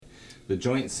The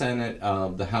joint Senate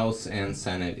of the House and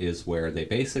Senate is where they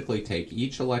basically take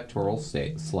each electoral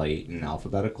slate in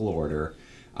alphabetical order.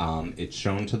 It's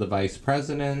shown to the Vice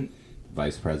President. The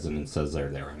Vice President says, are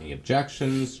there any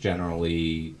objections?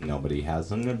 Generally, nobody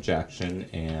has an objection,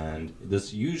 and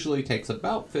this usually takes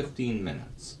about 15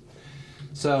 minutes.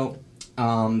 So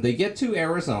they get to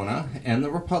Arizona, and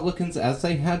the Republicans, as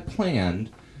they had planned,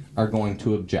 are going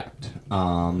to object.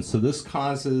 So this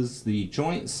causes the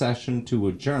joint session to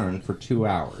adjourn for 2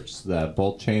 hours.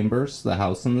 Both chambers, the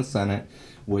House and the Senate,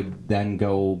 would then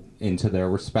go into their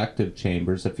respective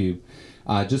chambers. If you,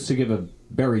 just to give a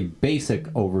very basic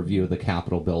overview of the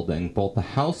Capitol building, both the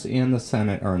House and the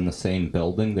Senate are in the same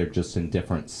building. They're just in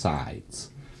different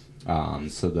sides.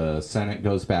 So the Senate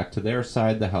goes back to their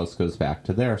side, the House goes back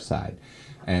to their side.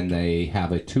 And they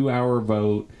have a 2-hour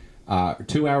vote,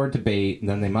 2-hour debate, and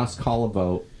then they must call a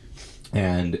vote.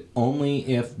 And only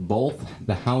if both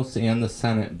the House and the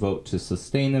Senate vote to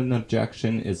sustain an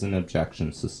objection is an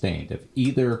objection sustained. If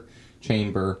either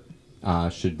chamber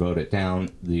should vote it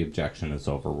down, the objection is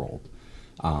overruled.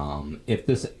 If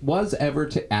this was ever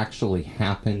to actually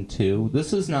happen too,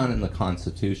 this is not in the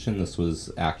Constitution. This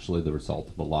was actually the result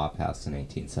of a law passed in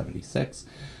 1876.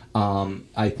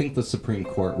 I think the Supreme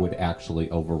Court would actually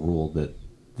overrule the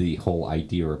whole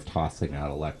idea of tossing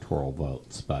out electoral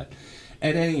votes. But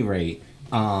at any rate,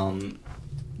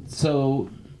 so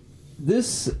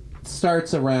this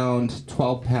starts around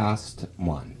 12 past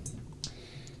 1.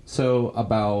 So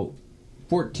about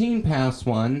 14 past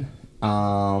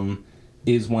 1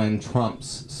 is when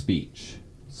Trump's speech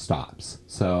stops.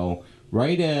 So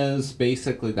right as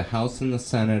basically the House and the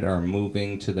Senate are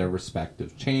moving to their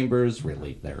respective chambers,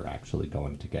 really they're actually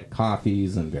going to get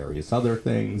coffees and various other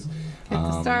things. Hit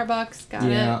the Starbucks, got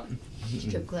it.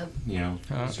 Strip club. You know,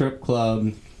 strip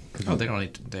club. Oh, they don't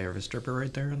need to, they have a stripper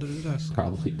right there under the desk.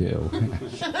 Probably do.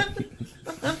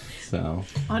 So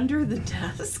Under the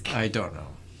desk. I don't know.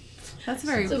 That's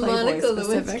very It's a Playboy Monica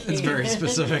specific. Lewinsky. It's very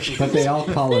specific. but they all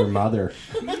call her mother.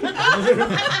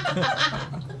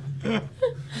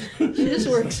 She just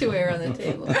works her way around the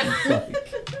table.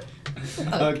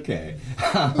 Okay.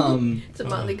 It's a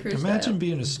Motley Crue Imagine style.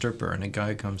 being a stripper and a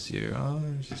guy comes to you. Oh,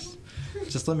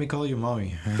 just let me call you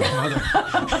mommy.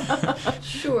 Mother.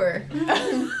 Sure.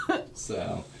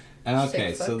 So,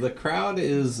 okay, Sick so fuck. the crowd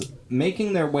is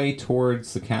making their way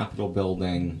towards the Capitol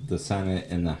building. The Senate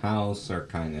and the House are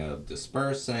kind of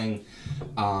dispersing.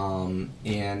 And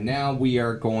now we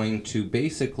are going to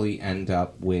basically end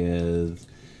up with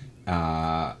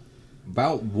about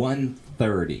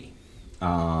 1:30.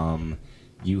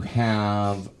 You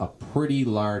have a pretty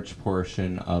large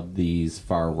portion of these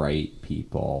far-right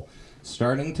people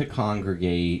starting to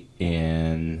congregate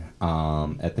in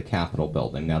at the Capitol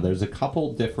building. Now, there's a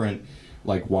couple different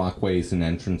walkways and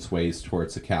entranceways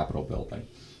towards the Capitol building.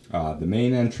 The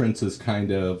main entrance is kind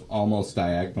of almost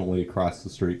diagonally across the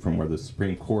street from where the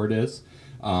Supreme Court is.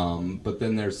 But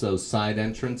then there's those side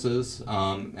entranceways.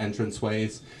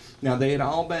 Now, they had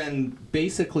all been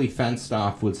basically fenced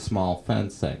off with small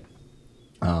fencing.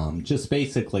 Just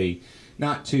basically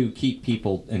not to keep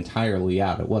people entirely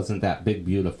out. It wasn't that big,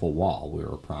 beautiful wall we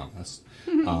were promised.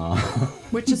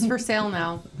 Which is for sale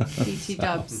now. BT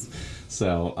Dubs.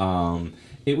 So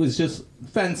it was just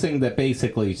fencing that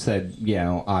basically said,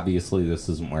 obviously this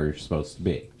isn't where you're supposed to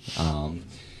be.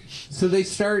 So they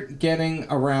start getting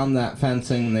around that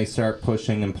fencing, and they start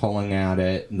pushing and pulling at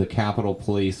it. The Capitol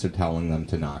Police are telling them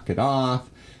to knock it off.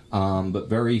 But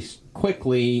very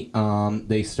quickly,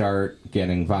 they start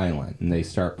getting violent, and they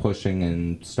start pushing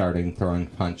and starting throwing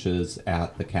punches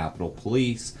at the Capitol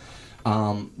Police.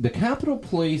 The Capitol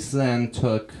Police then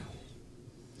took,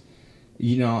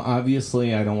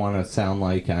 obviously I don't want to sound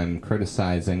like I'm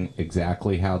criticizing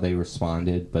exactly how they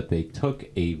responded, but they took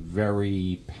a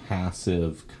very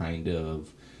passive kind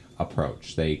of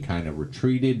approach. They kind of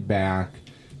retreated back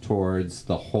towards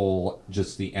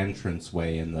just the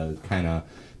entranceway and the kind of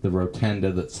the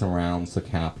rotunda that surrounds the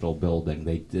Capitol building.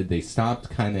 They stopped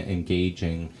kind of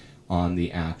engaging on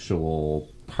the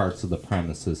actual parts of the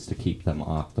premises to keep them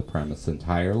off the premise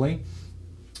entirely.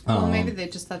 Well, maybe they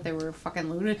just thought they were fucking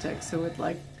lunatics who would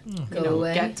Go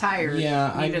away. get tired, need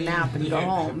a nap and go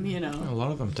home, A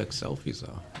lot of them took selfies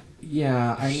though.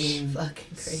 Yeah, I mean, Fucking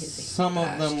crazy. some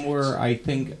of them were. I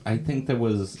think there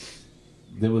was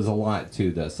a lot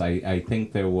to this. I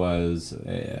think there was.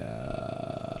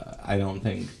 I don't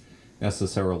think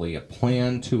necessarily a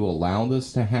plan to allow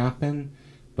this to happen,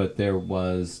 but there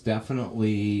was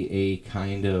definitely a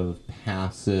kind of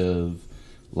passive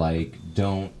like,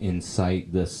 don't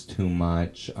incite this too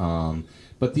much.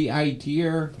 But the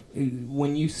idea,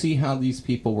 when you see how these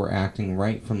people were acting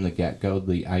right from the get-go,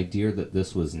 the idea that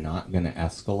this was not going to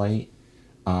escalate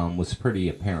was pretty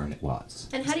apparent it was.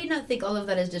 And how do you not think all of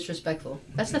that is disrespectful?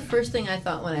 That's the first thing I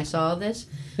thought when I saw this.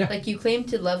 Yeah. Like, you claim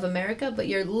to love America, but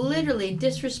you're literally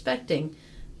disrespecting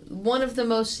one of the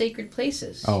most sacred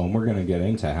places. Oh, and we're going to get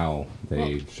into how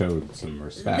they showed some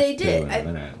respect they too did. in a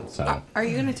minute. So Are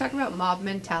you going to talk about mob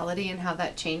mentality and how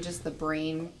that changes the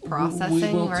brain processing?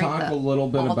 we will right? talk The a little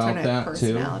bit about alternate that too.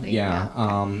 personality? Yeah.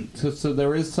 Okay. So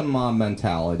there is some mob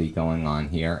mentality going on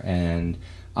here, and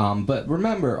but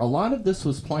remember, a lot of this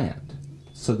was planned.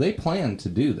 So they planned to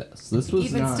do this. This was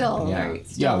Even not, still, yeah. right?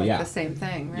 Still like yeah. the same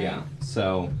thing, right? Yeah.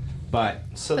 So, but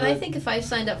I think if I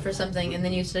signed up for something and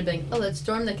then you started being, oh, let's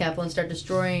storm the Capitol and start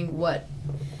destroying what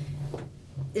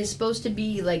is supposed to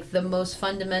be like the most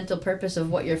fundamental purpose of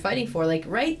what you're fighting for, like,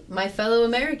 right, my fellow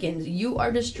Americans, you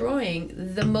are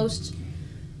destroying the most.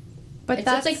 But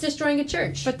It's like destroying a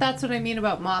church. But that's what I mean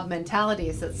about mob mentality.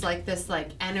 Is it's like this like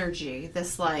energy,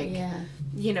 this like yeah.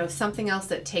 you know, something else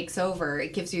that takes over.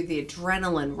 It gives you the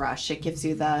adrenaline rush. It gives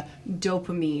you the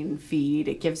dopamine feed.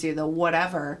 It gives you the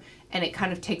whatever, and it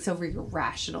kind of takes over your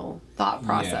rational thought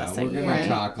processing. Yeah, we're going right? to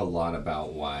talk a lot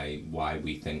about why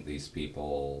we think these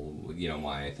people,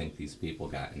 why I think these people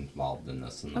got involved in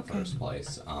this in the first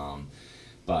place.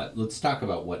 But let's talk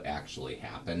about what actually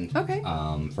happened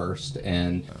first.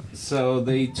 And so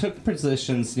they took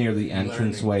positions near the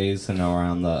entranceways and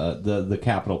around the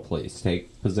Capitol Police.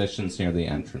 Take positions near the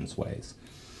entranceways.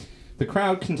 The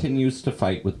crowd continues to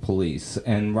fight with police,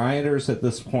 and rioters at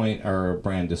this point are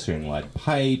brandishing lead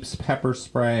pipes, pepper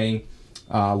spray.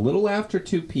 A little after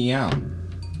 2 p.m.,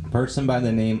 a person by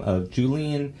the name of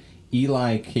Julian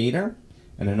Eli Cater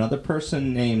and another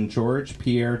person named George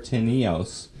Pierre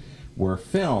Tinios were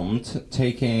filmed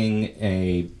taking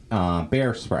a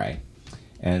bear spray,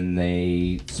 and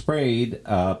they sprayed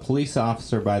a police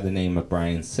officer by the name of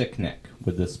Brian Sicknick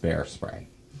with this bear spray.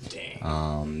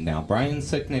 Dang. Now, Brian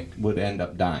Sicknick would end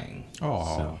up dying.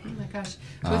 Oh. So, Oh my gosh.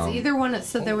 Was either one,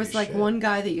 so there was like shit. one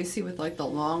guy that you see with like the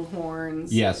long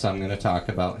horns. yes, I'm going to talk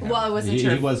about him. Well, I wasn't he,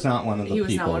 sure He if- was not one of the he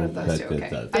was people not one of those that two, did okay.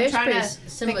 that. Bear I'm trying spray to is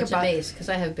similar think to about- base because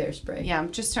I have bear spray. Yeah,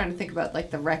 I'm just trying to think about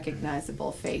like the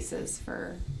recognizable faces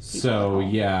for people So at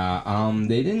home. yeah,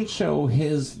 they didn't show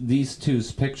these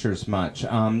two's pictures much.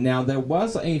 Now there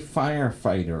was a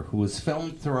firefighter who was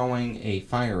filmed throwing a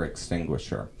fire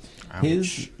extinguisher.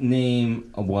 His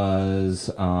name was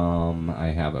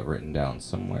I have it written down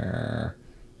somewhere.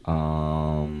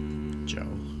 Joe.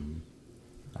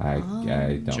 I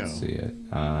don't Joe. see it.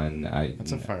 And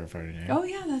That's a firefighter name. Oh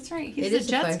yeah, that's right. He's It the is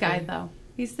a Jets guy firefighter. though.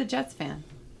 He's the Jets fan.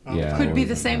 yeah, Could be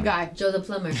the wasn't same that. guy. Joe the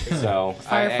plumber. So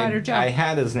Firefighter Joe. I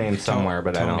had his name somewhere,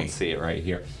 but I Tony. don't see it right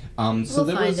here. So We'll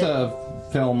there find was it. a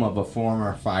film of a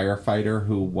former firefighter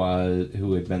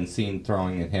who had been seen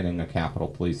throwing and hitting a Capitol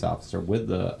police officer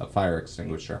with a fire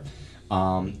extinguisher.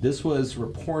 This was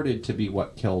reported to be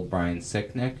what killed Brian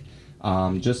Sicknick.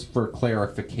 Just for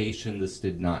clarification, this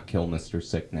did not kill Mr.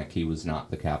 Sicknick. He was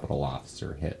not the Capitol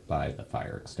officer hit by the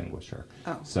fire extinguisher.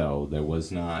 Oh. So there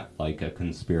was not like a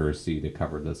conspiracy to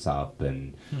cover this up,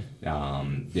 and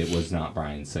it was not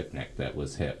Brian Sicknick that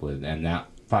was hit with, and that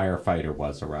firefighter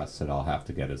was arrested. I'll have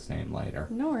to get his name later.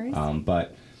 No worries.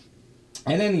 But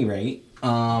at any rate,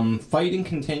 fighting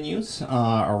continues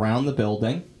around the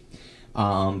building.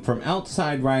 From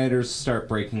outside, rioters start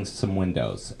breaking some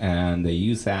windows, and they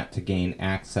use that to gain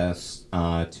access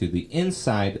to the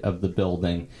inside of the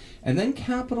building. And then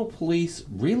Capitol Police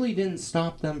really didn't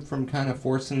stop them from kind of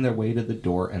forcing their way to the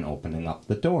door and opening up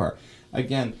the door.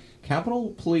 Again,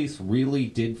 Capitol Police really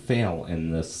did fail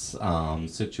in this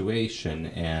situation,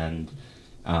 and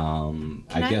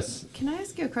I guess Can I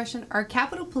ask you a question? Are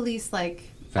Capitol Police like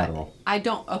federal. I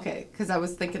don't. Okay, because I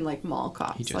was thinking like mall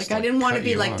cops. He just, Like I like, didn't want to cut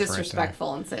be you like off right there.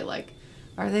 disrespectful and say like,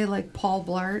 are they like Paul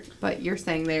Blart? But you're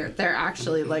saying they're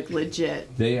actually like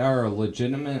legit. They are a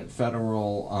legitimate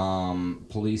federal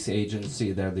police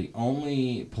agency. They're the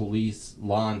only police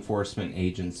law enforcement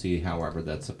agency, however,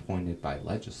 that's appointed by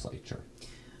legislature,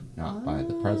 not by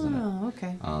the president. Oh,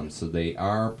 okay. So they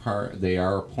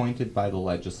are appointed by the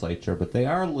legislature, but they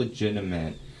are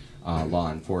legitimate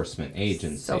law enforcement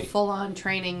agency. So full on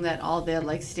training that all the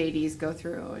like stadies go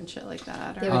through and shit like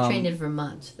that. They were trained in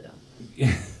Vermont, though.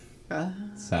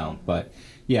 So, but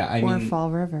yeah, I or mean,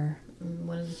 Fall River.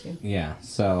 One of the two. yeah.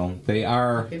 So they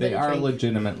are Everybody they are drink.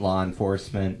 legitimate law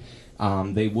enforcement.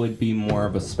 They would be more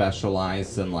of a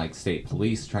specialized than like state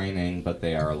police training, but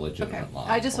they are a legitimate Okay. law.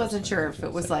 I just wasn't sure if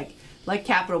it was like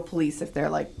Capitol Police, if they're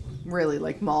like really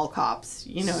like mall cops,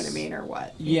 you know what I mean, or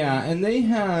what? Yeah, and they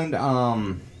had,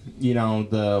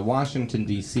 the Washington,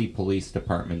 D.C. Police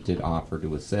Department did offer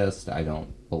to assist. I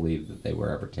don't believe that they were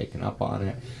ever taken up on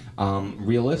it.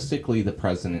 Realistically, the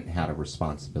president had a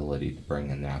responsibility to bring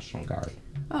in National Guard.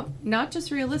 Oh, not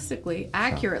just realistically,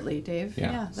 accurately, Dave.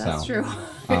 Yeah, That's so,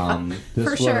 true. This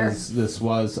For sure. This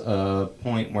was a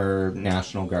point where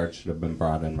National Guard should have been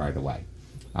brought in right away.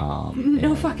 No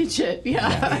and- fucking shit.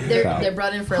 Yeah. They're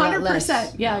brought in for a lot less.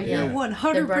 100%. Yeah, you're They're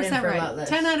 100% brought in for a lot right. less.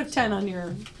 10 out of 10 on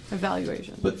your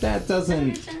evaluation. But that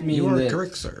doesn't mean You are that.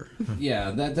 correct, sir. Yeah,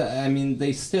 I mean,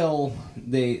 they still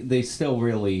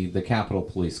really, the Capitol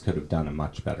Police could have done a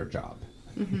much better job.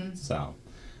 Mm-hmm. So,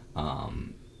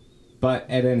 but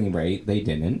at any rate, they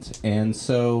didn't, and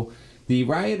so the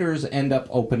rioters end up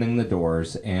opening the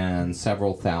doors, and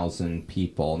several thousand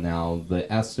people. Now,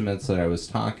 the estimates that I was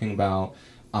talking about.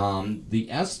 The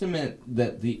estimate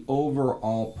that the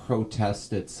overall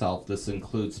protest itself, this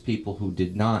includes people who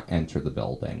did not enter the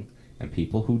building and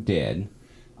people who did,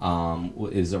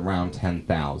 is around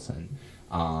 10,000.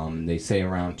 They say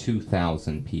around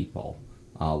 2,000 people,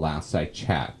 last I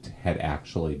checked, had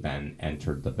actually been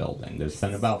entered the building. There's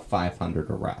been about 500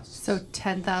 arrests. So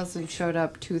 10,000 showed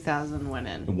up, 2,000 went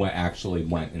in. What actually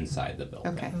went inside the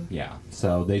building. Okay. Yeah.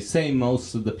 So they say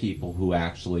most of the people who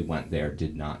actually went there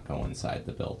did not go inside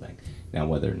the building. Now,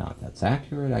 whether or not that's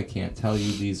accurate, I can't tell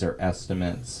you. These are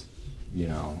estimates,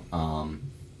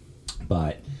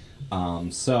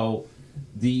 so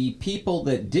the people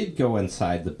that did go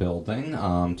inside the building,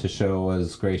 to show,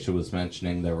 as Gracia was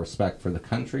mentioning, their respect for the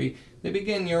country, they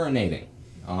began urinating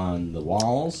on the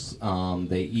walls.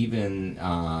 They even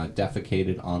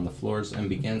defecated on the floors and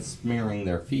began smearing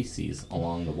their feces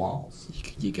along the walls.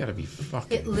 You gotta be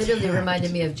fucking. It literally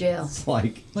reminded me of jail. It's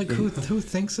like Like who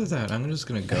thinks of that? I'm just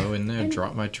gonna go in there,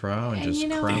 drop my trowel, and just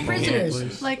crap all over the Prisoners.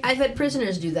 place. Like, I've had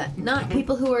prisoners do that. Not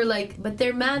people who are like, but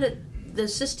they're mad at the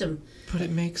system. But it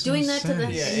makes Doing no that to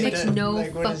the- sense. It makes no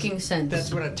what fucking sense.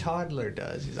 That's what a toddler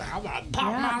does. He's like, I'm gonna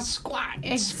pop Yeah. my squat,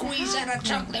 Exactly. squeeze out a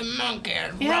chocolate monkey,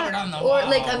 and Yeah. rub it on the Or wall.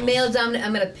 like a male dominant,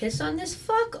 I'm gonna piss on this.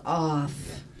 Fuck off.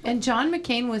 and John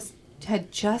McCain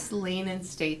had just lain in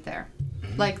state there.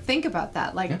 Like, think about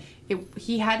that. Like,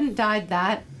 he hadn't died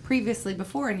that previously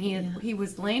before, and he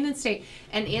was laying in state.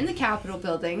 And in the Capitol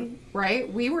building,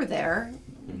 right? We were there.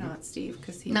 Not Steve,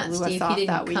 because he Not blew Steve, us he off didn't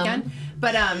that come. weekend.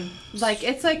 But like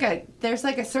it's like there's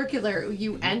like a circular,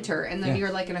 you enter and then Yeah.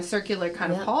 you're like in a circular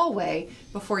kind of Yeah. hallway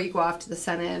before you go off to the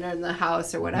Senate or the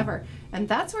House or whatever. And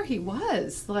that's where he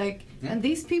was. Like, and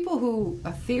these people who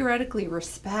theoretically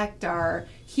respect our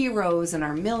heroes and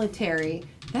our military,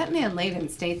 that man laid in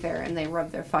state there, and they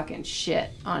rubbed their fucking shit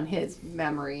on his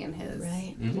memory and his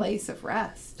Right. place of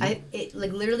rest. It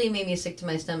like literally made me sick to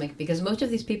my stomach because most of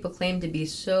these people claim to be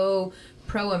so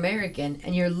pro-American,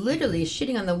 and you're literally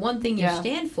shitting on the one thing you Yeah.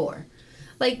 stand for.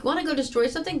 Like, want to go destroy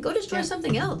something? Go destroy Yeah.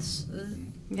 something else.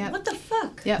 Yeah. What the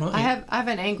fuck? Yeah, Well, I have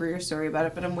an angrier story about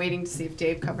it, but I'm waiting to see if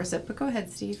Dave covers it. But go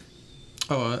ahead, Steve.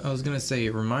 Oh, I was gonna say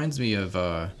it reminds me of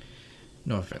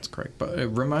no offense, Craig, but it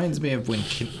reminds me of when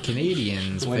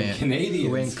Canadians When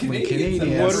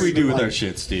Canadians What do we do with our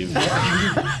shit, Steve?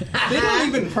 they don't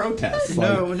even protest.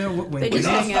 no, They when just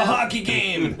hang out. hockey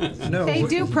game. no, They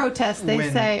do protest. They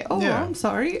when- say, "Oh, yeah. I'm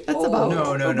sorry. It's about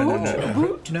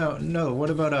no. What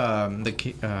about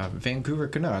the Vancouver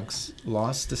Canucks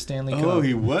lost the Stanley Cup? Oh,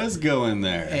 he was going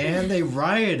there. And they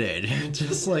rioted,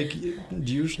 just like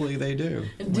usually they do.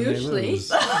 when they Douchely.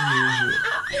 lose.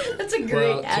 Usually. That's a great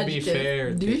Well, to adjudice. be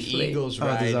fair, the Douchely. Eagles Oh, is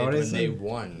that rioted what I when they said?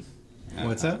 won.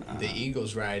 What's that? The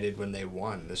Eagles rioted when they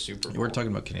won the Super Bowl. We're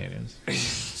talking about Canadians.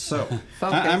 So,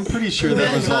 I'm pretty sure We're that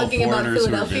not was all talking about foreigners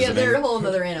who were Philadelphia. They're a visiting. whole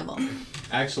other animal.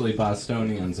 Actually,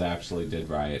 Bostonians actually did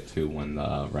riot too when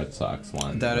the Red Sox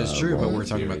won. that is the true, but World we're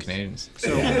talking about Series. Canadians. So,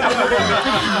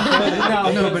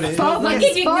 no, but it,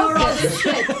 Fucking ignore all this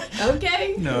shit.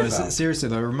 Okay? no, seriously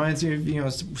though, it reminds me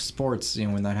of sports.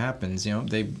 When that happens,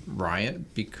 they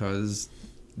riot because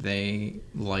they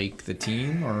like the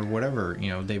team or whatever.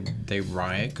 They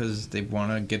riot because they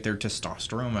want to get their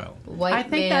testosterone out. White I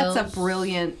think males. that's a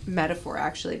brilliant metaphor,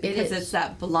 actually, because is. it's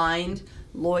that blind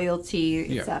loyalty, it's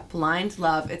Yeah. that blind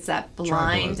love, it's that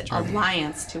blind Tribalism.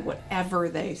 alliance to whatever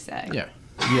they say. Yeah.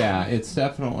 Yeah,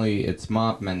 it's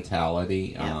mob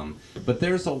mentality. Yeah. But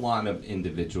there's a lot of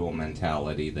individual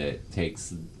mentality that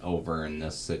takes over in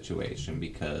this situation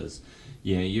because,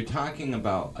 you're talking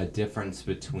about a difference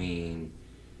between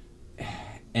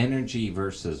energy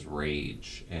versus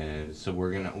rage, and so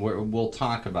we'll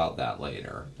talk about that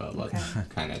later. But let's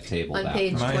kind of table On that.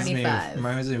 page first.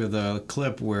 Reminds me of the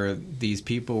clip where these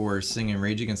people were singing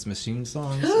Rage Against the Machine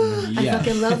songs. I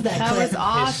fucking love that. That clip. was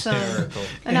awesome. Hysterical.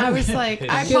 And I was like,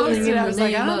 I posted it. I was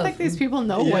like, I don't think these people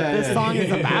know what this song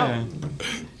is about.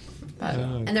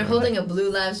 And they're holding a Blue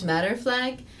Lives Matter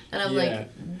flag, and I'm Yeah.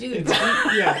 like, dude,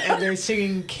 Yeah, and they're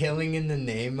singing "Killing in the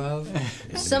Name of."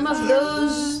 some of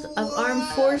those of armed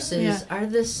forces Yeah. are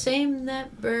the same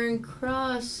that burn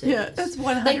crosses. Yeah, that's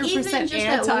 100% Like even just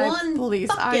that one anti-police.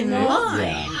 I fucking know. line.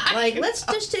 Yeah. Like, let's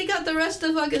just take out the rest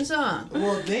of the fucking song.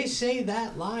 Well, they say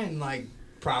that line like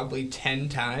probably 10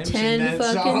 times 10 in that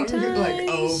fucking song, like times.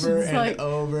 over It's and like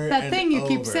over. That and thing you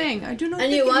keep over. saying. I do not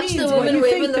And think you it watch means the what woman you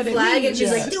waving think the that it flag, and means.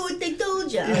 she's Yeah. like, "Do what they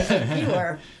told you." I was like, "You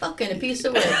are fucking a piece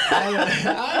of work."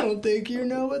 I don't think you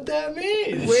know what that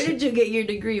means. Where did you get your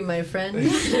degree, my friend?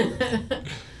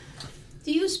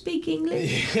 Do you speak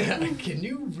English? Yeah, can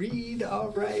you read all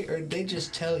right, or they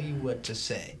just tell you what to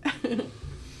say?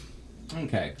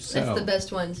 Okay, That's so the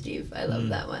best one, Steve. I love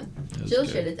that one. That was Jill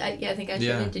good. shared it. I think I shared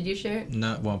Yeah. it. Did you share it?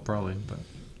 Not well, probably, but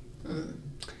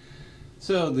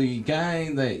So the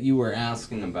guy that you were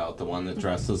asking about, the one that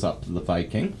dresses up to the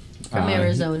Viking. From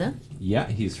Arizona. Yeah,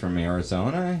 he's from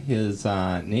Arizona. His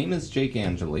name is Jake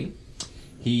Angeli.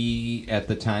 He, at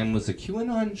the time, was a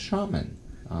QAnon shaman.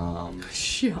 Ooh.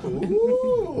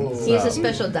 He has a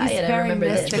special diet. I very remember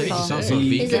mystical. this. he's also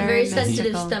He- He's a vegan. very Very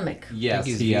sensitive mystical. stomach. Yes,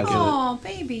 he's he has vegan. a, Oh,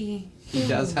 baby. he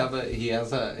does have a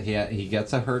he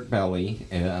gets a hurt belly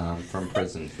from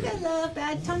prison food. Hello,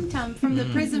 bad tum tum from the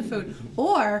prison food,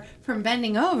 or from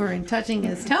bending over and touching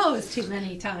his toes too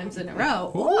many times in a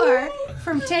row, or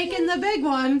from taking the big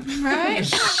one, right?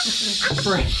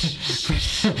 for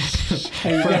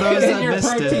those that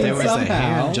missed it, there was a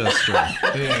hand gesture.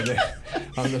 Yeah,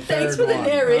 on the third Thanks for the one.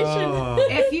 narration. Oh,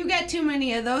 If you get too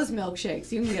many of those milkshakes,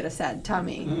 you can get a sad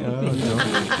tummy. don't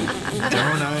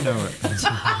I know it?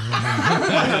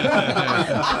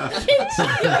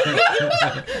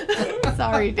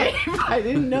 Sorry, Dave. I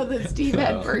didn't know that Steve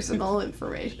had personal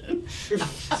information.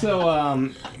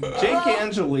 So Jake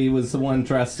Angeli was the one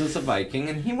dressed as a Viking,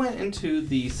 and he went into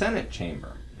the Senate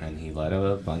chamber, and he led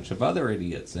a bunch of other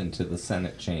idiots into the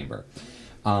Senate chamber.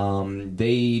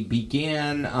 They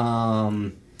began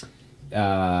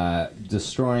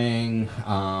destroying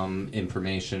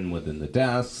information within the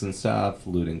desks and stuff,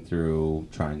 looting through,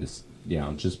 trying to,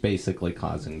 just basically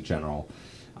causing general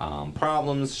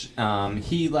problems.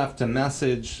 He left a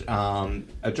message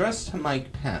addressed to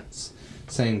Mike Pence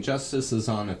saying justice is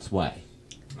on its way.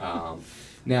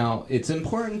 Now, it's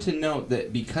important to note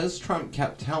that because Trump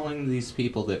kept telling these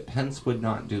people that Pence would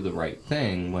not do the right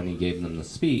thing when he gave them the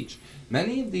speech,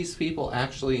 many of these people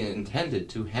actually intended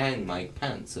to hang Mike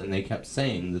Pence, and they kept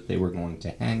saying that they were going to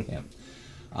hang him,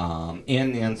 and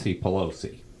Nancy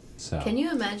Pelosi. So Can you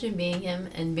imagine being him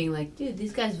and being like, dude,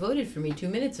 these guys voted for me 2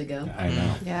 minutes ago? I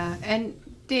know. Yeah, and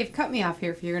Dave, cut me off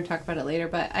here if you're going to talk about it later,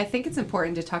 but I think it's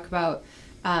important to talk about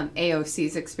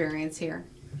AOC's experience here.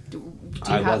 Do you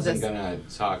I have wasn't this? going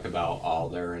to talk about all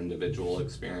their individual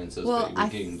experiences, Well,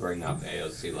 but we can bring up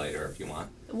AOC later if you want.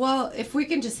 Well, if we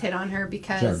can just hit on her,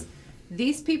 because Sure.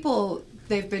 these people,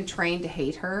 they've been trained to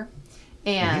hate her.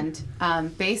 And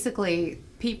basically,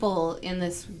 people in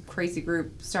this crazy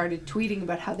group started tweeting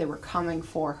about how they were coming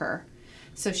for her.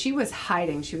 So she was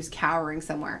hiding, she was cowering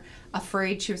somewhere,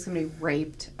 afraid she was going to be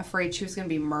raped, afraid she was going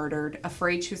to be murdered,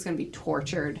 afraid she was going to be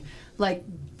tortured. Like,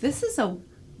 this is a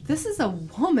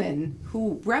woman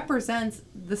who represents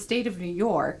the state of New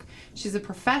York. She's a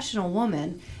professional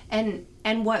woman, and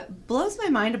what blows my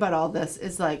mind about all this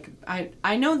is, like,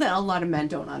 I know that a lot of men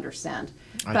don't understand,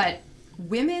 but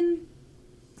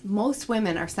most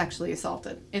women are sexually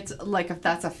assaulted. It's like, if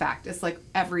that's a fact, it's like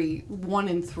every 1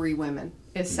 in 3 women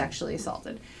is sexually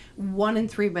assaulted. 1 in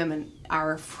 3 women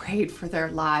are afraid for their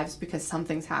lives because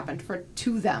something's happened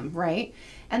to them, right?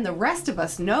 And the rest of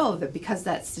us know that because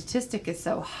that statistic is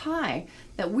so high,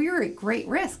 that we're at great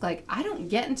risk. Like, I don't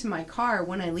get into my car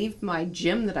when I leave my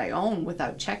gym that I own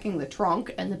without checking the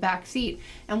trunk and the back seat,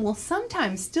 and will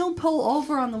sometimes still pull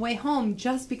over on the way home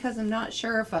just because I'm not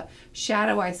sure if a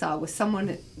shadow I saw was someone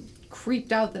that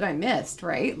creeped out that I missed,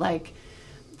 right? Like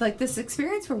this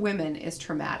experience for women is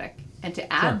traumatic. And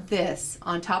to add this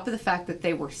on top of the fact that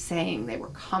they were saying they were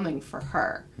coming for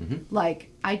her, like,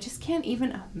 I just can't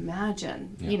even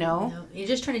imagine, you know? No, you're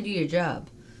just trying to do your job.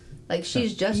 Like,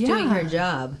 she's just doing her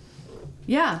job.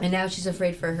 Yeah. And now she's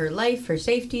afraid for her life, her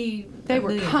safety. They were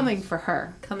everything. coming for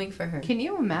her. Coming for her. Can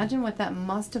you imagine what that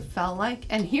must have felt like?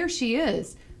 And here she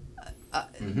is,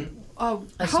 a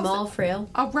A small, frail.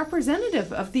 a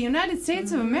representative of the United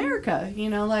States of Mm-hmm. America. You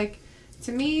know, like,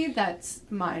 to me, that's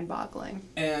mind-boggling.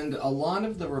 And a lot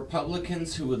of the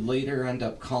Republicans who would later end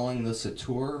up calling this a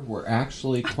tour were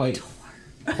actually quite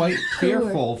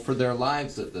fearful for their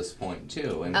lives at this point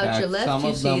too. In Out fact, your left, some you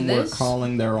of see them were this?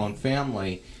 calling their own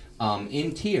family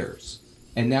in tears.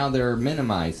 And now they're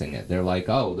minimizing it. They're like,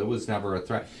 "Oh, there was never a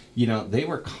threat." You know, they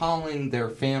were calling their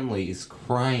families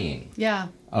crying Yeah.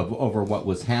 over what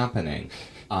was happening.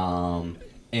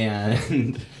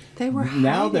 And They were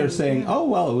now they're hiding, saying, yeah. "Oh,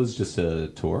 well, it was just a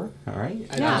tour, all right."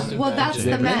 Yeah, just well, that's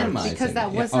imagine. the men, Minimizing because that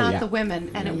it. was Yeah. Oh, not yeah. the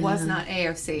women, and it was not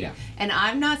AOC. Yeah. And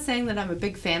I'm not saying that I'm a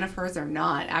big fan of hers or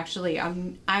not. Actually,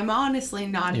 I'm honestly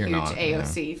not a You're huge not,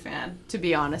 AOC fan, to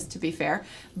be honest, to be fair.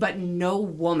 But no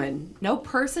woman, no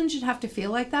person should have to feel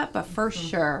like that. But for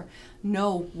sure,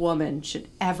 no woman should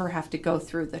ever have to go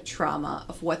through the trauma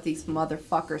of what these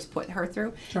motherfuckers put her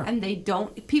through. Sure. And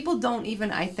people don't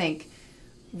even, I think,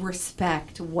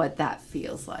 respect what that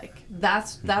feels like.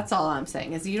 That's all I'm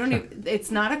saying is you don't even,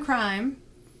 it's not a crime,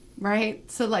 right?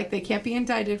 So like they can't be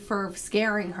indicted for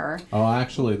scaring her, Oh,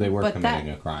 actually, they were But committing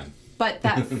that- a crime. but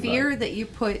that fear Right. that you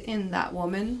put in that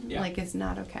woman Yeah. like is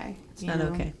not okay. It's not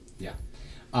okay. Yeah.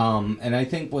 And I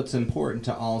think what's important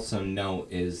to also note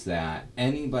is that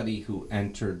anybody who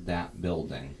entered that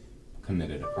building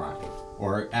committed a crime,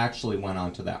 or actually went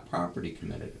onto that property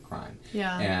committed a crime.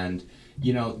 Yeah. And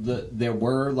you know, there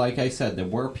were, like I said, there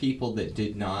were people that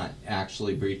did not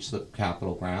actually breach the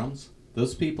Capitol grounds.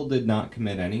 Those people did not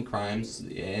commit any crimes,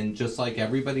 and just like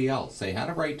everybody else, they had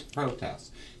a right to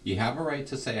protest. You have a right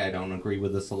to say, I don't agree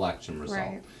with this election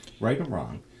result, right or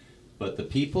wrong. But the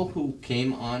people who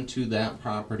came onto that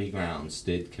property grounds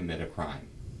did commit a crime.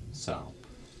 So,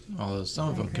 Although some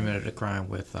of them committed a crime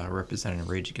with representing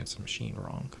Rage Against the Machine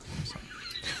wrong. So.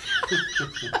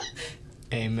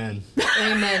 Amen.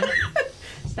 Amen.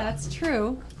 That's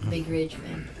true. Big rage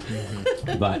man.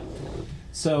 but,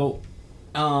 so,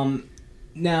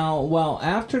 now, well,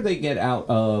 after they get out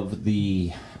of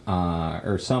the,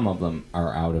 or some of them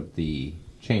are out of the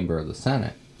chamber of the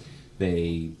Senate,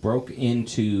 they broke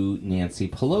into Nancy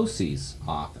Pelosi's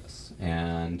office.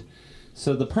 And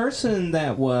so the person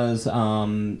that was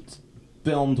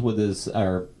filmed with his,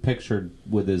 or pictured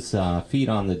with his feet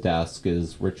on the desk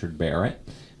is Richard Barrett.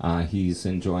 He's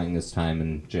enjoying his time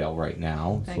in jail right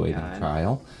now, Thank waiting God.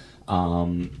 trial.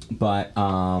 But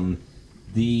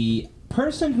the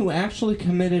person who actually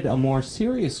committed a more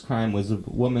serious crime was a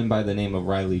woman by the name of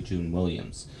Riley June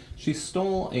Williams. She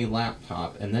stole a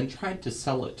laptop and then tried to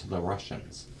sell it to the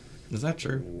Russians. Is that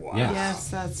true? Yes. Yes,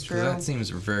 that's 'Cause true. that seems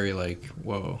very like,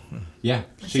 whoa. Yeah.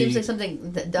 It seems like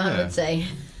something that Don Yeah. would say.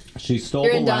 She stole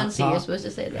You're the in Don C. You're laptop. supposed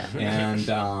to say that.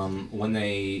 And when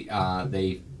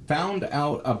they found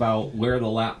out about where the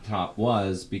laptop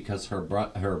was, because her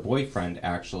boyfriend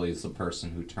actually is the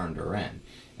person who turned her in,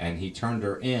 and he turned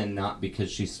her in not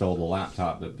because she stole the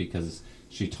laptop, but because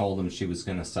she told him she was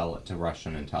going to sell it to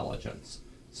Russian intelligence.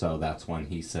 So that's when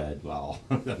he said, "Well,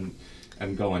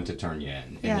 I'm going to turn you in,"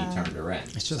 and Yeah. he turned her in.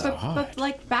 It's just So- odd. But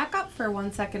like back up for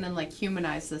 1 second and like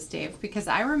humanize this, Dave, because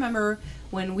I remember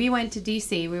when we went to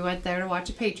DC, we went there to watch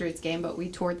a Patriots game, but we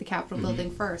toured the Capitol Mm-hmm.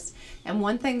 building first. And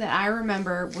one thing that I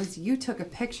remember was you took a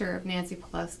picture of Nancy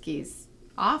Pelosi's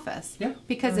office. Yeah.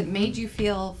 Because it made you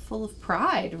feel full of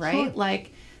pride, right? Sure.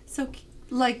 Like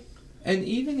like And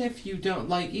even if you don't,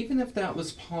 like, even if that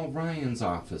was Paul Ryan's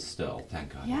office still,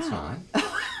 thank God it's Yeah.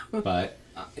 not. But,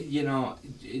 you know,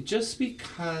 just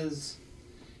because,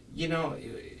 you know,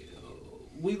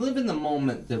 we live in the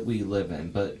moment that we live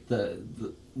in, but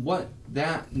what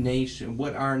that nation,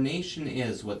 what our nation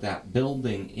is, what that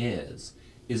building is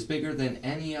bigger than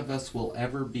any of us will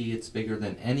ever be. It's bigger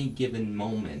than any given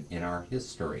moment in our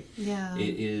history. yeah.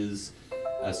 It is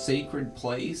a sacred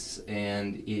place,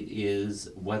 and it is,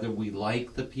 whether we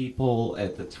like the people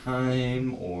at the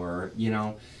time or, you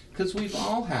know, because we've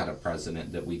all had a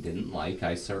president that we didn't like.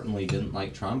 I certainly didn't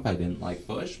like Trump. I didn't like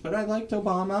Bush, but I liked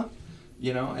Obama.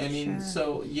 You know, I mean, Sure.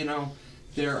 so, you know,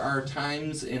 there are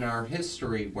times in our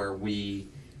history where we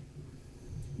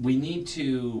need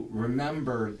to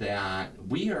remember that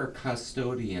we are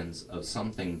custodians of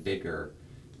something bigger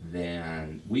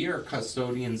than, we are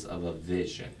custodians of a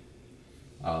vision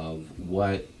of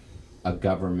what a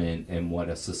government and what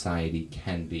a society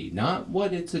can be. Not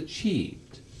what it's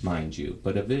achieved, mind you,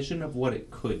 but a vision of what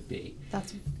it could be.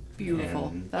 That's beautiful.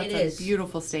 And- That's It a is.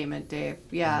 beautiful statement, Dave.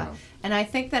 Yeah. Yeah. And I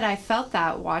think that I felt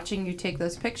that watching you take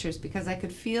those pictures because I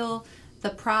could feel the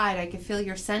pride. I could feel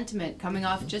your sentiment coming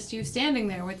off just you standing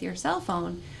there with your cell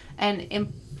phone. And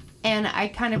I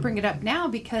kind of bring it up now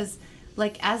because,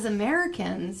 like, as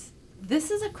Americans,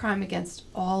 this is a crime against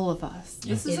all of us.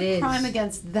 This is It a is. crime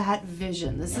against that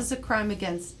vision. This is a crime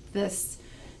against this,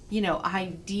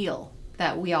 ideal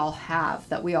that we all have,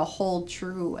 that we all hold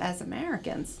true as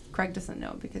Americans. Craig doesn't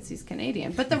know because he's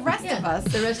Canadian, but the rest of us.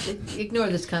 The rest, ignore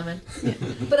this comment.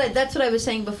 But that's what I was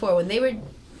saying before. When they were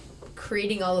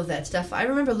creating all of that stuff, I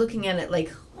remember looking at it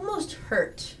like almost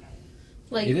hurt.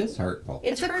 Like It is hurtful.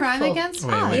 It's a crime hurtful. against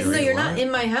Wait, us. wait, Even though wait, you're what? not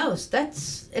in my house,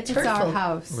 it's It's hurtful. our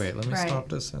house. Wait, let me Right. stop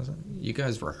this. You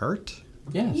guys were hurt?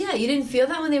 Yes. Yeah, you didn't feel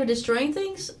that when they were destroying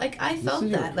things? Like, I felt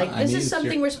is your- that. Like, I this mean, is it's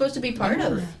something your- we're supposed to be part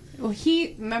of. Well,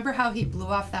 remember how he blew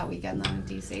off that weekend though in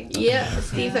DC? Yeah,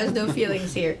 Steve has no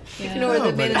feelings here. Yeah. Ignore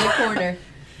No, the man in but- the corner.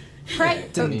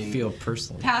 Craig, Didn't feel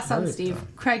personally. pass on hurt, Steve. though.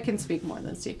 Craig can speak more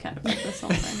than Steve can about this whole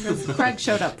thing. 'Cause Craig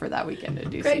showed up for that weekend in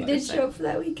DC. Craig did Thursday. show up for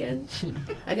that weekend.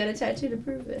 I got a tattoo to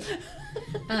prove it.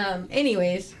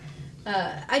 Anyways,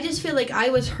 I just feel like I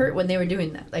was hurt when they were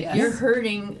doing that. Like, Yes. you're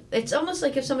hurting. It's almost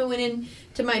like if someone went in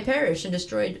to my parish and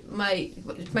destroyed my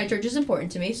church is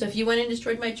important to me. So if you went in and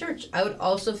destroyed my church, I would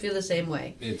also feel the same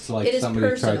way. It's like It is somebody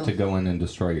personal. tried to go in and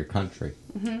destroy your country.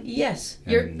 Yes,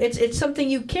 And- it's something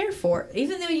you care for.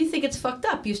 Even though you think it's fucked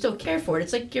up, you still care for it.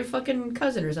 It's like your fucking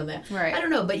cousin or something. Right. I don't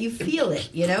know, but you feel it,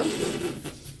 you know?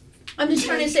 I'm just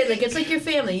trying to say, like, it's like your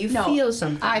family. You No, feel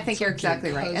something. I think you're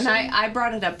exactly right. And cousin. I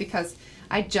brought it up because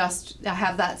I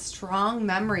have that strong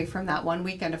memory from that one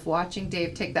weekend of watching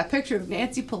Dave take that picture of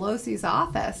Nancy Pelosi's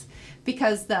office,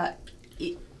 because the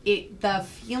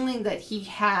feeling that he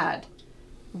had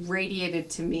radiated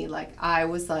to me. Like, I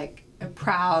was like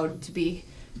proud to be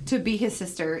his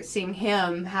sister, seeing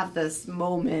him have this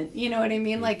moment, you know what I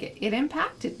mean? Like, it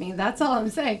impacted me. That's all I'm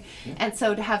saying. And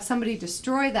so to have somebody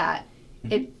destroy that,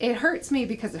 it hurts me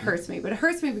because it hurts me, but it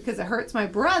hurts me because it hurts my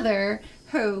brother,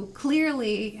 who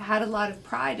clearly had a lot of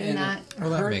pride in And that,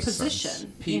 Well, that makes position.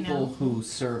 sense. People who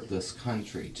served this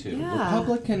country too, Yeah.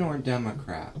 Republican or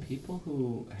Democrat, people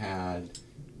who had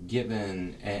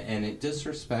given, and it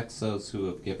disrespects those who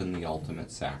have given the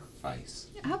ultimate sacrifice.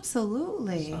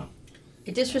 Absolutely. So,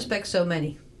 It disrespects so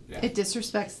many. yeah. It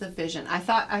disrespects the vision.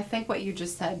 I think what you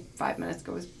just said 5 minutes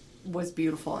ago was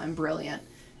beautiful and brilliant,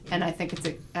 and I think it's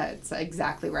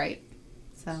exactly right.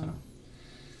 So.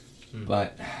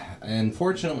 But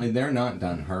unfortunately, they're not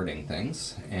done hurting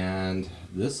things, and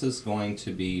this is going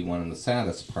to be one of the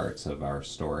saddest parts of our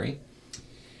story.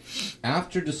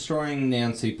 After destroying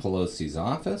Nancy Pelosi's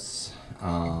office,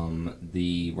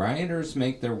 the rioters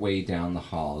make their way down the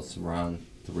halls around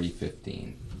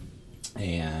 3:15,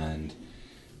 and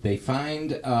they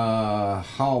find a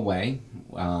hallway.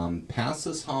 Past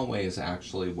this hallway is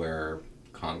actually where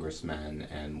congressmen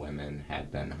and women had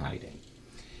been hiding.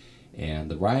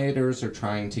 And the rioters are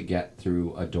trying to get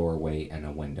through a doorway and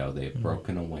a window. They've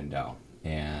broken a window,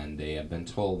 and they have been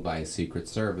told by a Secret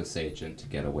Service agent to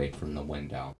get away from the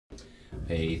window.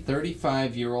 A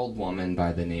 35-year-old woman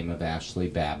by the name of Ashley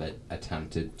Babbitt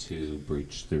attempted to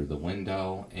breach through the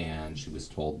window, and she was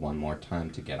told one more time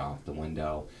to get off the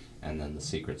window, and then the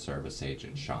Secret Service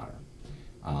agent shot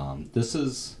her. This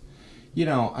is,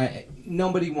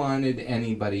 nobody wanted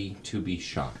anybody to be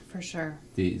shot. For sure.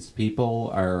 These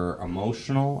people are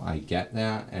emotional. I get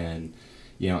that. And,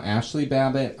 Ashley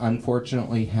Babbitt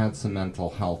unfortunately had some mental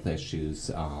health issues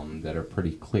that are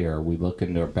pretty clear. We look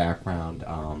into her background.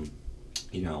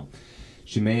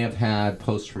 She may have had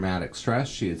post-traumatic stress.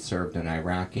 She had served in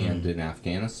Iraq and in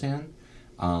Afghanistan.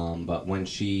 But when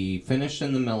she finished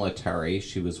in the military,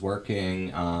 she was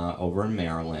working over in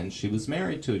Maryland. She was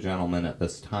married to a gentleman at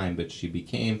this time, but she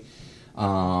became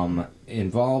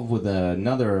involved with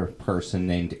another person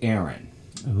named Aaron,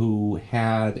 who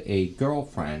had a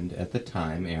girlfriend at the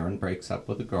time. Aaron breaks up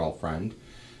with a girlfriend.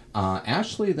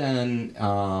 Ashley then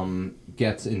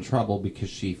gets in trouble because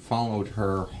she followed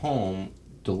her home,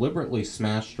 deliberately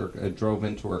smashed her, drove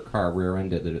into her car,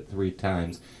 rear-ended it 3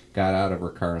 times, got out of her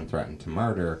car and threatened to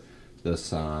murder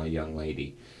this young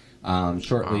lady.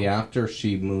 Shortly after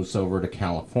she moves over to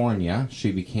California,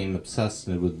 she became obsessed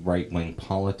with right-wing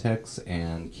politics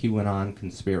and QAnon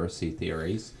conspiracy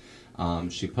theories.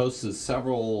 She posted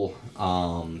several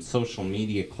social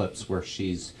media clips where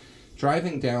she's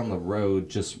driving down the road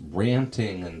just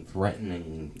ranting and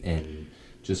threatening and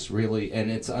just really, and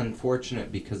it's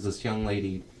unfortunate because this young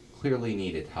lady clearly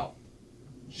needed help.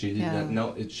 She did not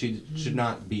know, she should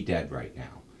not be dead right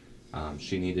now.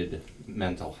 She needed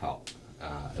mental health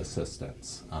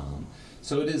assistance.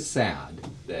 So it is sad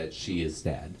that she is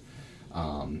dead.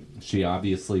 She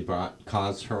obviously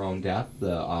caused her own death.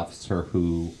 The officer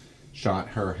who shot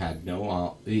her had no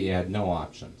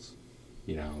options.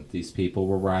 These people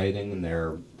were rioting and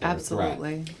they're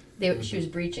Absolutely. She was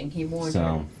breaching. He warned So,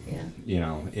 her. Yeah. you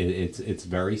know, it's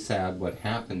very sad what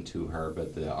happened to her,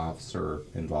 but the officer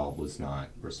involved was not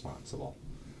responsible.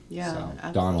 Yeah, So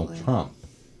absolutely. Donald Trump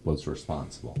was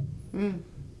responsible.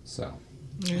 So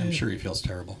I'm sure he feels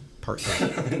terrible.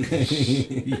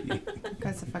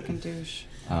 Guy's a fucking douche.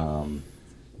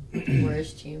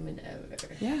 Worst human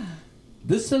ever. Yeah.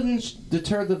 this doesn't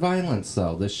deter the violence,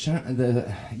 though.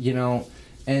 You know,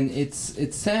 and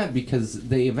it's sad because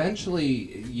they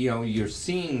eventually, you know, you're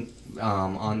seeing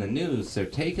on the news they're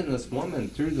taking this woman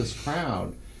through this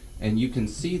crowd, and you can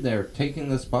see they're taking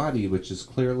this body, which is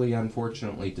clearly,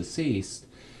 unfortunately, deceased.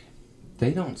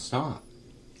 They don't stop.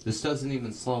 This doesn't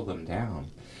even slow them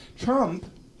down. Trump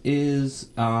is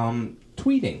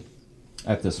tweeting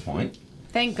at this point.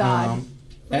 Thank God.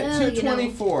 At Well,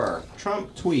 2:24,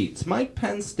 Trump tweets, Mike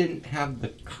Pence didn't have the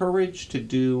courage to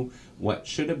do what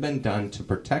should have been done to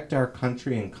protect our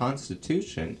country and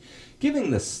Constitution,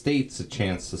 giving the states a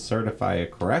chance to certify a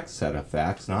correct set of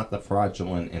facts, not the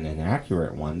fraudulent and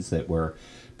inaccurate ones that were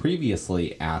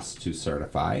previously asked to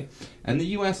certify. And the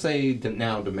USA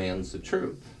now demands the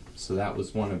truth. So that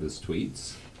was one of his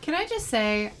tweets. Can I just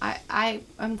say,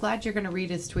 I'm glad you're going to read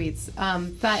his tweets,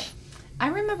 but I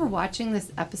remember watching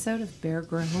this episode of Bear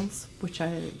Grylls, which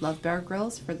I love Bear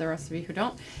Grylls for the rest of you who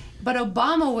don't, but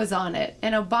Obama was on it,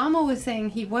 and Obama was saying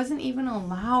he wasn't even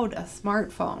allowed a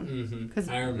smartphone. Because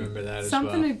I remember that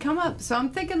something as well. had come up. So I'm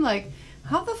thinking, like,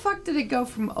 how the fuck did it go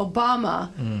from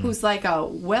Obama, who's like a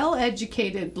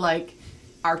well-educated, like,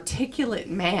 articulate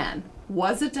man,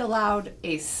 wasn't allowed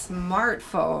a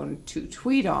smartphone to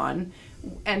tweet on,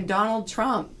 and Donald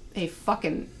Trump, a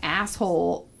fucking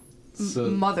asshole,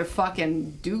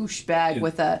 motherfucking douchebag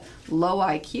with a low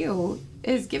IQ,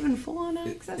 is given full-on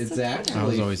access It's to I was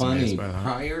actually always funny. amazed by that.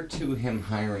 Prior to him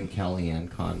hiring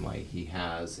Kellyanne Conway, he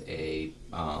has a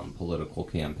political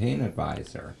campaign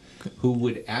advisor who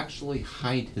would actually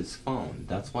hide his phone.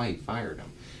 That's why he fired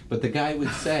him. But the guy would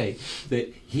say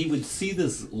that he would see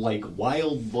this like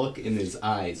wild look in his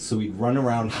eyes, so he'd run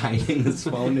around hiding his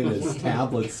phone in his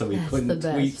tablet so he That's couldn't the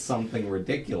best. tweet something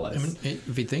ridiculous. I mean,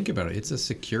 if you think about it, it's a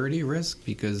security risk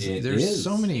because It there's is.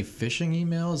 so many phishing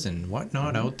emails and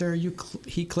whatnot out there.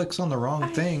 He clicks on the wrong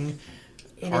thing.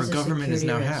 It Our is a government is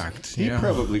now security risk. hacked. He you know?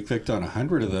 probably clicked on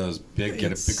 100 of those get a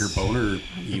bigger boner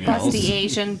emails.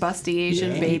 busty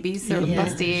Asian babies or Yeah.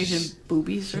 busty Asian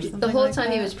boobies or something. The whole like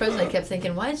time he that. was president, I kept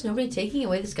thinking, why is nobody taking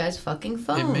away this guy's fucking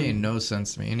phone? It made no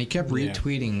sense to me, and he kept Yeah.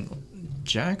 retweeting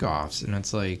jack-offs, and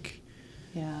it's like,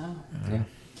 Yeah. Yeah.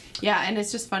 Yeah, and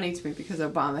it's just funny to me because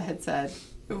Obama had said,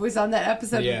 it was on that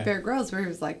episode Yeah. of Bear Grylls where he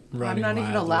was like, Running I'm not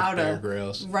even Wild with allowed Bear a...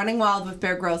 Grylls. Running Wild with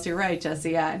Bear Grylls, you're right,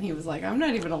 Jesse, yeah. And he was like, I'm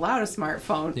not even allowed a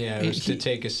smartphone. Yeah, it was to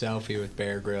take a selfie with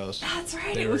Bear Grylls. That's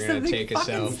right, They it were was going to something take a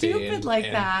fucking selfie, stupid and, like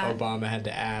and that. Obama had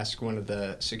to ask one of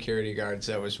the security guards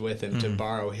that was with him to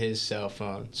borrow his cell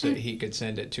phone so that he could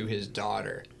send it to his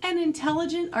daughter. An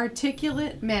intelligent,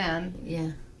 articulate man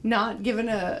Yeah. not given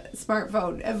a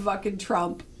smartphone, and fucking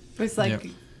Trump was like,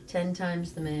 Yep. 10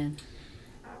 times the man.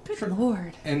 good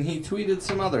lord. And he tweeted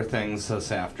some other things this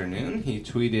afternoon. He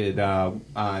tweeted,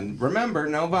 remember,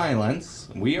 no violence.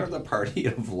 We are the party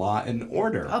of law and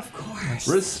order. Of course.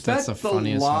 Respect That's the the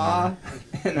funniest law one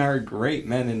and our great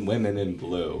men and women in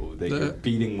blue that The- you're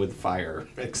beating with fire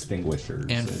extinguishers.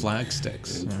 and flag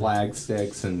sticks, And yeah. flag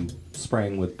sticks and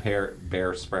spraying with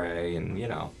bear spray and, you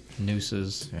know,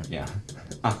 nooses. Yeah.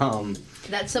 yeah.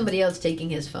 That's somebody else taking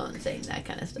his phone saying that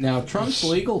kind of stuff. Now, Trump's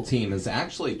legal team is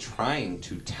actually trying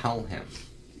to tell him,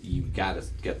 you got to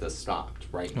get this stopped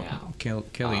right now.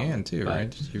 Kellyanne too, but-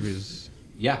 right? She was.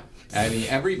 Yeah. I mean,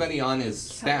 everybody on his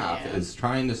staff Kellyanne. is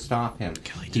trying to stop him.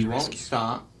 He won't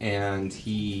stop, and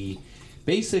he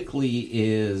basically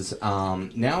is,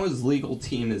 now his legal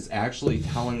team is actually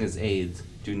telling his aides,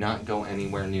 do not go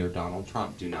anywhere near Donald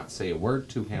Trump. Do not say a word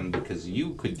to him because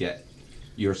you could get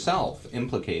yourself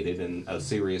implicated in a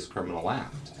serious criminal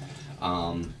act.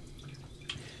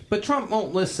 But Trump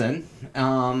won't listen.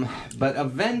 But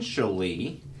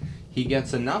eventually, he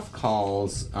gets enough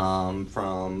calls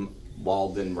from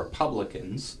Walden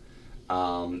Republicans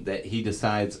that he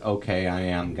decides, okay, I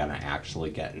am going to actually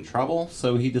get in trouble.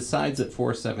 So he decides at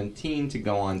 4:17 to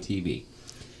go on TV.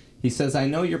 He says, I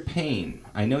know your pain.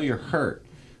 I know you're hurt.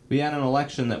 We had an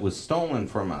election that was stolen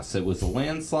from us. It was a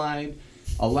landslide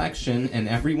election, and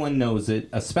everyone knows it,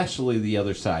 especially the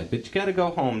other side. But you got to go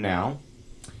home now.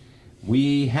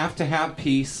 We have to have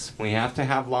peace. We have to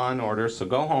have law and order, so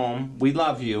go home. We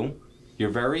love you. You're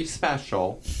very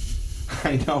special.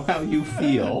 I know how you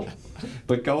feel.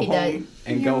 But go He home died.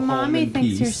 and go home in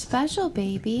peace. special,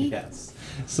 baby. Yes.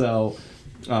 So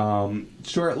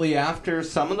Shortly after,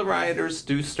 some of the rioters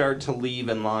do start to leave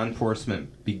and law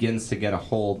enforcement begins to get a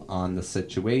hold on the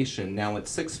situation. Now at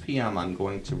 6 p.m., I'm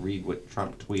going to read what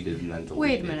Trump tweeted and then delete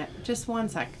Wait it. a minute. Just one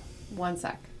sec. One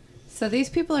sec. So these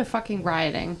people are fucking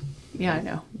rioting. Yeah, I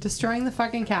know. Destroying the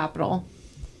fucking Capitol.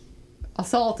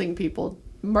 Assaulting people.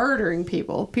 Murdering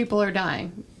people. People are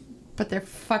dying. But they're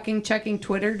fucking checking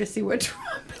Twitter to see what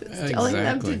Trump is telling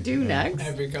them to Exactly. do next.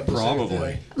 Every couple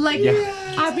Probably. Like,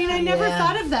 Yeah. I mean, I never Yeah.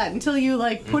 thought of that until you,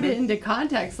 like, put it into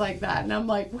context like that. And I'm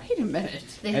like, wait a minute.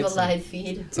 They have It's- a live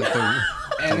feed. It's like the,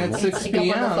 And at 6 Like up on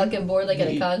the p.m., fucking board like at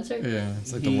a concert. yeah,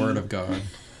 it's like the word of God.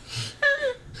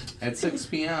 At 6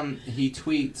 p.m., he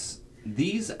tweets,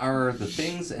 "These are the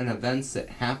things and events that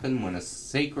happen when a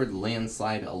sacred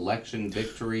landslide election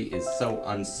victory is so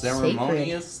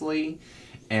unceremoniously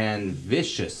and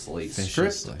viciously Viciously.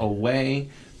 stripped away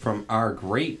from our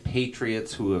great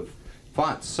patriots who have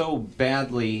fought so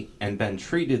badly and been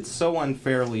treated so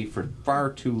unfairly for far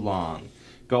too long.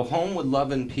 Go home with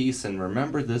love and peace and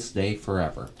remember this day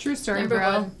forever." True story, Number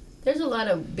bro. one, there's a lot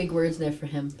of big words there for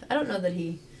him. I don't know that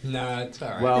he. No, it's all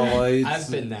right. Well, it's I've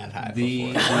been that high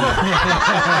the, before.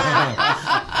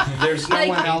 there's no Like-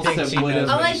 one else He thinks that he would knows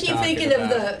have. All I he's keep talking thinking of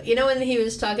about. the, you know, when he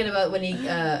was talking about when he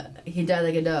died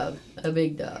like a dog, a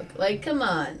big dog. Like, come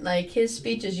on, like his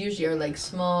speeches usually are like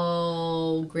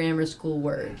small grammar school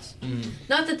words.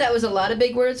 Not that that was a lot of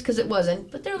big words, because it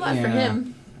wasn't, but they're a lot for Yeah.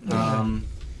 him.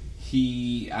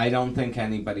 I don't think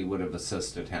anybody would have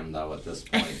assisted him though at this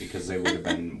point because they would have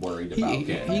been worried about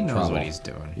getting He in knows trouble. what he's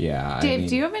doing. Yeah, I Dave, mean,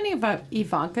 do you have any of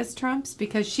Ivanka's Trumps?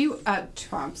 Because she,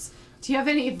 Trumps. Do you have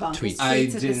any Ivanka's Tweets. tweets I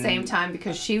at the didn't- same time?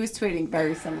 Because she was tweeting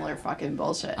very similar fucking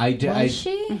bullshit. I did. Was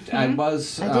she? I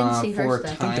was I didn't see her for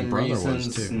stuff. I think the time brother was,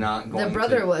 reasons too. not going The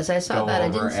brother to was. I saw go that. I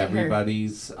over didn't see her.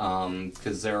 everybody's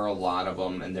because there are a lot of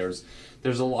them and there's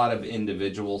a lot of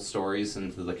individual stories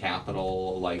into the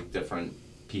Capitol, like different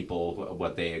people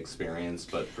what they experienced,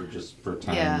 but for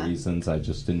time Yeah. reasons I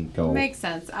just didn't go. Makes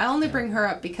sense. I only bring her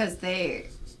up because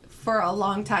for a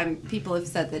long time, people have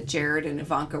said that Jared and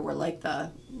Ivanka were like the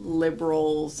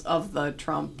liberals of the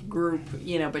Trump group,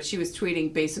 but she was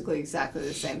tweeting basically exactly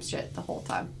the same shit the whole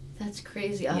time. That's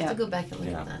crazy. I'll have Yeah. to go back and look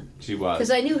Yeah, at that. she was.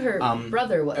 Because I knew her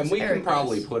brother was. And we Eric can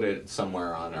probably was. put it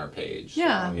somewhere on our page.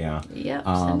 Yeah. So, yeah. Yep,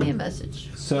 send me a message.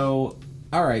 So,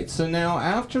 all right. So now,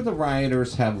 after the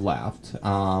rioters have left,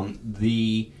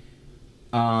 the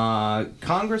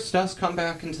Congress does come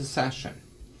back into session,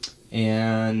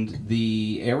 and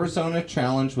the Arizona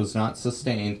challenge was not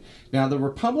sustained. Now, the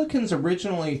Republicans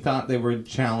originally thought they would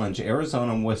challenge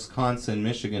Arizona, Wisconsin,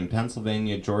 Michigan,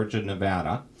 Pennsylvania, Georgia,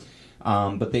 Nevada.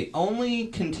 But they only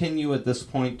continue at this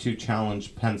point to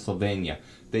challenge Pennsylvania.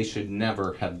 They should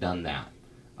never have done that.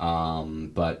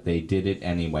 But they did it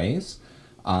anyways.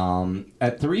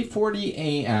 At 3:40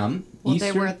 a.m. Well,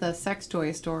 Eastern... they were at the sex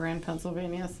toy store in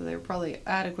Pennsylvania, so they were probably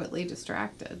adequately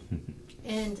distracted.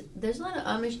 And there's a lot of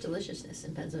Amish deliciousness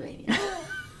in Pennsylvania.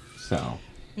 So,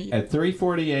 at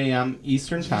 3:40 a.m.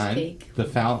 Eastern Time, Cheesecake. the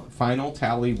final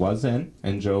tally was in,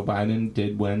 and Joe Biden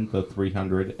did win the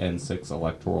 306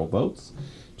 electoral votes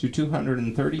to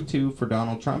 232 for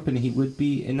Donald Trump, and he would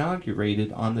be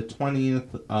inaugurated on the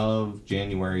 20th of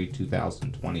January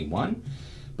 2021.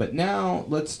 But now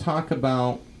let's talk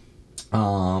about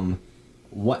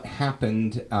what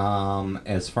happened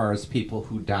as far as people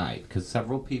who died, because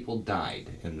several people died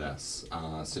in this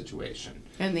situation.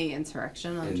 In the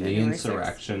insurrection on In the January 6th.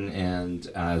 insurrection, and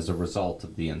as a result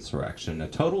of the insurrection, a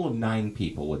total of 9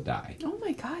 people would die. Oh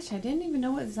my gosh, I didn't even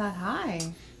know it was that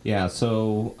high. Yeah,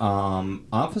 so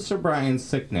Officer Brian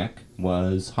Sicknick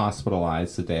was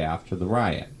hospitalized the day after the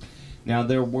riot. Now,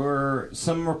 there were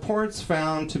some reports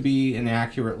found to be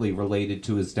inaccurately related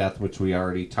to his death, which we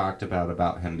already talked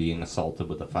about him being assaulted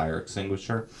with a fire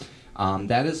extinguisher.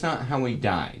 That is not how he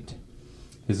died.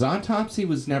 His autopsy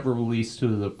was never released to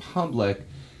the public,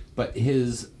 but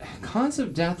his cause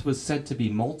of death was said to be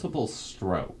multiple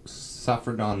strokes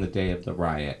suffered on the day of the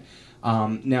riot.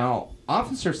 Now,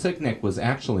 Officer Sicknick was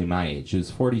actually my age. He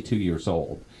was 42 years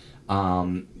old.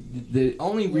 The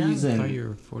only Yeah. I reason... thought you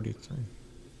were 43.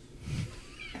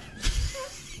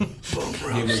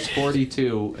 He was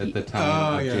 42 at the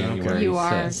time of yeah, January okay. You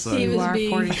are, 6th. He you was are being-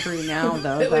 43 now,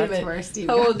 though. Wait a That's minute. where Steve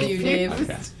How got old are you, Dave?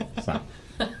 Okay, so,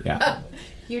 yeah.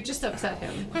 You just upset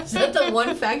him. Is that the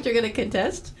one fact you're going to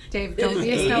contest? Dave, don't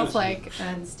be a snowflake,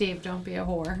 and Steve, don't be a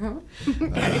whore.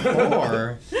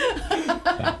 Or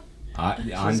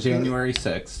On January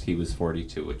 6th, he was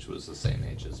 42, which was the same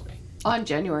age as me. On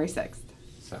January 6th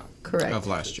So, Correct. of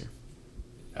last year,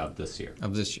 of this year,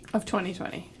 of this year, of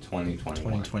 2020.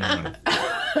 2021. 2021.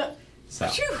 So,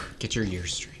 Get your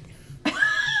years straight.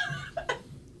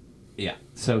 Yeah.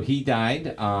 So he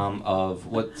died of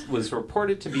what was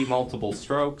reported to be multiple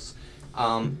strokes.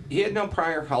 He had no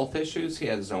prior health issues. He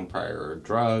had no prior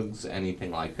drugs,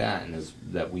 anything like that,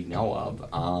 that we know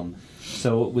of.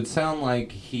 So it would sound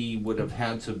like he would have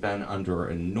had to have been under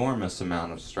an enormous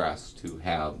amount of stress to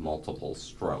have multiple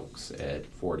strokes at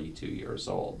 42 years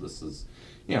old. This is,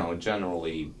 a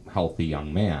generally healthy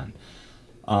young man.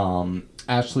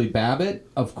 Ashley Babbitt,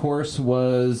 of course,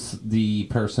 was the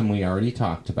person we already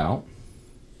talked about.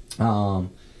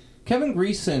 Kevin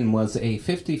Greason was a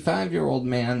 55-year-old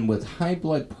man with high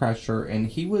blood pressure, and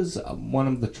he was one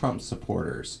of the Trump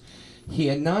supporters. He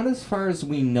had not, as far as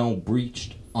we know,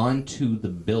 breached onto the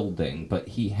building, but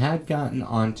he had gotten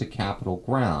onto Capitol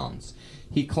grounds.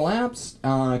 He collapsed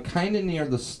kind of near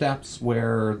the steps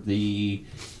where the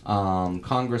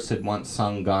Congress had once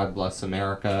sung God Bless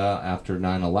America after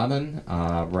 9/11,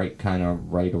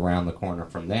 right around the corner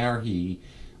from there. He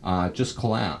just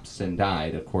collapsed and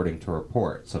died, according to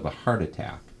reports, of a heart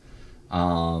attack.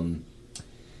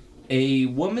 A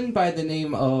woman by the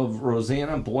name of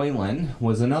Rosanna Boylan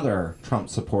was another Trump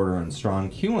supporter and strong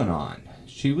QAnon.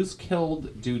 She was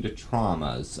killed due to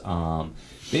traumas.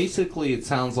 Basically, it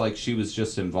sounds like she was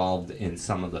just involved in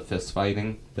some of the fist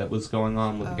fighting that was going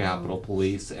on with the Capitol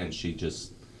Police, and she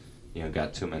just,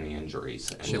 got too many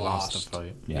injuries. And She lost the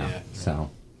fight. Yeah. Yeah. So,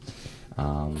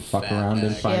 fuck Fat around and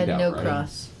bag. She find had out, no right?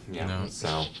 cross. Yeah. No.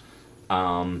 So,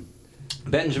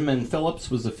 Benjamin Phillips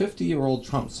was a 50-year-old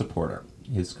Trump supporter.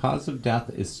 His cause of death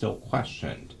is still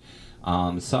questioned.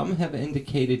 Some have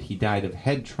indicated he died of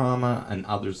head trauma, and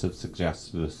others have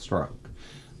suggested a stroke.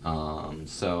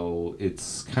 So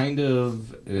it's kind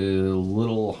of a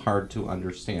little hard to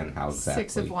understand how exactly.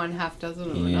 6 of one, half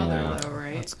dozen of Yeah. another, though,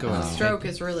 right? Let's go A with stroke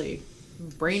is really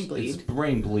brain It's bleed.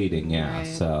 brain bleeding, yeah. Right.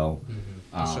 So,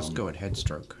 Let's just go with head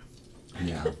stroke.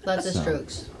 yeah. Lots of So-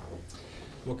 strokes.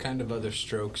 What kind of other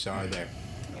strokes are there?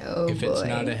 Oh If boy. it's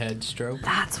not a head stroke,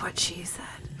 That's what she said.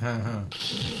 A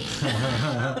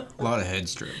lot of head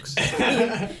strokes.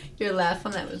 Your laugh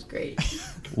on that was great.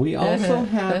 We also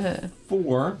have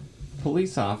 4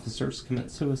 police officers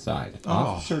commit suicide. Oh.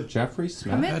 Officer Jeffrey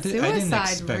Smith. Commit I didn't suicide,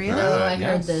 expect really? Oh, I yes.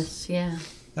 heard this. Yeah.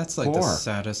 That's like the 4.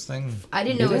 saddest thing. I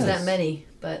didn't know It it was is. that many,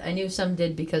 but I knew some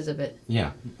did because of it.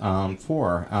 Yeah,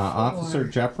 4. Officer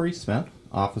Jeffrey Smith,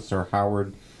 Officer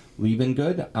Howard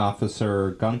Liebengood,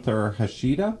 Officer Gunther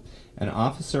Hashida, and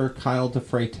Officer Kyle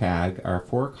DeFreytag are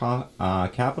 4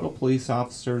 Capitol Police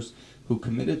officers who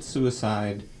committed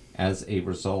suicide as a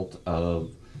result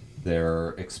of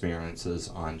their experiences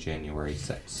on January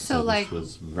 6th. So, like- this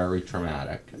was very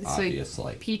traumatic,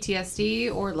 obviously. PTSD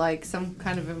or like some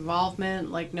kind of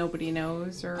involvement, like nobody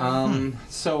knows, or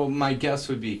So my guess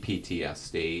would be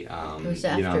PTSD. It was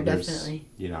after, there's- definitely.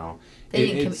 it- They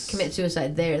didn't it's- commit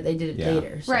suicide there. They did it Yeah.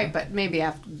 later. So. right, but maybe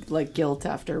after like guilt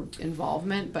after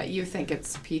involvement. But you think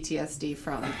it's PTSD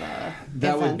from the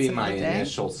That would be events of my the day?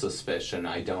 initial suspicion.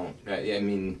 I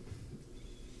mean,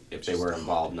 if they were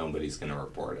involved, nobody's going to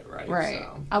report it, right? Right.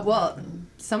 So, Well,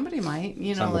 somebody might.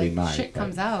 Somebody might, shit but-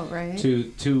 comes out, right?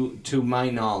 to my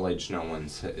knowledge, no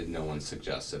one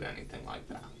suggested anything like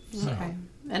that. So. Okay.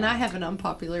 And I have an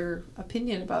unpopular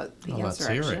opinion about the Well, let's hear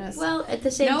it. insurrectionists. Well, at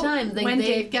the same No, time, when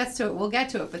Dave gets to it, we'll get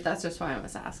to it. But that's just why I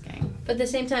was asking. But at the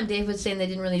same time, Dave was saying they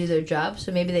didn't really do their job,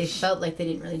 so maybe they felt like they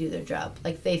didn't really do their job.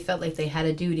 Like they felt like they had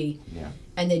a duty, Yeah.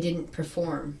 and they didn't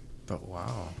perform. But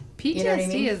wow. PTSD You know what I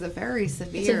mean? is a very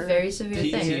severe. It's a very severe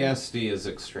thing. PTSD is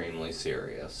extremely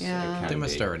serious. Yeah. It can They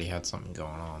must be. have already had something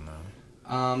going on, though.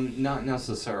 Not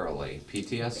necessarily.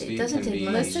 PTSD It doesn't can take be.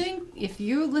 much. Listening, if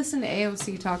you listen to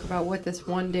AOC talk about what this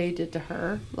one day did to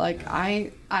her, like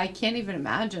I can't even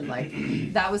imagine. Like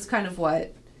that was kind of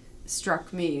what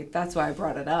struck me. That's why I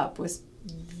brought it up. Was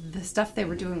the stuff they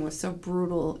were doing was so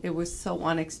brutal. It was so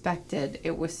unexpected.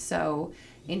 It was so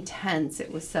intense.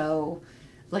 It was so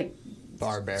like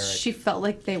barbaric. she felt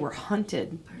like they were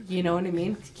hunted. You know what I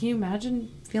mean? Can you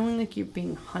imagine feeling like you're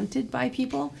being hunted by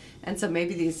people? And so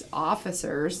maybe these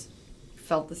officers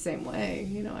felt the same way.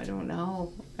 I don't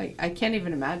know. I can't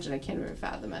even imagine. I can't even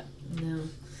fathom it. No.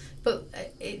 But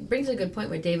it brings a good point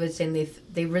where David's saying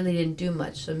they really didn't do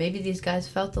much. So maybe these guys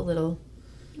felt a little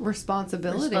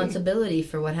responsibility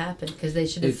for what happened because they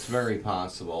should have. It's very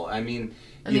possible. I mean,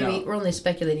 we're only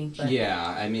speculating. But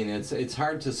yeah, I mean, it's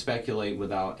hard to speculate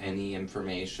without any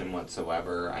information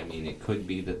whatsoever. I mean, it could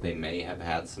be that they may have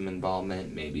had some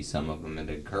involvement. Maybe some of them had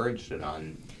encouraged it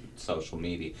on social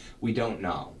media. We don't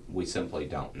know. We simply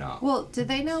don't know. Well, did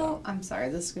they know? So. I'm sorry,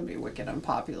 this is going to be wicked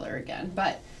unpopular again,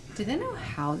 but Do they know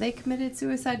how they committed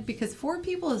suicide? Because 4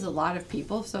 people is a lot of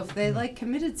people. So if they like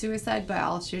committed suicide by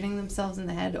all shooting themselves in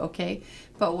the head, okay.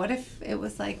 But what if it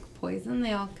was like poison?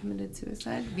 They all committed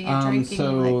suicide via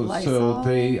drinking like Lysol? So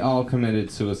they all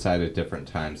committed suicide at different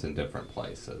times in different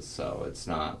places. So it's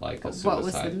not like a What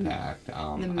was suicide pact.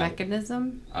 the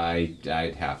mechanism?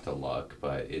 I'd have to look,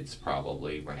 but it's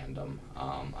probably random.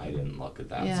 I didn't look at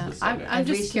that Yeah, specific. I'm I've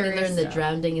just recently curious. learned that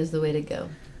drowning is the way to go.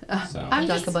 So. I'm We'll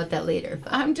just, talk about that later.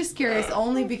 I'm just curious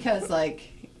only because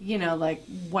like, you know, like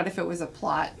what if it was a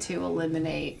plot to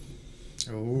eliminate,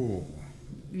 Oh.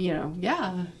 you know,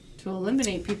 yeah, to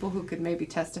eliminate people who could maybe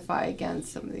testify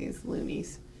against some of these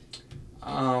loonies.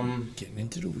 Getting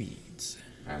into the weeds.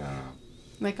 I don't know.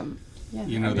 Like yeah.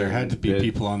 You know, I there mean, had to be the-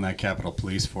 people on that Capitol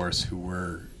Police Force who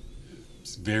were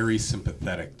very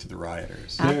sympathetic to the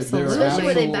rioters. Absolutely. Especially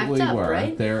where they backed absolutely up, were.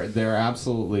 right? There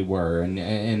absolutely were,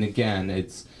 and again,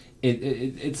 it's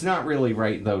not really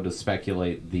right though to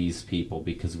speculate these people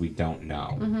because we don't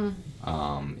know.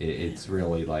 Mm-hmm. It's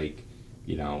really like,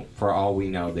 you know, for all we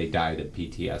know, they died of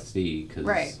PTSD because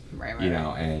Right. you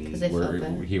know, 'Cause and they felt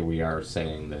bad. here we are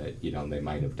saying that, you know, they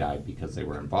might have died because they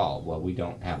were involved. Well, we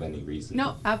don't have any reason.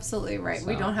 No, absolutely right.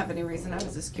 We So- don't have any reason. I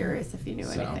was just curious if you knew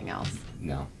So- anything else.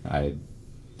 No, I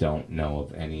don't know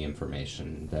of any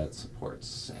information that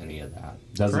supports any of that.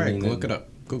 Doesn't Craig, mean that- look it up.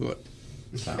 Google it.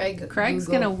 so. Craig's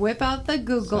Google. gonna whip out the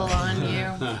Google on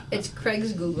you. It's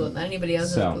Craig's Google, not anybody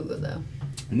else's So- Google though.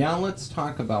 Now let's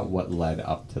talk about what led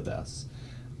up to this.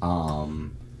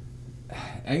 I'm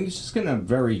just gonna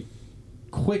very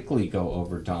quickly go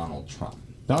over Donald Trump.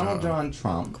 Donald John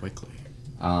Trump Quickly.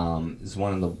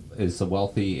 is the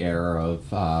wealthy heir of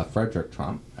Frederick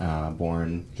Trump,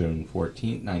 born June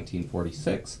 14,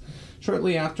 1946.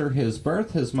 Shortly after his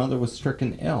birth, his mother was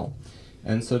stricken ill.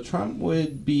 And so Trump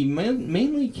would be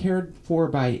mainly cared for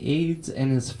by aides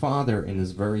and his father in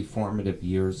his very formative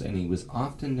years, and he was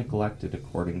often neglected,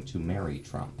 according to Mary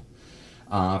Trump.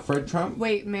 Fred Trump.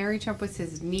 Wait, Mary Trump was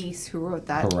his niece who wrote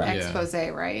that Correct. Yeah. expose,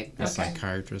 right? A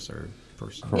psychiatrist or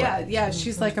person. Correct. Yeah,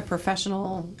 she's like a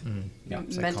professional Yeah.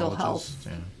 mental health Psychologist,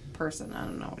 yeah. person. I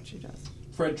don't know what she does.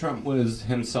 Fred Trump was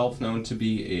himself known to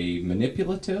be a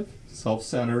manipulative,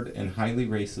 self-centered, and highly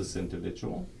racist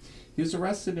individual. He was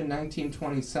arrested in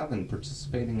 1927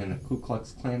 participating in a Ku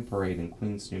Klux Klan parade in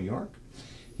Queens, New York.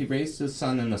 He raised his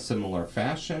son in a similar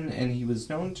fashion, and he was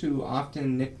known to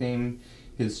often nickname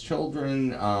his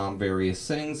children various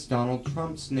things. Donald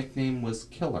Trump's nickname was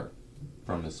Killer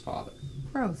from his father.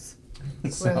 Gross.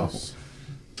 Gross.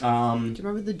 Do you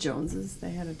remember the Joneses?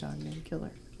 They had a dog named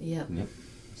Killer. Yep. Yep.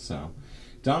 So,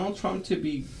 Donald Trump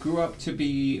grew up to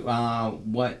be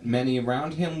what many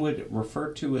around him would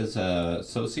refer to as a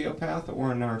sociopath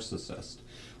or a narcissist.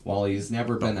 While he's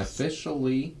never been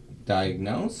officially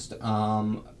diagnosed,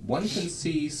 one can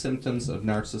see symptoms of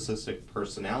narcissistic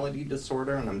personality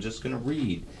disorder, and I'm just going to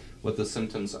read what the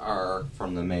symptoms are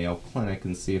from the Mayo Clinic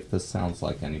and see if this sounds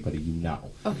like anybody you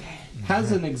know. Okay.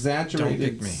 Has an Don't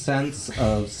exaggerated pick me. sense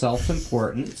of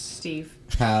self-importance. Steve.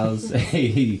 Has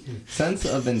a sense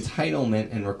of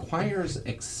entitlement and requires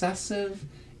excessive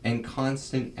and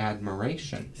constant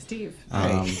admiration. Steve.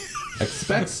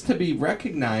 Expects to be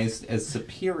recognized as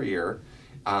superior,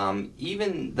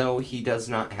 even though he does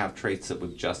not have traits that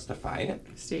would justify it.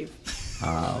 Steve.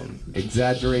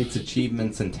 Exaggerates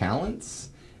achievements and talents.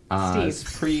 Is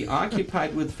Steve.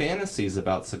 preoccupied with fantasies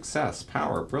about success,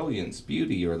 power, brilliance,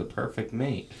 beauty, or the perfect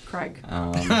mate. Craig.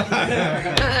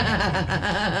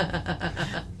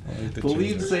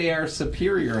 Believes they are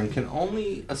superior and can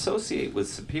only associate with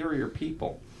superior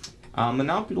people.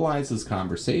 Monopolizes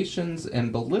conversations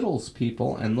and belittles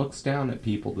people and looks down at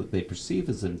people that they perceive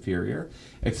as inferior.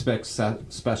 Expects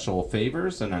special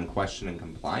favors and unquestioning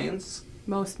compliance.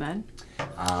 Most men.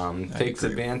 Takes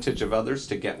advantage of others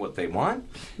to get what they want.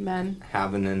 Men.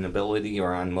 Have an inability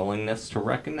or unwillingness to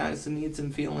recognize the needs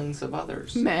and feelings of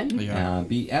others. Men. Yeah.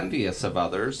 Be envious of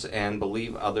others and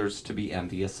believe others to be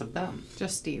envious of them.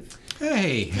 Just Steve.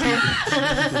 Hey.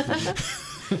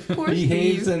 Poor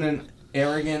Behaves Steve. in an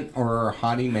arrogant or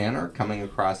haughty manner, coming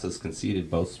across as conceited,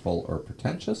 boastful, or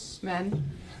pretentious.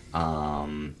 Men.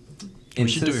 We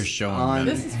should do a Insists show on on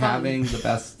men. This is fun. having the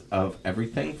best of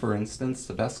everything. For instance,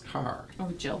 the best car.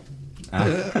 Oh, Jill.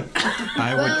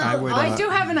 I would. I do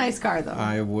have a nice car, though.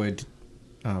 I would.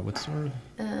 What's the word?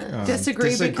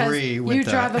 disagree because with you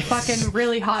that. drive a fucking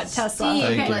really hot Tesla. Steve,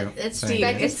 Thank Okay. you. It's Thank Steve. you.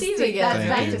 Back to Steve again. That's Thank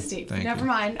back you. to Steve. Thank Never you.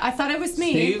 mind. I thought it was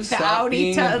me. Steve, the stop Audi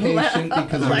being to impatient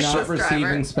because we're not Lexus receiving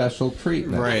driver. special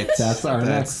treatment. Right. That's our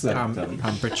next symptom.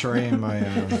 I'm betraying my.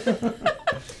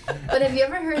 But have you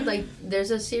ever heard, like,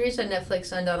 there's a series on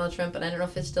Netflix on Donald Trump, and I don't know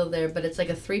if it's still there, but it's like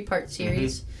a 3-part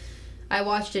series I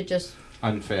watched it just.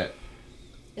 Unfit.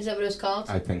 Is that what it was called?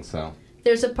 I think so.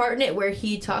 There's a part in it where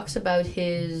he talks about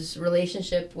his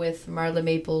relationship with Marla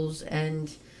Maples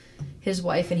and his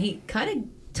wife, and he kind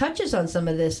of touches on some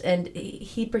of this, and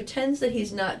he pretends that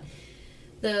he's not.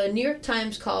 The New York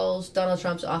Times calls Donald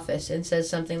Trump's office and says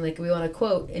something like, we want to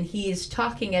quote, and he's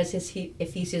talking as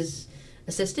if he's his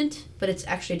assistant, but it's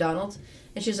actually Donald.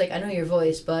 And she's like, I know your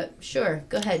voice, but sure,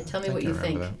 go ahead, tell me what you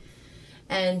think.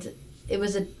 And it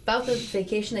was about the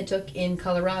vacation they took in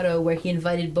Colorado where he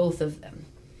invited both of them.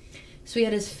 So he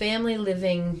had his family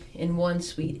living in one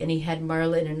suite, and he had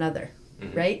Marla in another,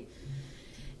 right?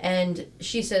 And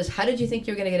she says, how did you think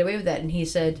you were going to get away with that? And he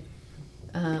said,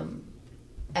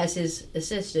 as his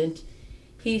assistant,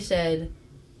 he said,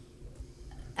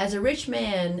 as a rich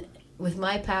man with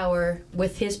my power,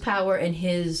 with his power and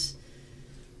his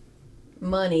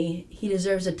money, he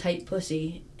deserves a tight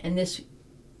pussy. And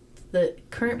the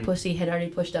current pussy had already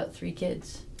pushed out 3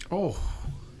 kids. Oh.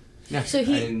 Yeah. So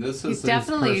this He's is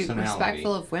definitely his personality.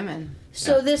 respectful of women.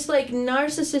 So Yeah. this like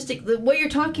narcissistic, what you're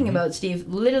talking about, Steve,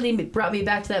 literally brought me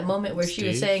back to that moment where she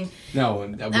was Steve? saying, No,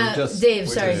 we're just Dave,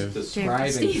 we're sorry. just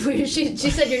describing. Steve, she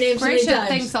said your name so many Gracia times.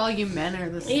 thinks all you men are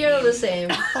the same. You're the same.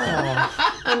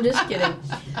 I'm just kidding.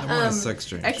 I want a sex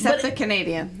change. Except But- the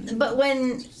Canadian. But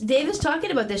when Dave is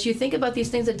talking about this, you think about these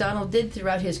things that Donald did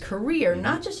throughout his career,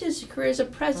 not just his career as a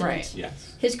president. Right.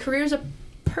 Yes. His career as a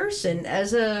person,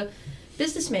 as a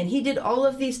businessman. He did all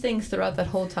of these things throughout that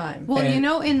whole time. Well, And- you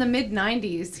know, in the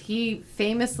mid-'90s, he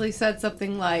famously said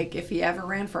something like, if he ever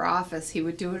ran for office, he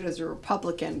would do it as a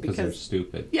Republican Because they're because,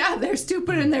 stupid. yeah, they're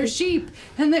stupid and they're sheep,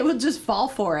 and they would just fall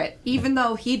for it. Even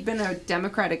though he'd been a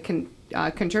Democratic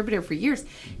contributor for years,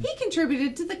 he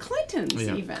contributed to the Clintons,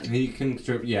 Yeah. even. He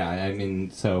contribute. Yeah, I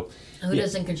mean, so Who yeah.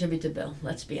 doesn't contribute to Bill?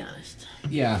 Let's be honest.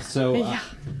 yeah, so Yeah.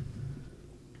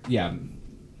 yeah.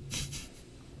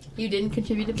 You didn't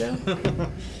contribute to Bill?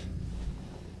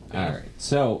 All right.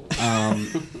 So,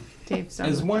 Dave's done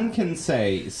as with one that. can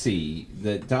see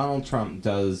that Donald Trump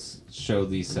does show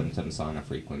these symptoms on a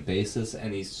frequent basis,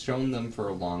 and he's shown them for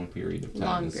a long period of time.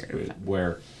 Long is period of time.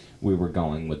 Where we were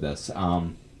going with this.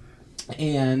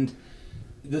 And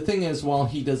the thing is, while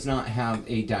he does not have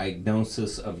a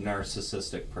diagnosis of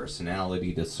narcissistic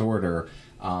personality disorder,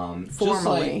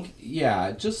 Formally.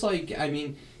 just like, I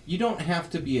mean, you don't have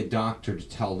to be a doctor to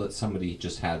tell that somebody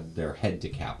just had their head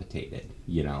decapitated,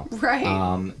 you know? Right.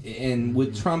 And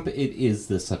with Trump, it is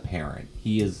this apparent.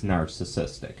 He is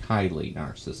narcissistic, highly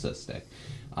narcissistic.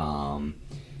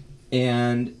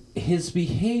 And his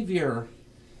behavior,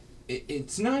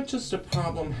 it's not just a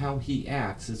problem how he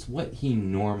acts, it's what he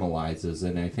normalizes.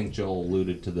 And I think Joel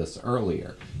alluded to this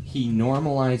earlier. He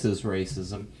normalizes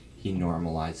racism. He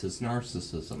normalizes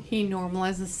narcissism. He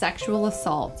normalizes sexual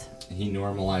assault. He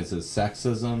normalizes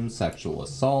sexism, sexual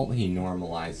assault. He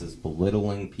normalizes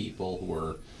belittling people who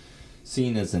are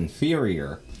seen as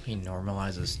inferior. He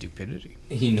normalizes stupidity.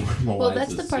 He normalizes. Well,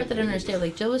 that's the part that I don't stupidity. understand.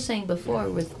 Like Joe was saying before,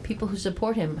 with people who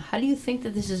support him, how do you think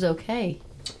that this is okay?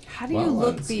 How do Well, you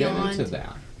look let's beyond? get into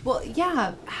that. Well,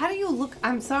 yeah. How do you look?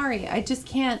 I'm sorry. I just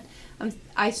can't.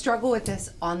 I struggle with this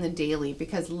on the daily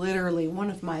because literally one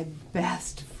of my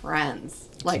best friends,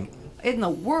 like in the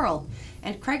world,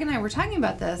 and Craig and I were talking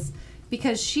about this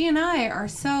because she and I are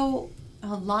so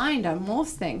aligned on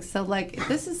most things. So, like,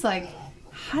 this is like,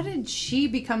 how did she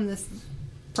become this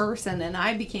person and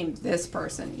I became this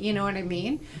person? You know what I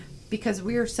mean? Because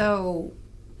we are so.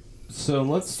 So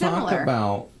let's talk Similar.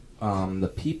 about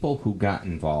the people who got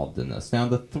involved in this. Now,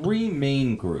 the 3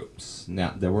 main groups,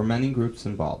 now there were many groups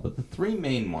involved, but the 3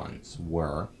 main ones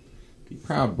were the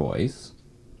Proud Boys,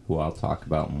 who I'll talk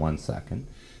about in 1 second,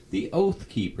 the Oath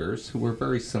Keepers, who were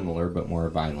very similar but more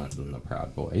violent than the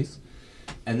Proud Boys,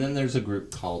 and then there's a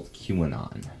group called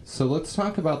QAnon. So let's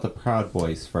talk about the Proud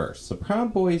Boys first. The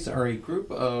Proud Boys are a group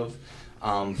of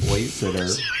boys that are...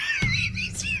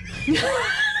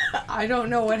 I don't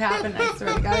know what happened. I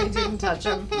swear to God, I didn't touch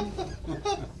him.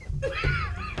 I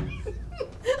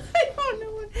don't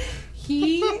know what.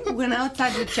 He went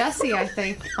outside with Jesse, I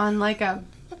think, on like a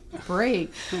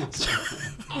break.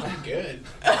 I'm good.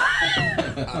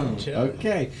 I'm chill.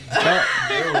 Okay. Well,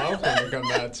 You're welcome to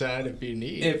come outside if you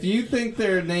need. if you think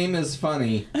their name is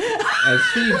funny, as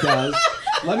Steve does,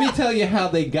 let me tell you how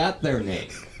they got their name.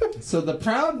 So the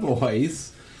Proud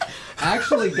Boys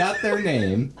actually got their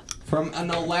name from an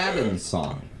Aladdin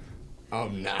song. Oh,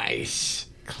 nice.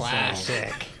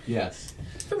 Classic. Yes.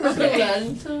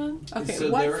 Okay, So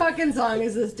what there- fucking song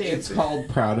is this, Dave? It's called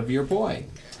Proud of Your Boy.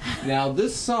 Now,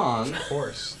 this song Of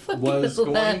course. was going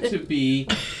Aladdin. to be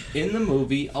in the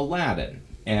movie Aladdin.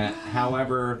 And,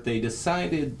 however, they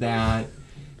decided that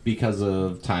because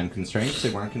of time constraints, they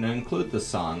weren't going to include the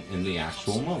song in the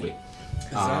actual movie. Is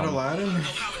that Aladdin?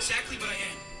 How exactly, but I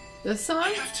am. This song? I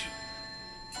have to.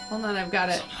 Hold on, I've got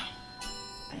it. Somehow.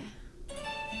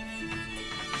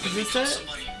 Is this it?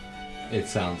 Somebody. It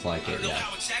sounds like I it, don't know yeah.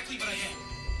 how exactly, but I am.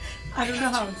 I don't know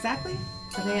how exactly,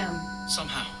 but I am.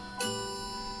 Somehow.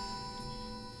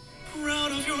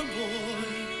 Proud of your boy.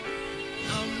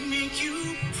 I'll make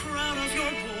you proud of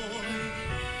your boy.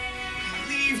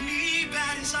 Leave me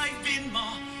bad as I've been,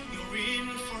 Ma. You're in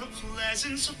for a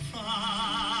pleasant surprise.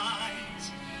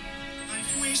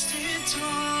 I've wasted time.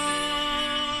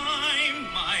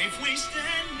 I've wasted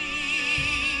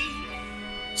me.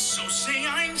 So say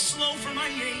I'm slow for my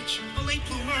age. A late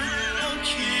bloomer.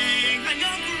 Okay, I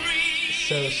agree.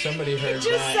 So somebody heard Just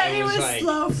that said and he was like,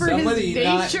 slow for Somebody his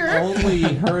not nature. only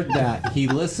heard that, he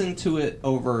listened to it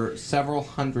over several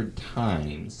hundred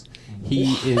times.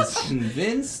 He is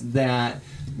convinced that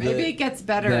Maybe it gets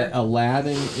better. that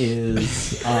Aladdin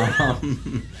is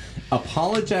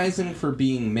apologizing for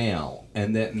being male,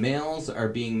 and that males are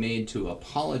being made to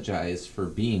apologize for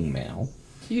being male.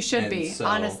 You should And be, so-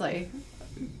 honestly.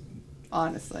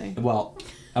 Honestly. Well,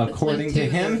 according not to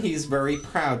too him, good. he's very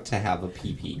proud to have a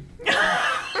pee-pee.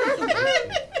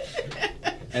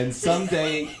 And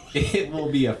someday it will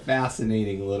be a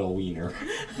fascinating little wiener.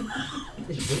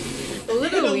 A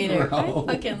little wiener. Bro.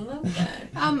 I fucking love that.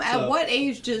 At So- what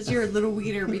age does your little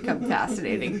wiener become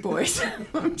fascinating, boys?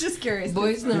 I'm just curious.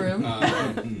 Boys in the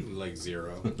room. Like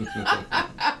 0.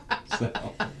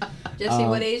 So, Jesse,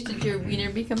 what age did your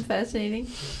wiener become fascinating?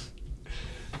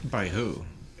 By who?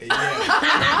 yeah.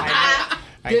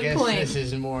 I Good guess point. this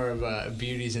is more of a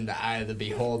beauty's in the eye of the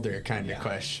beholder kind of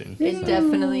question. It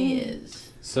definitely is.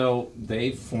 so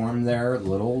they form their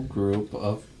little group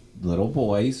of little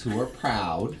boys who are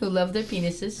proud. Who love their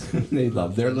penises. They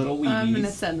love their little I'm gonna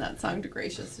weebies. send that song to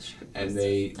Gracious. So she can And post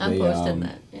they I'm they posting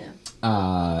that.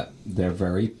 Yeah. they're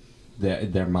very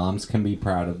their moms can be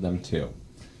proud of them too.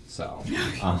 So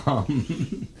Don't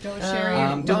share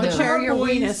your, but don't the share Proud your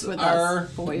Boys weenus with are,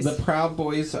 us, boys. The Proud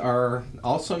Boys are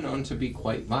also known to be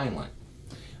quite violent.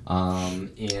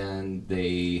 And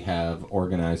they have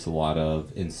organized a lot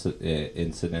of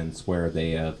incidents where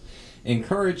they have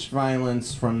encouraged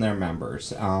violence from their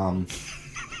members. And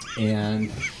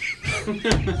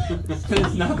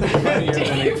there's nothing funnier than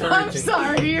Dave, I'm encouraging.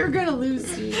 sorry, you're gonna lose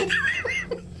Steve.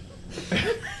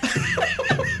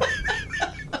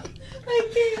 I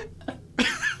can't.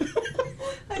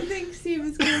 I think Steve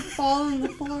is gonna fall on the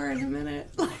floor in a minute.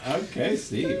 Okay,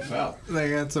 Steve. Well, They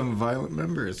got some violent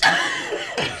members.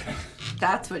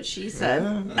 That's what she said.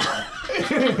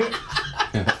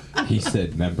 he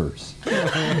said members.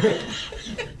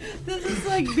 This is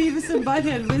like Beavis and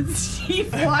Butthead with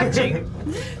Steve watching.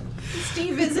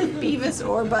 Steve isn't Beavis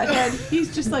or Butthead.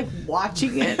 He's just like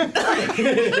watching it.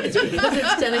 It's because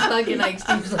it's 10 o'clock at night.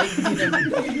 Steve's like,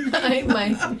 you know,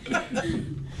 my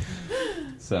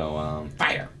So,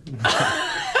 fire.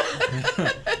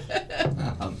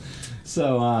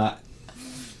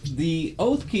 The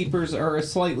Oath Keepers are a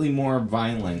slightly more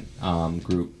violent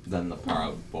group than the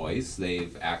Proud Boys.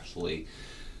 They've actually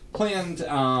planned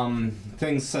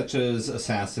things such as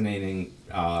assassinating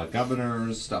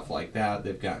governors, stuff like that.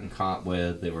 They've gotten caught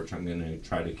with. They were going to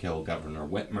try to kill Governor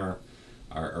Whitmer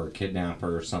or kidnap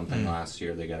her or something last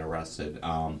year. They got arrested.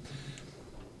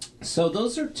 So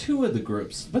those are two of the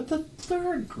groups. But the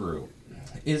third group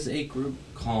is a group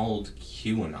called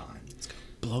QAnon.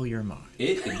 Blow your mind.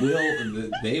 It will.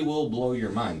 They will blow your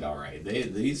mind. All right.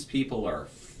 These people are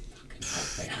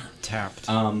fucking out there. Tapped.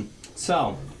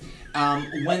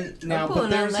 When now, pulling but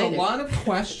there's out a later. lot of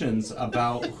questions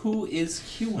about who is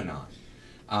QAnon.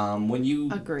 When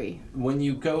you Agree.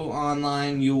 go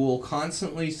online, you will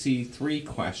constantly see 3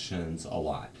 questions a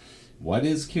lot. What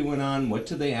is QAnon? What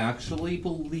do they actually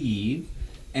believe?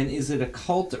 And is it a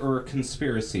cult or a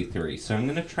conspiracy theory? So I'm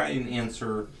going to try and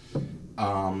answer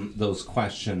those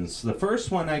questions. The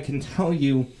first one I can tell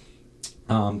you,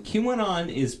 QAnon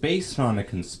is based on a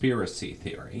conspiracy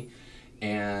theory.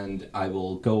 And I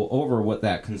will go over what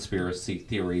that conspiracy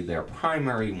theory, their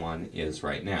primary one, is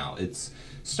right now. It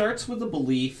starts with the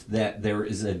belief that there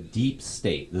is a deep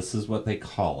state. This is what they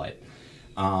call it.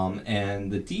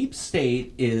 And the deep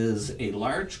state is a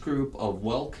large group of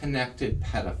well-connected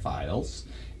pedophiles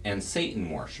and Satan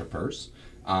worshippers.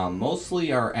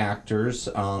 Mostly are actors.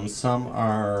 Some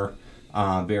are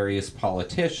various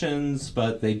politicians,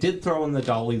 but they did throw in the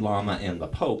Dalai Lama and the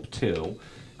Pope, too.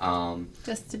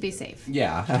 Just to be safe.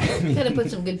 Yeah. I mean, gotta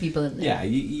put some good people in there. yeah,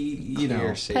 you know.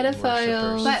 Clear Satan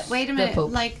Pedophiles. worshippers. But wait a The minute,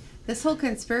 Pope. like this whole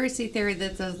conspiracy theory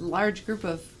that's a large group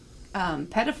of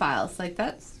pedophiles, like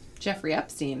that's Jeffrey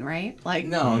Epstein, right? Like,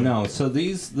 No. So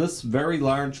this very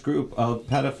large group of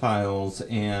pedophiles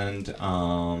and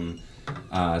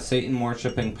Satan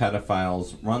worshipping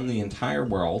pedophiles run the entire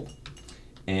world,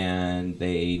 and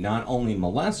they not only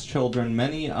molest children,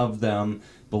 many of them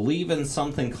believe in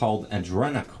something called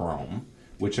adrenochrome,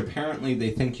 which apparently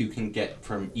they think you can get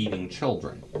from eating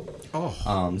children.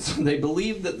 Oh. So they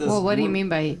believe that this. well, what do you mean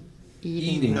by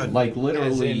eating? Eating, like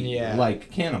literally, As in, yeah. like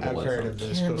cannibalism. I've heard of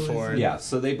this Cannibalism. before. Yeah,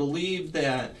 so they believe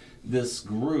that this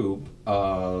group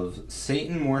of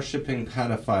Satan worshipping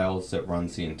pedophiles that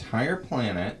runs the entire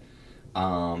planet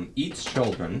eats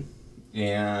children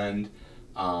and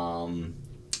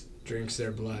Drinks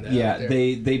their blood out. yeah,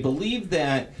 there. they believe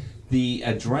that the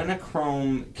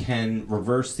adrenochrome can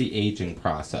reverse the aging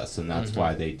process, and that's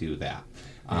why they do that.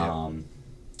 Yeah.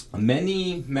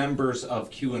 Many members of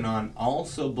QAnon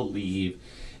also believe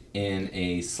in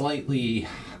a slightly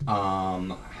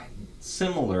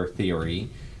similar theory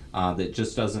that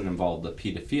just doesn't involve the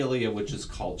pedophilia, which is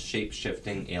called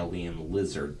shape-shifting alien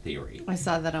lizard theory. I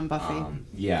saw that on Buffy.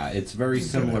 Yeah, it's very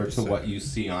similar to episode. what you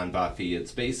see on Buffy.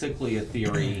 It's basically a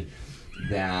theory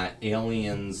that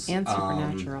aliens And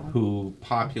supernatural. who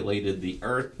populated the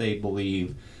Earth, they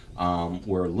believe,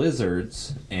 were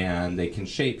lizards, and they can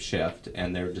shapeshift,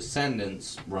 and their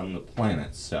descendants run the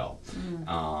planet still.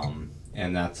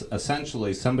 And that's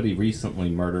essentially, somebody recently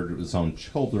murdered his own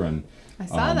children. I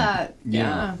saw that.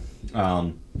 Yeah.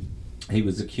 He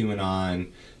was a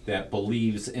QAnon that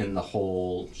believes in the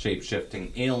whole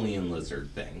shape-shifting alien lizard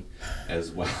thing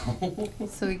as well.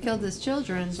 So he killed his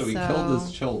children. So he killed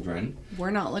his children.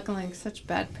 We're not looking like such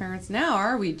bad parents now,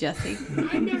 are we, Jesse?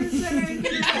 I never said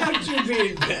anything about you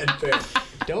being bad parent.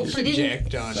 Don't She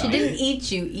project on She me. didn't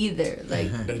eat you either.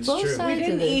 Like That's both true. We sides of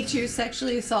didn't this. eat you,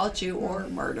 sexually assault you, or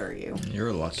murder you.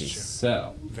 You're lucky.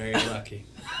 So, Very lucky.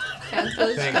 Count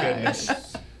those Thank cards.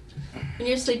 goodness. When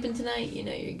you're sleeping tonight, you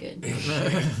know you're good.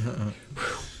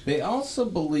 they also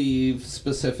believe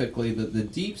specifically that the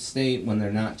deep state, when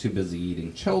they're not too busy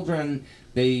eating children,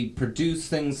 they produce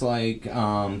things like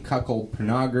cuckold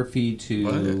pornography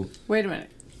to... Wait a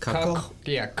minute. Cuckold?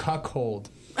 Cuckold.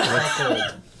 Cuckold.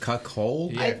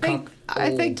 Cuckold? Yeah,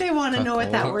 I think they want to know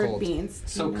what that word Cuckold. means.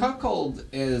 So cuckold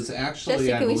is actually,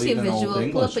 Jessica, I can we see a believe, an visual?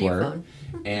 old Pull up English on your word. phone.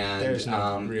 And There's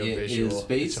no real it visual. is It's a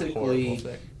basically horrible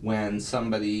thing. when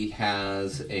somebody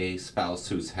has a spouse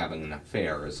who's having an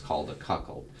affair is called a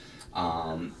cuckold.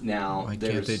 Now, Why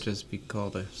there's... can't they just be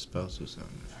called a spouse or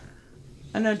something?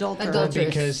 An adulterer. Adulterer.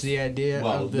 Because the idea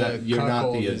Well, of the that, you're not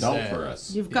cuckold the is that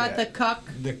adulteress. You've got Yeah. the cuck,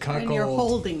 The and you're cuckold.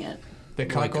 holding it. The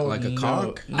Like- cuckold. like a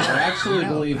cock? No, I actually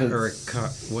no. believe Or a it's...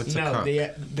 cuck? What's a No, cuck?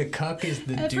 the cuck is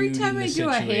the Every dude time in I the do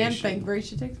a hand situation. thing, Grace,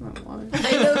 she takes my water.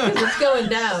 I know because it's going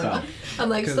down. So- I'm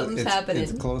like 'Cause something's happening.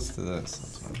 It's close to this.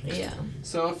 That's why. Yeah.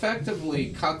 So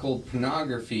effectively, cuckold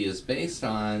pornography is based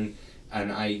on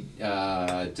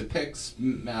depicts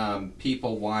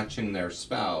people watching their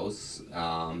spouse,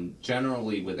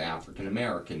 generally with African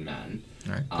American men,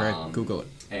 All right, Greg, Um, Google it.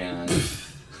 and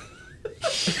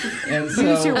and so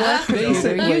Use your work computer.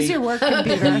 basically, Use your work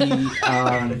computer. the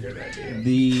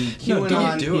No,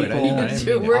 QAnon do it. I didn't Use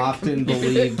your people work often computer.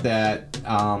 believe that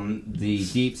the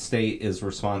deep state is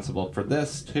responsible for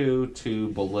this to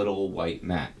belittle white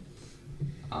men.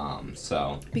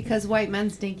 So Because white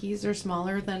men's dinkies are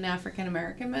smaller than African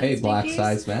American men's hey, black dinkies.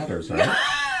 size matters, right?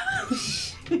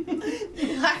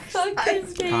 Black Fuck size.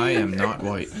 this game. I am not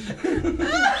white.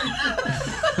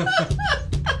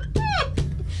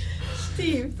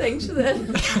 Steve, thanks for that.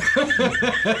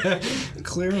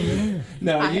 Clear them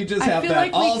No, you just I have feel that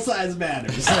like we- all size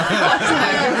matters.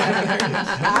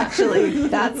 Actually,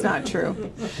 that's not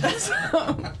true.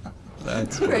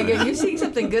 That's Greg, are you seeing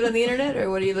something good on the internet, or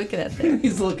what are you looking at there?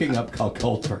 He's looking up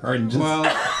culture and just Well,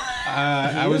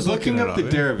 I was is looking looking it up the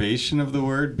up, eh? derivation of the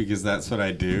word because that's what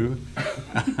I do.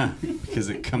 Because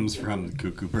it comes from the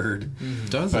cuckoo bird.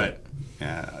 Does But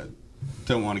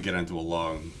don't want to get into a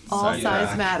long All sidetrack.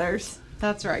 size matters.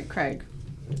 That's right, Craig.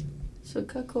 So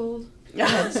cuckold.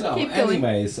 so. Keep going.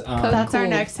 Anyways, That's our Cool.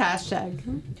 next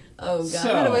hashtag. Oh god,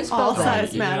 So, how do I spell all that?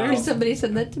 size matters. Did somebody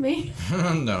send that to me?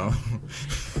 no.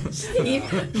 Steve?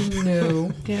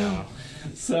 No. Yeah.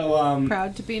 so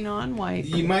Proud to be non-white.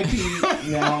 you might be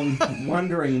now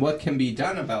wondering what can be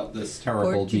done about this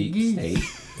terrible deep Portuguese.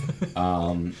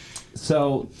 state.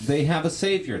 So they have a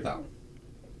savior, though.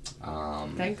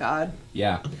 Thank God.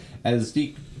 Yeah, as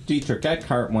Dietrich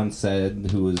Eckhart once said,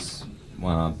 who was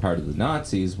part of the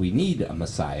Nazis, we need a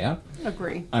messiah.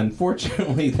 Agree.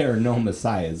 Unfortunately, there are no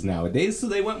messiahs nowadays, so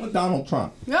they went with Donald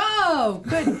Trump. Oh,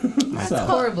 good. That's So-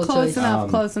 Horrible close choice. enough.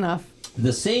 Close enough.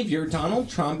 The savior, Donald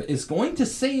Trump, is going to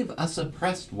save us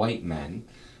oppressed white men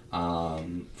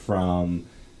from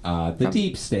the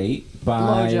deep state by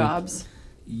Blowjobs.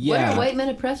 Yeah. What are white men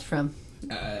oppressed from?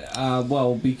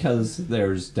 Well, because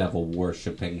there's devil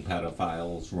worshipping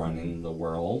pedophiles running the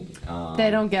world. They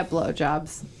don't get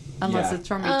blowjobs unless Yeah. it's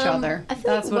from each other. I feel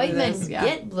That's like what white it men is, yeah.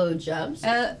 get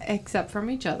blowjobs, Except from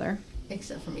each other.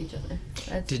 except from each other.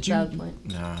 That's Did a you? valid point.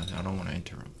 No, I don't want to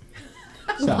interrupt.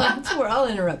 So, We're all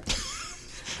interrupted.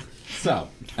 so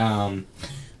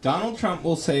Donald Trump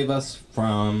will save us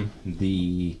from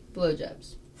the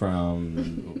Blowjobs.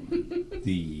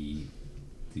 the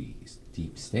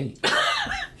deep state.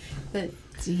 The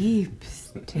deep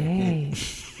state.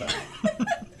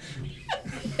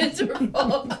 It's her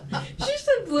fault. She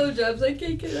said blowjobs. I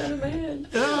can't get it out of my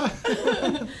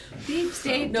head. Deep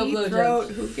state, No deep blowjobs.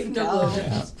 throat. Who can No tell?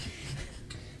 blowjobs.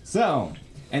 So,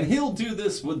 and he'll do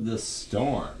this with the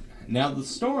Storm. Now, the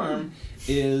Storm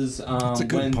is It's a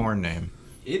good when porn name.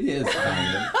 it is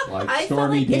kind of like I felt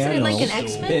Stormy like, isn't it Daniels. like an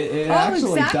X-Men? It Oh,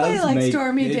 actually exactly does like make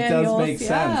Stormy it Daniels, does make yeah.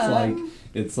 sense. Like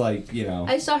it's like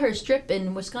I saw her strip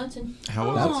in Wisconsin. How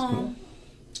was that's Aw. cool.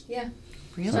 Yeah.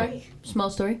 Really? Sorry. Small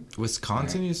story. it?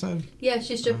 Wisconsin, you said? Yeah,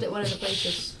 she stripped at one of the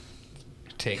places.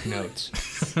 Take notes.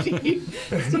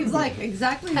 Steve's like,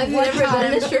 exactly Have you what ever been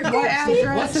time, in a strip what club, Steve?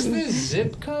 address, What's and the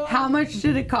zip code? how much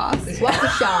did it cost?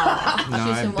 Waukesha. No,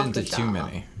 She's in I've been to Waukesha. too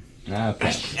many.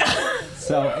 Okay.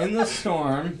 So in the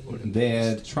Storm,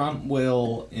 Trump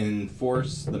will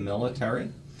enforce the military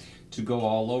to go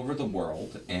all over the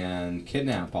world and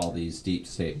kidnap all these deep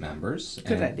state members.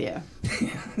 Good and, idea.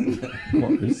 Of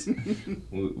course,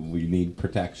 we need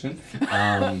protection.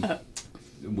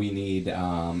 We need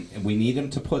him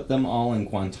to put them all in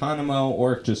Guantanamo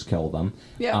or just kill them.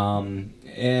 Yeah.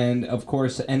 And of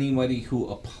course, anybody who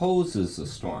opposes the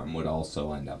Storm would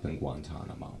also end up in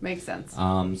Guantanamo. Makes sense.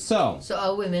 So So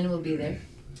all women will be there.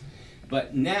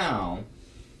 but now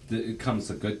comes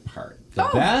the good part. The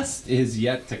Oh. best is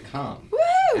yet to come. Woo!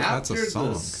 That's a After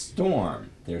song. the Storm,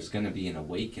 there's going to be an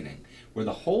awakening where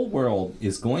the whole world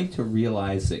is going to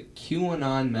realize that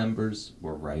QAnon members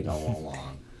were right all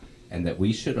along and that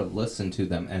we should have listened to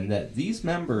them and that these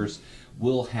members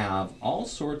will have all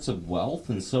sorts of wealth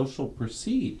and social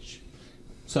prestige.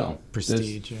 So,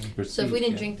 Prestige, yeah. So if we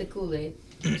didn't yeah. drink the Kool-Aid.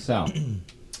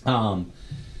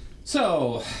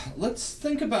 So let's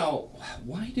think about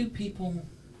why do people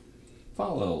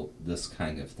follow this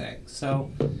kind of thing. So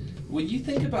when you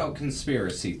think about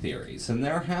conspiracy theories, and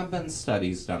there have been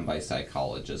studies done by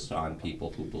psychologists on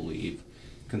people who believe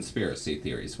conspiracy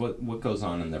theories, what goes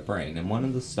on in their brain. And one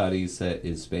of the studies that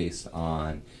is based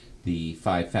on the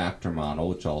 5-factor model,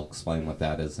 which I'll explain what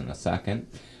that is in a second,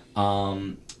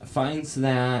 finds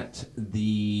that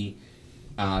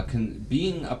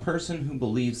being a person who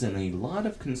believes in a lot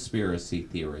of conspiracy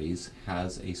theories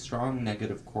has a strong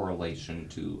negative correlation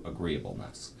to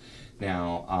agreeableness.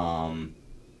 Now,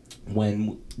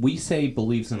 when we say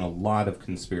believes in a lot of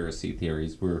conspiracy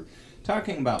theories, we're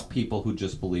talking about people who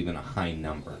just believe in a high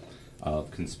number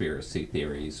of conspiracy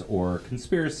theories, or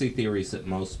conspiracy theories that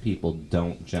most people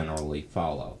don't generally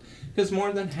follow. Because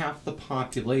more than half the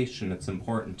population, it's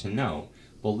important to note,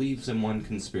 believes in one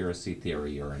conspiracy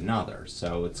theory or another.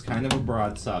 So it's kind of a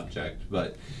broad subject,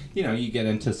 but you get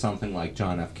into something like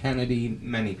John F. Kennedy,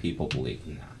 many people believe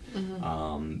in that.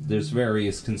 Mm-hmm. There's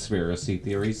various conspiracy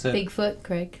theories that Bigfoot,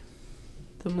 Craig.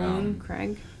 The moon,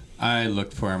 Craig. I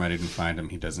looked for him. I didn't find him.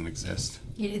 He doesn't exist.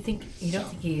 You don't think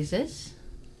he exists?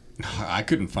 I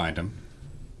couldn't find him.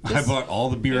 I bought all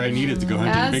the beer I needed to go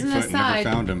hunting As an Bigfoot and never aside,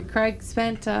 found him. Craig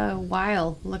spent a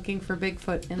while looking for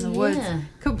Bigfoot in the woods, Yeah.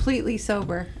 completely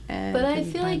sober, and But I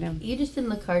didn't feel find like him. you just didn't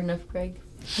look hard enough, Craig.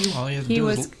 All you have to He do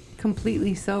was is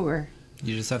completely sober.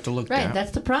 you just have to look Right, down.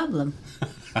 that's the problem.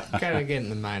 Gotta get in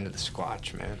the mind of the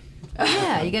Squatch, man.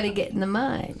 Yeah, you got to get in the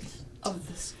mind. Of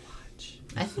the Squatch.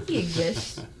 I think he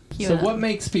exists. So what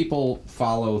makes people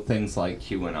follow things like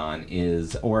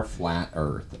QAnon or Flat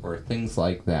Earth, or things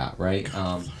like that, right?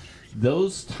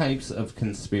 Those types of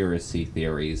conspiracy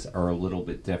theories are a little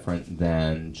bit different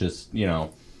than just,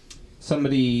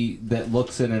 somebody that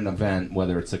looks at an event,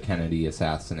 whether it's a Kennedy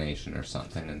assassination or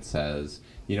something, and says,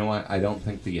 you know what, I don't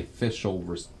think the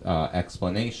official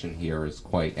explanation here is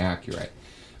quite accurate.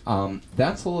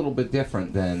 That's a little bit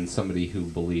different than somebody who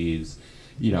believes,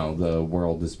 the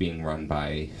world is being run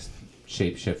by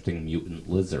shape-shifting mutant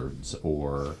lizards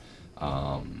or,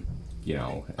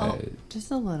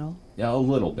 Just a little. a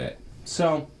little bit.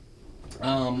 So,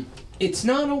 it's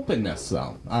not openness,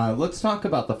 though. Let's talk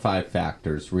about the 5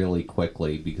 factors really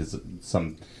quickly, because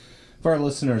some of our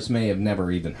listeners may have never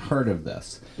even heard of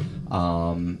this.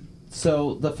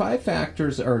 So, the 5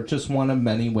 factors are just one of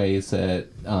many ways that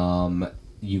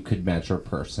you could measure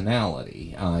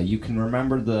personality. You can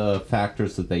remember the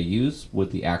factors that they use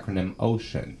with the acronym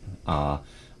OCEAN.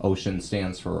 OCEAN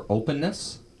stands for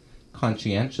openness,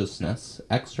 conscientiousness,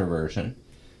 extroversion,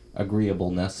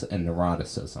 agreeableness, and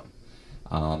neuroticism.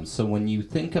 So when you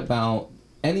think about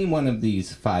any one of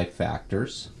these 5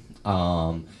 factors,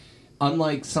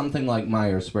 unlike something like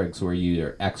Myers-Briggs where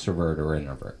you're extrovert or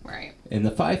introvert, Right. in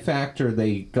the 5 factor,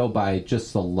 they go by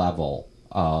just the level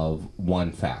of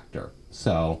one factor.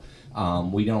 So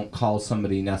we don't call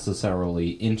somebody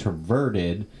necessarily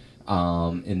introverted.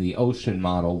 In the OCEAN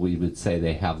model, we would say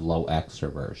they have low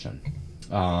extroversion.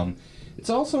 It's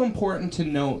also important to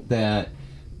note that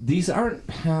these aren't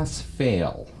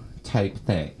pass-fail type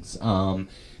things.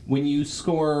 When you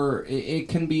score, it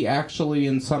can be actually,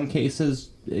 in some cases,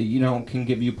 can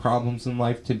give you problems in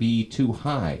life to be too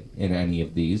high in any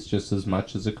of these, just as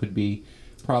much as it could be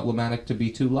problematic to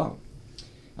be too low.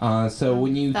 So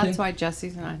when you That's think... why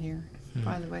Jesse's not here,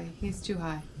 by the way. He's too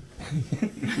high.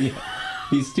 Yeah,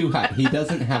 he's too high. He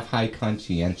doesn't have high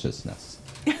conscientiousness.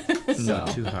 Not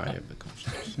too high of a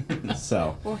conscience.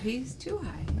 So... Well, he's too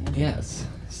high. Yes.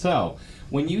 So,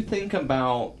 when you think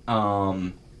about,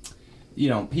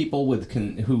 people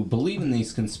who believe in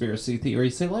these conspiracy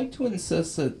theories, they like to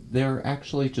insist that they're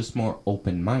actually just more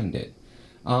open-minded.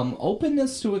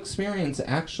 Openness to experience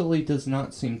actually does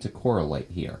not seem to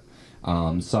correlate here.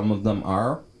 Some of them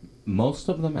are, most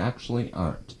of them actually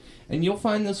aren't. And you'll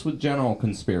find this with general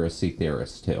conspiracy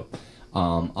theorists, too.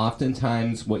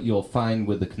 Oftentimes, what you'll find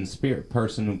with a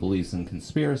person who believes in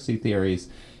conspiracy theories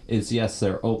is, yes,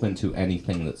 they're open to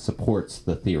anything that supports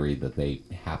the theory that they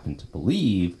happen to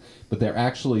believe, but they're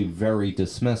actually very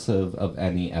dismissive of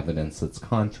any evidence that's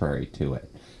contrary to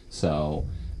it. So,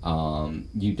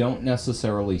 you don't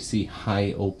necessarily see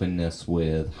high openness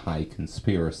with high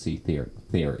conspiracy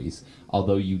theories,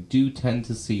 although you do tend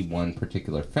to see one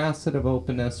particular facet of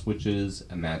openness, which is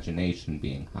imagination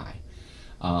being high.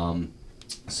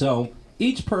 So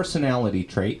each personality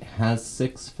trait has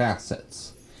 6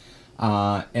 facets.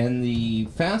 And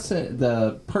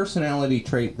the personality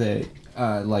trait that,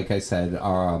 like I said,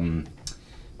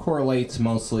 correlates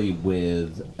mostly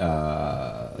with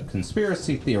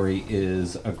conspiracy theory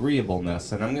is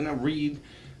agreeableness. And I'm going to read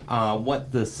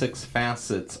what the 6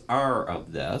 facets are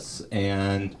of this.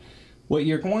 And what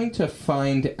you're going to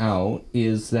find out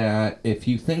is that if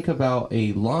you think about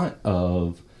a lot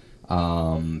of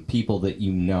people that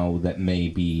you know that may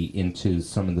be into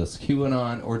some of this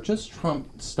QAnon or just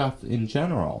Trump stuff in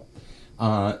general,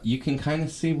 you can kind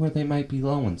of see where they might be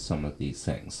low in some of these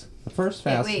things. The first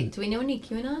facet... Wait, do we know any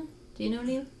QAnon? Do you know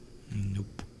any?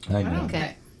 Nope. I know.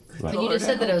 Okay. But When you just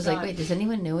said that, I was like, God. wait, does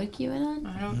anyone know a QAnon?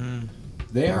 I don't.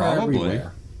 they are Probably.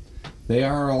 everywhere. They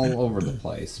are all over the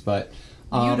place. But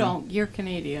You don't. You're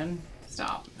Canadian.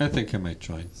 Stop. I think I might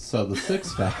join. So the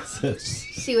 6 facets...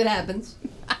 See what happens.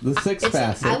 The 6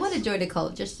 facets... I want to join a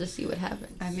cult just to see what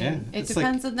happens. I mean, Yeah, it it's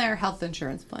depends on their health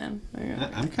insurance plan.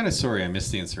 I'm kind of sorry I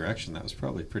missed the insurrection. That was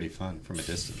probably pretty fun from a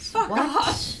distance. Fuck What?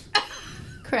 off.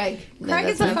 Craig. No, Craig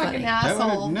that's is a not fucking funny.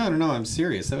 asshole. No, I'm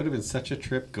serious. That would have been such a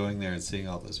trip going there and seeing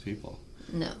all those people.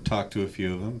 No. Talk to a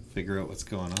few of them, figure out what's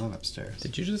going on upstairs.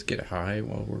 Did you just get high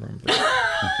while we're on break?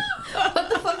 What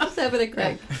the fuck was happening,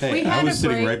 Craig? Hey, We I had was a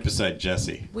sitting break. right beside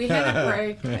Jesse. We had a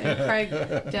break, and Craig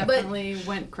definitely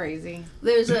went crazy.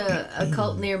 There's a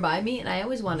cult nearby me, and I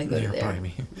always want to go Nearby there.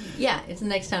 me. Yeah, it's the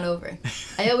next town over.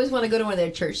 I always want to go to one of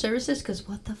their church services because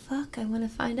what the fuck? I want to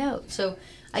find out. So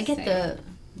I get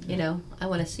I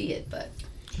want to see it, but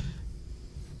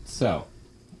So,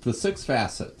 the 6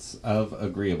 facets of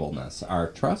agreeableness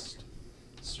are trust,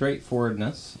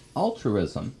 straightforwardness,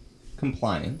 altruism,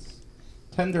 compliance,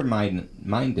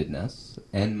 tender-mindedness,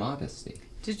 and modesty.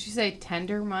 Did you say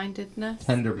tender-mindedness?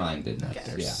 Tender-mindedness,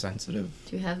 They're yeah. sensitive.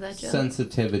 do you have that, Joe?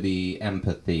 Sensitivity,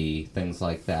 empathy, things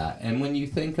like that. And when you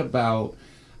think about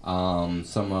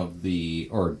some of the,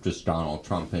 or just Donald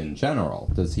Trump in general,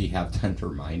 does he have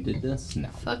tender-mindedness? No.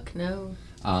 Fuck no.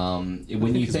 When I think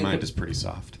you his think mind of- is pretty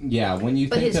soft. yeah, when you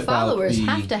But think his about followers the,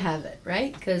 have to have it,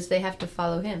 right? Because they have to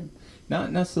follow him.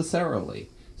 Not necessarily.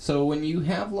 So when you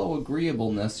have low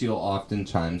agreeableness, you'll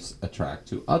oftentimes attract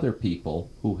to other people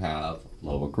who have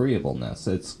low agreeableness.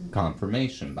 It's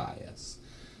confirmation bias.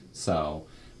 So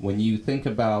when you think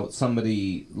about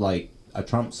somebody like a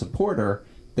Trump supporter,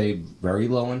 they're very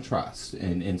low in trust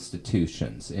in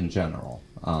institutions in general.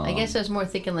 I guess I was more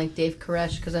thinking like Dave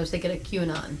Koresh because I was thinking of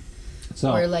QAnon,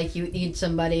 so. where like you need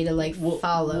somebody to like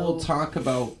follow. We'll talk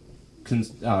about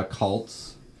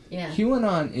cults Yeah.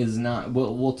 QAnon is not.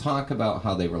 We'll talk about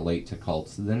how they relate to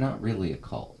cults. They're not really a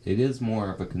cult. It is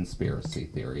more of a conspiracy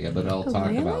theory, but I'll talk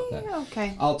really? about that.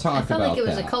 Okay. I'll talk I felt about like it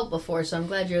was that. a cult before, so I'm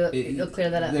glad you'll clear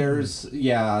that up.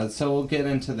 So we'll get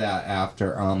into that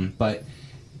after. But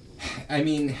I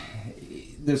mean,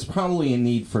 there's probably a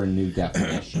need for a new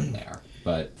definition there.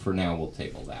 But for now, we'll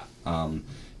table that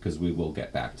because we will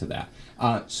get back to that.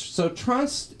 So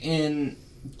trust in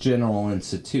general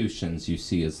institutions you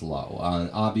see is low.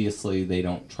 Obviously, they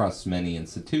don't trust many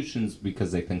institutions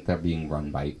because they think they're being run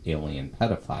by alien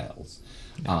pedophiles.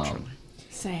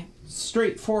 Same.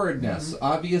 Straightforwardness,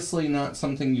 obviously not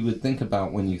something you would think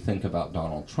about when you think about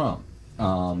Donald Trump.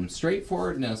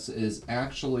 Straightforwardness is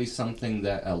actually something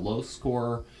that a low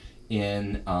score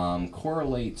in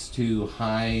correlates to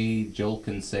high, Joel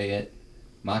can say it,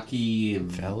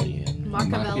 Machiavellian.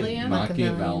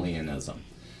 Machiavellianism.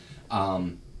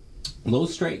 Low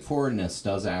straightforwardness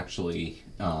does actually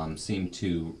seem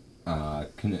to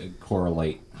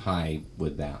correlate high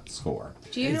with that score.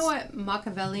 Do you know what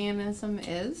Machiavellianism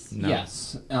is? No.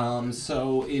 Yes.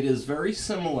 So it is very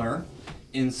similar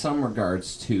in some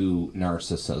regards to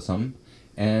narcissism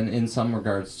and in some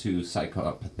regards to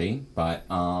psychopathy. But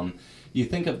you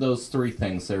think of those three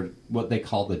things, they're what they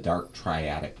call the dark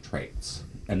triadic traits.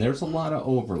 And there's a lot of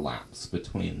overlaps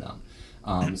between them.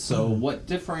 So what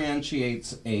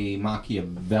differentiates a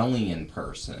Machiavellian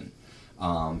person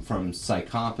from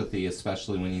psychopathy,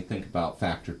 especially when you think about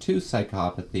factor 2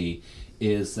 psychopathy,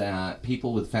 is that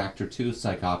people with factor 2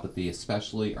 psychopathy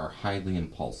especially are highly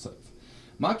impulsive.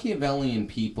 Machiavellian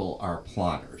people are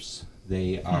plotters.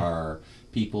 They are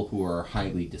people who are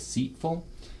highly deceitful.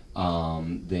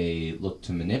 They look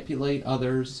to manipulate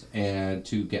others and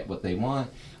to get what they want.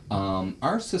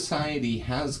 Our society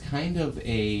has kind of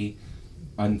a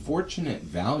unfortunate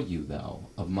value, though,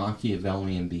 of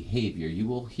Machiavellian behavior. You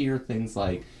will hear things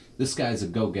like, this guy's a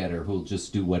go-getter who'll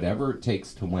just do whatever it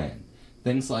takes to win.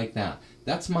 Things like that.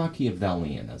 That's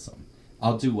Machiavellianism.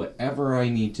 I'll do whatever I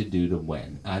need to do to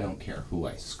win. I don't care who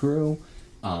I screw.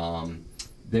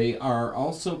 They are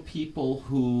also people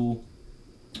who...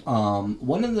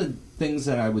 one of the things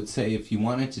that I would say, if you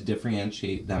wanted to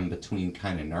differentiate them between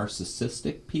kind of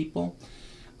narcissistic people,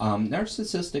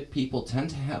 narcissistic people tend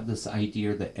to have this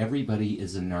idea that everybody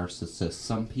is a narcissist.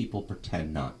 Some people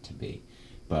pretend not to be.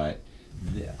 But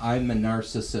I'm a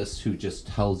narcissist who just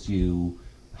tells you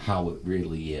how it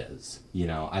really is. You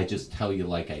know, I just tell you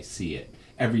like I see it.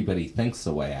 Everybody thinks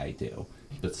the way I do.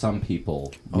 But some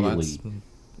people really,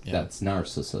 that's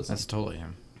narcissism. That's totally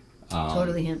him.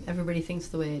 Totally him. Everybody thinks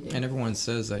the way I do. And everyone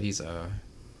says that he's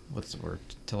what's the word?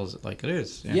 Tells it like it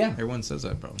is. Yeah. Everyone says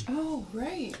that about him. Oh,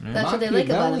 right. That's what they like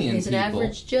about him. Machiavellian He's an people-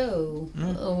 average Joe.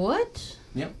 What?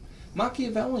 Yep.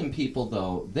 Machiavellian people,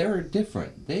 though, they're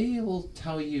different. They will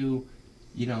tell you,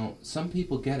 you know, some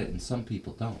people get it and some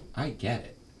people don't. I get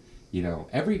it. You know,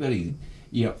 everybody,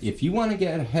 you know, if you want to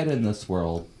get ahead in this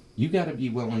world, you got to be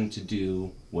willing to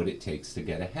do what it takes to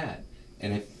get ahead.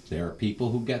 And if there are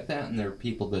people who get that and there are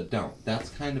people that don't, that's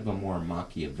kind of a more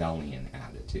Machiavellian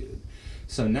attitude.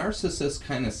 So narcissists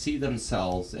kind of see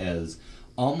themselves as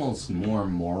almost more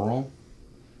moral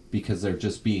because they're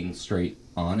just being straight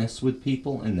honest with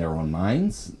people in their own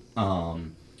minds,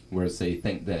 whereas they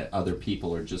think that other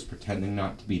people are just pretending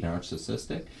not to be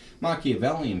narcissistic.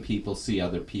 Machiavellian people see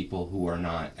other people who are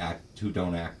who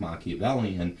don't act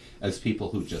Machiavellian as people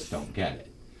who just don't get it.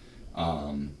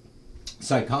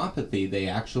 Psychopathy, they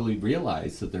actually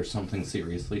realize that there's something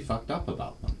seriously fucked up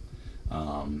about them.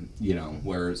 You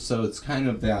know, so it's kind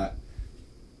of that,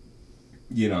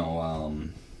 you know,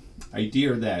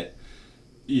 idea that,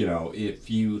 you know, if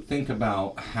you think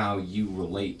about how you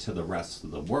relate to the rest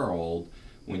of the world,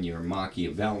 when you're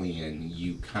Machiavellian,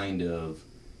 you kind of,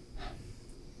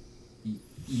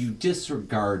 you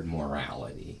disregard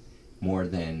morality more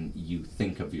than you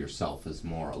think of yourself as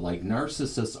moral. Like,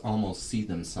 narcissists almost see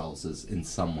themselves as, in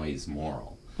some ways,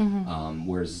 moral.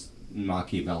 Whereas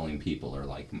Machiavellian people are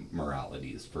like, morality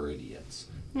is for idiots.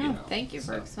 No, you know, thank you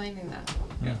for explaining that.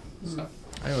 Yeah. So.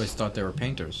 I always thought they were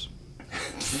painters.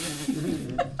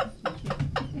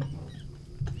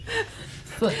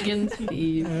 Fucking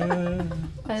Steve.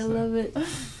 I love it.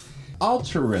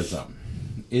 Altruism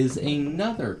is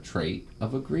another trait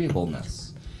of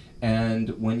agreeableness.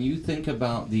 And when you think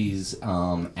about these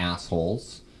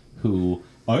assholes who,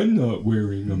 I'm not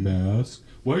wearing a mask.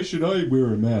 Why should I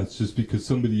wear a mask just because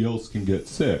somebody else can get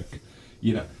sick?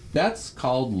 You know, that's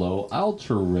called low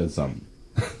altruism.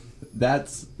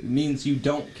 That means you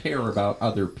don't care about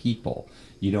other people.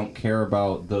 You don't care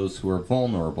about those who are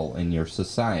vulnerable in your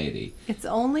society. It's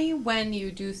only when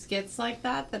you do skits like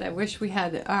that I wish we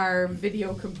had our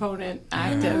video component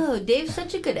active. Oh, Dave's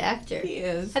such a good actor. He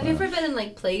is. Have you ever been in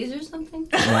like plays or something?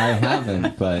 No, I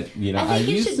haven't, but you know, I think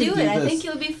you used should to do do it. I this- think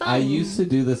you'll be fun. I used to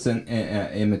do this in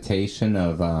imitation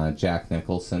of Jack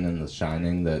Nicholson in The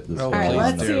Shining. That this Oh, All right, Please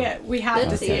let's do. see it. We have to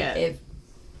Let's see see it. if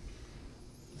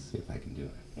Let's see if I can do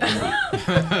it. Wendy.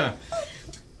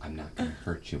 I'm not gonna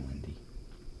hurt you, Wendy.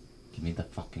 Give me the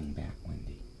fucking bat,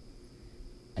 Wendy.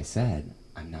 I said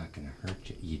I'm not gonna hurt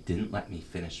you. You didn't let me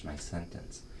finish my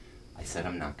sentence. I said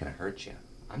I'm not gonna hurt you.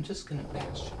 I'm just gonna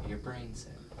bash your brains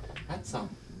in. That's all.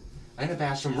 I'm gonna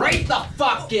bash them right the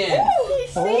fuck in.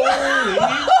 Oh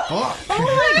my god!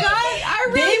 I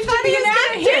really Dave thought could he be was an gonna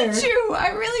actor. hit you. I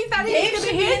really thought he Dave was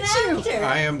should gonna be hit an you. actor.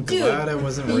 I am Dude, glad I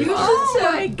wasn't you right. should- Oh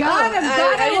my god! I'm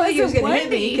glad I didn't think he was wasn't gonna hit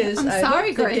me, Wendy. 'cause I'm I sorry,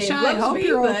 hope that Dave Gracia. I loves hope me,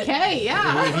 you're but- okay.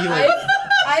 Yeah. He, like,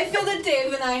 I feel that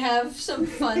Dave and I have some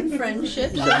fun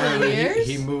friendships over the years.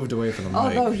 he moved away from the mic.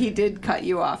 Although he did cut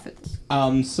you off.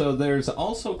 So there's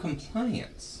also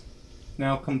compliance.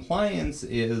 Now, compliance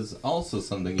is also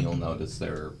something you'll notice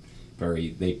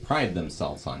they pride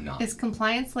themselves on not. Is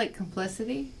compliance like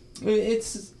complicity?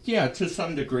 It's, yeah, to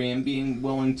some degree, and being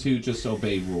willing to just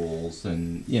obey rules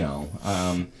and, you know,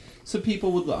 so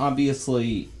people would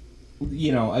obviously,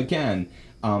 you know, again,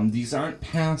 these aren't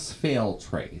pass-fail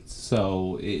traits,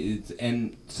 so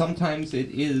and sometimes it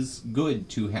is good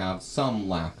to have some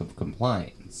lack of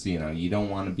compliance. You know, you don't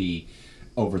want to be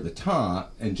over the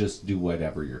top and just do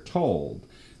whatever you're told.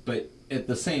 But at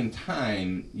the same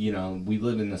time, you know, we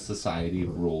live in a society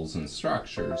of rules and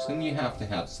structures, and you have to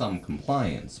have some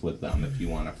compliance with them if you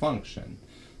want to function.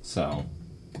 So,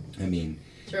 I mean,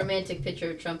 It's a romantic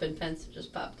picture of Trump and Pence that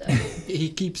just popped up. He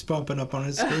keeps popping up on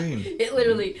his screen. It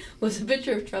literally was a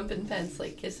picture of Trump and Pence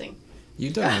like kissing.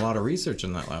 You've done a lot of research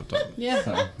on that laptop. Yeah.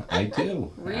 so I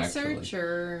do. Research actually.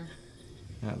 or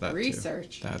Yeah, that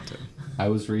research. Too. That too. I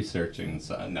was researching,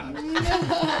 so not.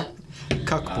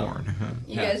 Cuck porn.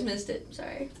 You Yeah. guys missed it.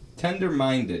 Sorry.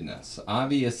 Tender-mindedness,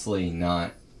 obviously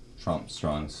not Trump's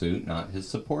strong suit, not his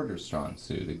supporters' strong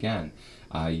suit. Again,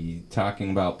 you talking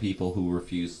about people who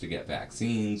refuse to get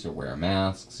vaccines or wear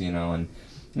masks, you know, and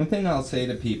the thing I'll say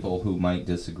to people who might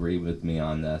disagree with me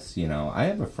on this, you know, I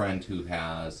have a friend who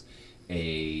has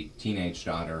a teenage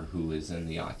daughter who is in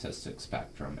the autistic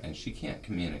spectrum, and she can't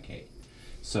communicate.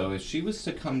 So if she was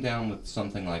to come down with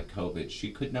something like COVID, she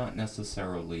could not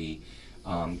necessarily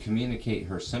communicate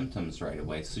her symptoms right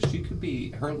away. So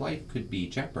her life could be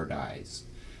jeopardized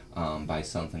by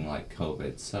something like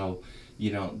COVID. So,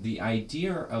 you know, the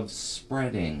idea of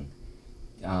spreading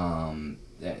a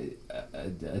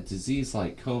disease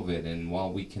like COVID, and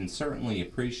while we can certainly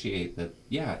appreciate that,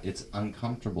 yeah, it's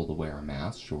uncomfortable to wear a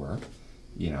mask, sure,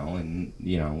 you know, and,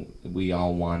 you know, we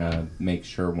all want to make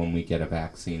sure when we get a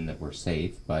vaccine that we're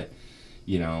safe, but,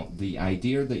 you know, the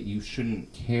idea that you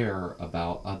shouldn't care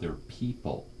about other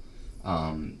people,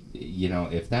 you know,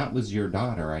 if that was your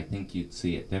daughter, I think you'd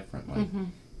see it differently. Mm-hmm.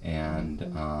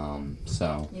 And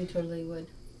so You totally would.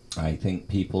 I think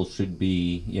people should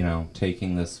be, you know,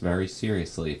 taking this very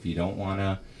seriously. If you don't want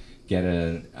to get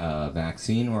a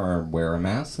vaccine or wear a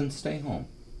mask, then stay home.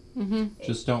 Mm-hmm.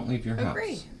 Just don't leave your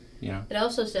Agree. house. You know, It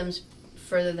also stems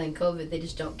further than COVID. They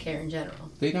just don't care in general.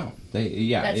 they don't.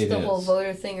 Yeah, That's it the is. whole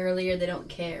voter thing earlier. They don't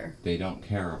care. They don't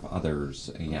care of others.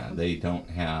 Yeah, they don't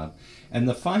have. And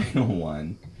the final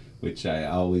one, which I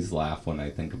always laugh when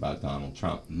I think about Donald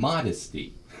Trump,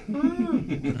 modesty.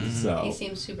 So He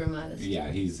seems super modest. yeah,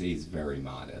 he's very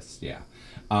modest. Yeah.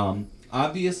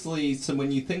 Obviously, so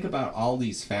when you think about all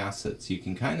these facets, you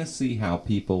can kind of see how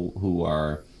people who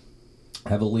are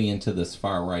heavily into this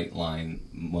far right line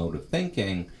mode of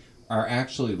thinking are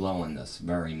actually low in this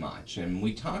very much. And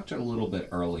we talked a little bit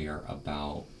earlier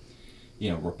about,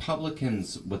 you know,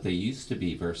 Republicans, what they used to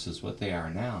be versus what they are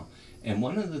now. And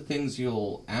one of the things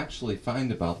you'll actually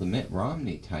find about the Mitt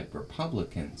Romney type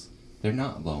Republicans, they're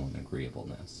not low in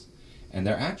agreeableness. And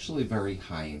they're actually very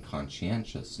high in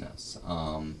conscientiousness.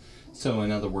 So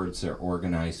in other words, they're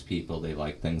organized people. They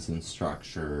like things in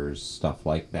structures, stuff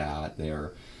like that.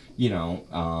 They're, you know,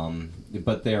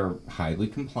 but they're highly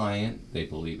compliant. They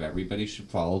believe everybody should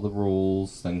follow the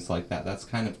rules, things like that. That's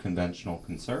kind of conventional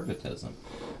conservatism.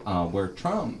 Where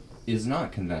Trump is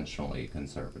not conventionally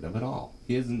conservative at all.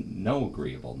 He has no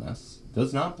agreeableness,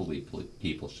 does not believe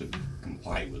people should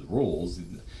comply with rules.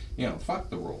 You know, fuck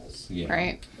the rules. You know.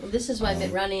 Right. Well, this is why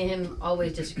Mitt Romney and him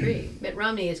always disagree. Mitt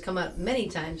Romney has come out many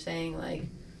times saying, like,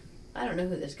 I don't know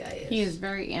who this guy is. He is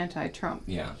very anti-Trump.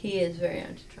 Yeah. He is very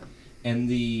anti-Trump. And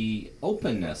the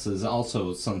openness is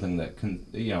also something that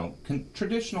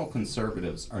traditional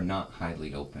conservatives are not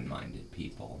highly open-minded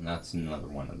people, and that's another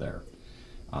one of their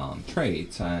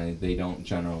traits. They don't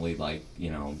generally like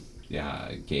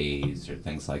gays or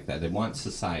things like that. They want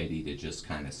society to just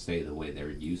kind of stay the way they're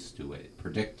used to it,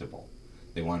 predictable.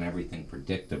 They want everything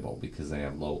predictable because they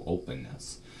have low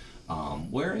openness.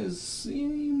 Whereas you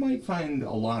might find a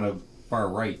lot of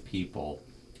far-right people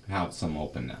have some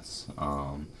openness.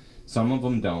 Some of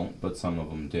them don't, but some of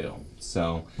them do.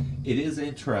 So it is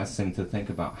interesting to think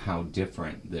about how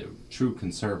different the true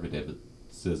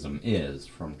conservatism is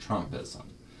from Trumpism.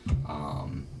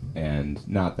 And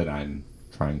not that I'm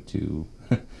trying to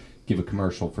give a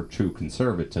commercial for true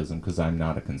conservatism, because I'm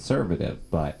not a conservative,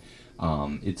 but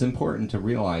it's important to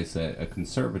realize that a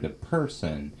conservative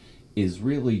person is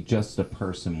really just a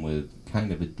person with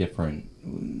kind of a different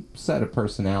set of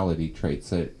personality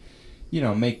traits that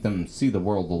make them see the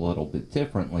world a little bit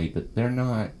differently, but they're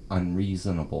not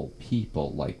unreasonable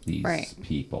people like these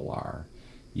people are,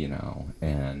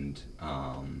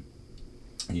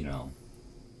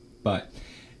 but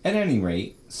at any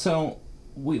rate, so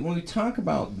when we talk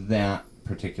about that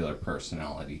particular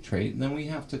personality trait, then we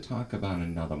have to talk about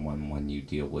another one when you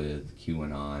deal with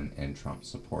QAnon and Trump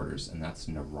supporters, and that's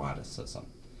neuroticism.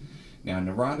 Now,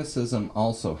 neuroticism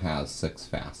also has 6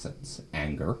 facets: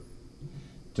 anger,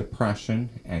 depression,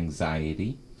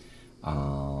 anxiety,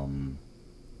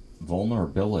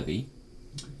 vulnerability,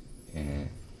 and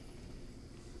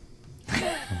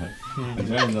I'm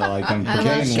forgetting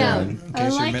one. I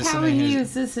like how he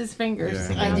uses his fingers.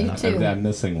 Yeah. I do too. I'm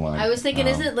missing one. I was thinking,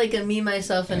 isn't it like a me,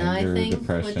 myself, and anger, I thing?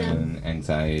 depression,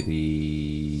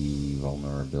 anxiety,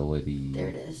 vulnerability. There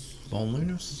it is.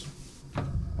 Loneliness.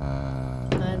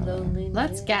 My loneliness.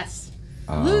 Let's guess.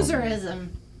 Um, Loserism.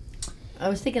 I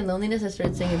was thinking loneliness. I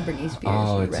started singing Britney Spears.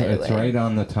 Oh, it's away. right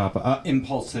on the top.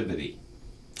 Impulsivity.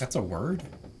 That's a word?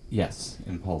 Yes,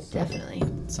 impulsivity. Definitely.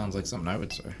 Sounds like something I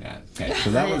would say. Yeah. Okay.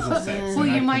 So that was a 6. Well,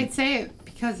 and I you can- might say it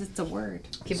because it's a word.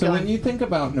 Keep So going. when you think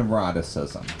about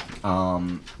neuroticism,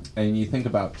 and you think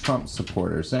about Trump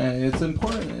supporters, it's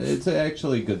important. It's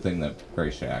actually a good thing that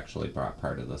Gracia actually brought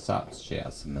part of this up. She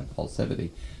has some impulsivity.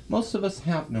 Most of us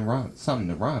have some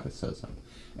neuroticism,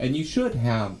 and you should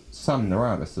have some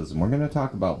neuroticism. We're going to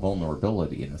talk about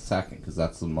vulnerability in a second because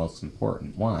that's the most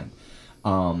important one.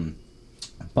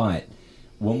 But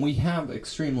when we have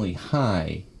extremely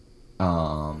high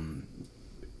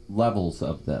levels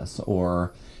of this,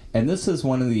 and this is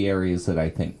one of the areas that I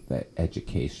think that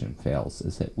education fails,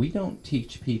 is that we don't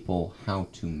teach people how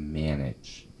to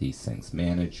manage these things.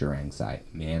 Manage your anxiety,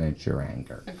 manage your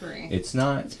anger. Agree. It's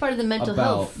not It's part of the mental about,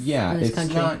 health yeah, in this it's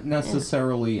country. not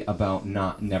necessarily about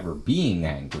never being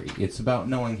angry. It's about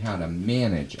knowing how to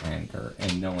manage anger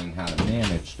and knowing how to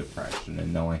manage depression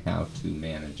and knowing how to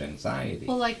manage anxiety.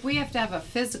 Well, like we have to have a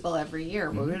physical every year,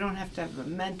 but we don't have to have a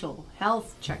mental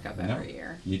health checkup No, every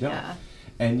year. you don't. Yeah.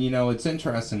 And it's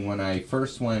interesting, when I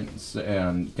first went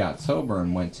and got sober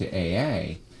and went to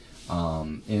AA,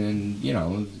 and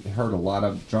heard a lot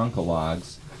of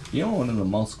drunkalogs. One of the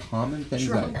most common things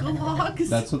Drunkalogs?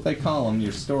 that's what they call them.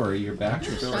 Your story, your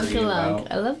backstory Drunkalog.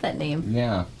 about. I love that name.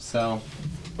 Yeah. So,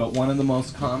 but one of the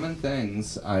most common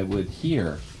things I would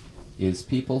hear is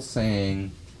people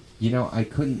saying, I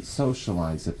couldn't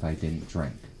socialize if I didn't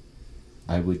drink.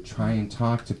 I would try and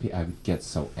talk to people. I would get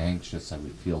so anxious. I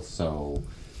would feel so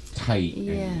tight.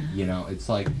 Yeah. And, it's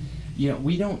like,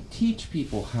 we don't teach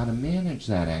people how to manage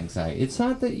that anxiety. It's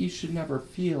not that you should never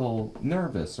feel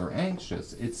nervous or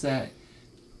anxious. It's that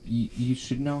you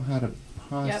should know how to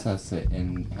process it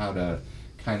and how to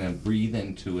kind of breathe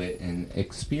into it and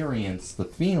experience the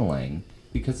feeling,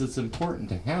 because it's important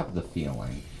to have the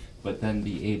feeling, but then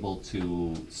be able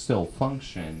to still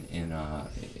function in a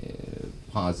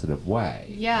positive way.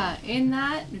 Yeah, in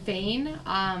that vein,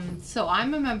 so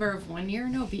I'm a member of One Year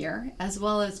No Beer, as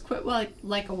well as Quit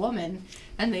Like a Woman,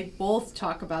 and they both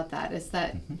talk about that, is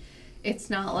that it's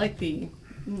not like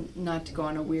not to go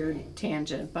on a weird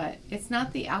tangent, but it's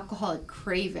not the alcoholic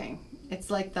craving. It's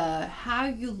like how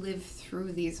you live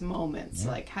through these moments,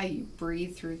 like how you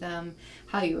breathe through them,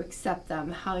 how you accept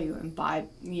them, how you imbibe,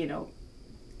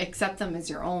 accept them as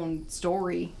your own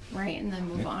story, right? And then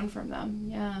move on from them.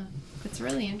 Yeah. It's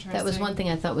really interesting. That was one thing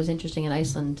I thought was interesting in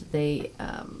Iceland. They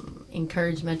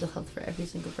encourage mental health for every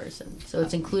single person. So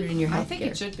it's included in your health I think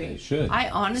care. it should be. They should. I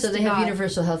honestly So they have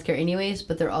universal health care anyways,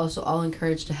 but they're also all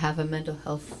encouraged to have a mental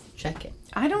health check-in.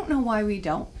 I don't know why we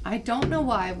don't. I don't know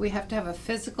why we have to have a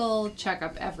physical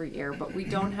checkup every year, but we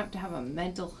don't have to have a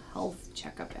mental health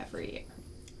checkup every year.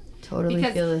 Totally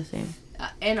Because- feel the same.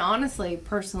 And honestly,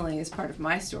 personally, as part of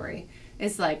my story,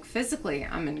 is like physically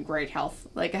I'm in great health.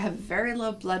 Like I have very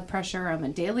low blood pressure. I'm a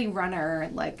daily runner.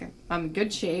 Like I'm in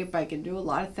good shape. I can do a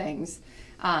lot of things.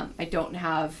 I don't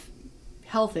have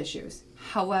health issues.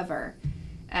 However,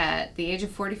 at the age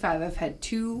of 45, I've had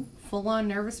 2 full-on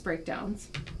nervous breakdowns.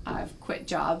 I've quit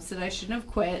jobs that I shouldn't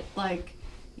have quit, like,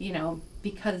 you know,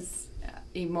 because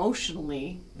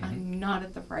emotionally I'm not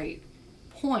at the right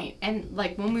point. And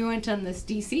like when we went on this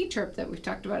DC trip that we've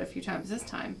talked about a few times this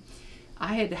time,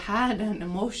 I had an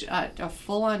a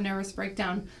full-on nervous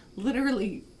breakdown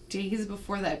literally days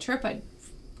before that trip. I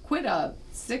quit a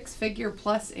 6-figure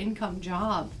plus income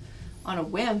job on a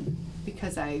whim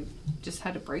because I just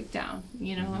had a breakdown,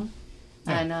 you know.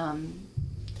 And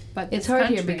but It's this hard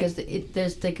here country- because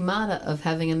there's stigmata of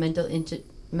having a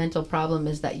mental problem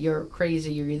is that you're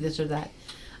crazy, you're this or that.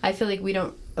 I feel like we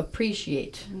don't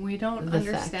appreciate. we don't the fact of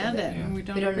understand it. it. Yeah. And we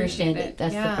don't understand appreciate it.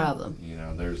 That's Yeah. the problem. You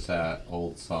know, there's that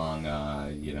old song,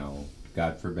 you know,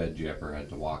 God forbid you ever had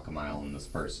to walk a mile in this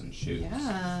person's shoes.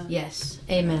 Yeah. Yes.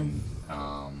 Amen.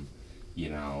 And, you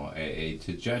know,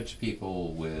 to judge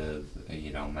people with,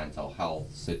 you know, mental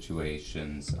health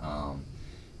situations,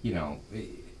 you know,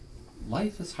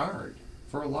 life is hard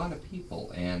for a lot of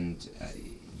people. And,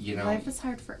 you know, Life is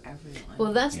hard for everyone.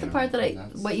 Well, that's You the know, part that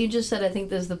that's- what you just said, I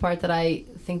think is the part that I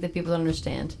think that people don't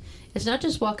understand. It's not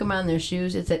just walking around in their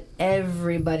shoes, it's that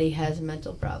everybody has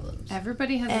mental problems.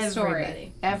 Everybody has a story.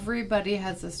 Everybody. Everybody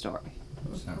has a story.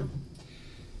 So,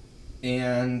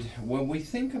 and when we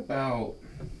think about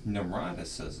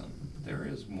neuroticism, there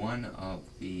is one of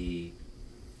the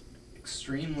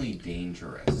extremely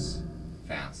dangerous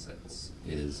facets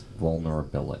is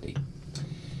vulnerability.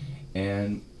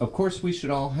 And of course we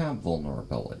should all have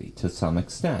vulnerability to some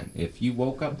extent. If you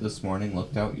woke up this morning,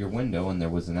 looked out your window, and there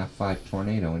was an F5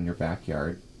 tornado in your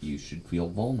backyard, you should feel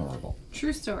vulnerable.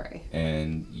 True story.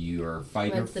 And your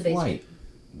fight or That's the basement. flight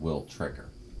will trigger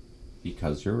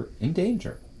because you're in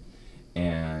danger.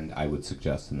 And I would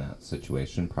suggest in that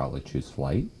situation probably choose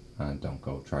flight. Don't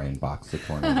go try and box the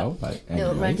tornado. But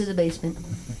No, run to anyways. the basement.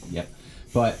 Yep.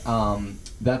 But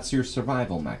that's your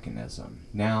survival mechanism.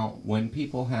 Now, when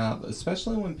people have,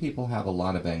 especially when people have a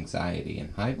lot of anxiety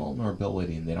and high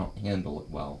vulnerability and they don't handle it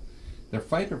well, their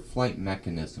fight or flight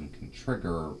mechanism can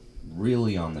trigger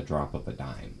really on the drop of a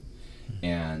dime.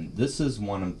 And this is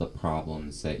one of the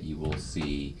problems that you will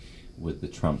see with the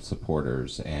Trump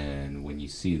supporters, and when you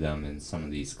see them in some of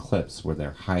these clips where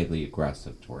they're highly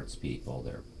aggressive towards people,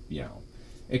 they're, you know,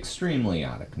 extremely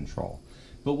out of control.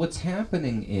 But what's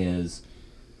happening is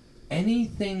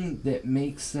anything that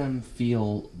makes them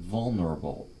feel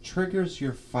vulnerable triggers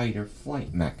your fight or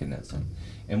flight mechanism.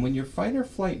 And when your fight or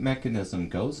flight mechanism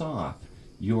goes off,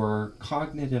 your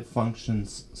cognitive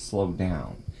functions slow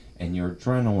down and your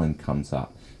adrenaline comes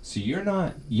up. So you're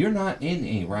not in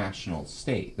a rational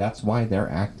state. That's why they're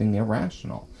acting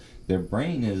irrational. Their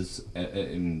brain is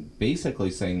basically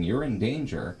saying you're in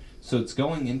danger, so it's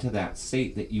going into that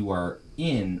state that you are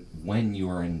in when you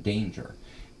are in danger.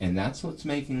 And that's what's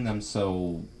making them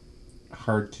so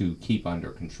hard to keep under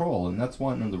control. And that's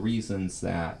one of the reasons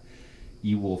that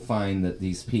you will find that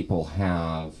these people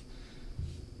have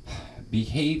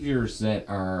behaviors that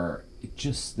are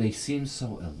just, they seem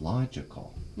so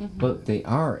illogical. Mm-hmm. But they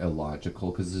are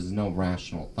illogical because there's no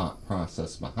rational thought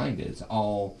process behind it. It's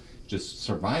all just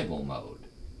survival mode,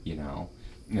 you know?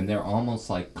 And they're almost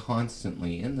like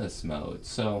constantly in this mode.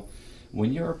 So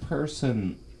when you're a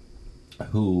person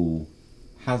who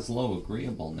has low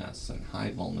agreeableness and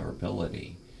high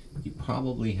vulnerability, you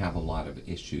probably have a lot of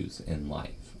issues in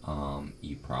life.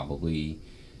 You probably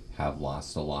have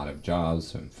lost a lot of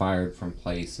jobs and fired from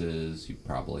places. You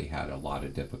probably had a lot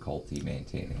of difficulty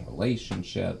maintaining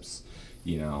relationships,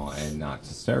 you know, and not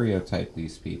to stereotype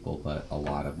these people, but a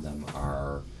lot of them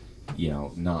are, you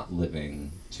know, not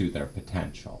living to their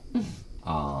potential,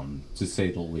 to say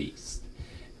the least.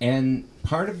 And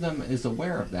part of them is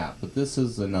aware of that, but this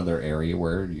is another area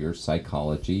where your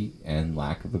psychology and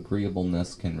lack of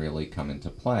agreeableness can really come into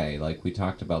play. Like we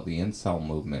talked about the incel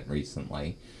movement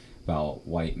recently, about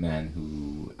white men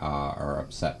who are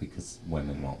upset because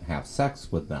women won't have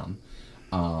sex with them,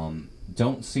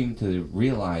 don't seem to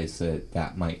realize that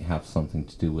that might have something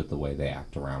to do with the way they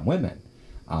act around women.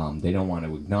 They don't want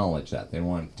to acknowledge that. They don't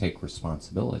want to take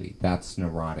responsibility. That's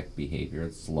neurotic behavior.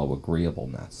 It's low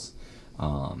agreeableness.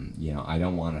 You know, I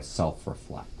don't want to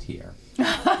self-reflect here.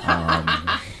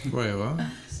 Wait, what?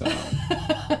 So,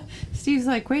 Steve's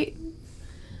like, wait.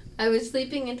 I was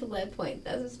sleeping until that point.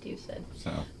 That's what Steve said.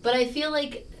 so But I feel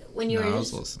like when you No, were I was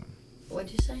just... listening.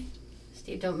 What'd you say?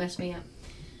 Steve, don't mess me up.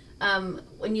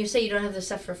 When you say you don't have to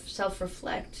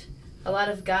self-reflect, a lot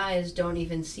of guys don't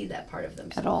even see that part of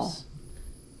themselves. At all.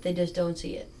 They just don't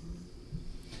see it.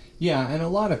 Yeah, and a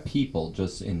lot of people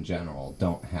just in general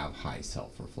don't have high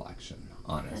self-reflection.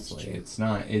 Honestly, true. it's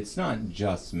not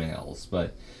just males,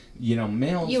 but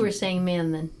males. You were saying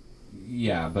man then.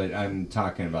 Yeah, but I'm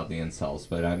talking about the incels.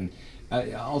 But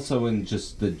I also in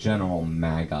just the general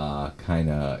MAGA kind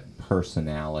of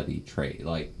personality trait.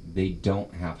 Like they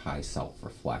don't have high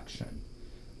self-reflection.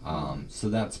 So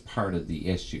that's part of the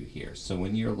issue here. So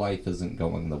when your life isn't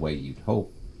going the way you'd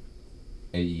hope,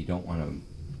 and you don't want to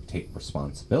take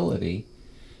responsibility,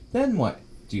 then what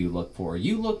do you look for?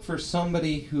 You look for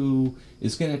somebody who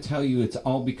is going to tell you it's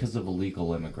all because of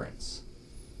illegal immigrants.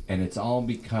 And it's all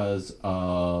because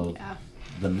of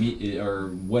or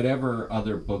whatever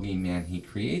other boogeyman he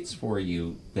creates for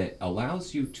you that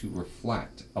allows you to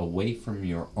reflect away from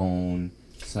your own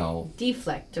self.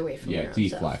 Deflect away from your own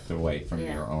deflect self. away from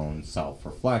your own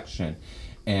self-reflection.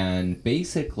 And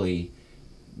basically,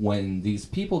 when these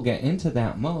people get into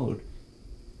that mode,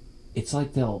 it's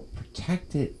like they'll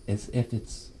protect it as if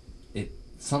it's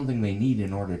something they need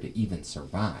in order to even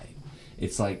survive.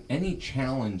 It's like any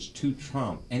challenge to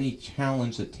Trump, any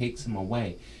challenge that takes him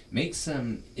away,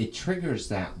 it triggers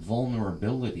that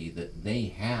vulnerability that they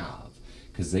have,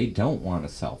 because they don't want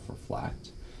to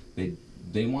self-reflect.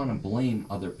 They want to blame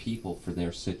other people for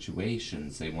their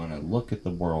situations. They want to look at the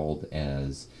world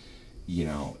as,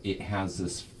 it has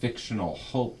this fictional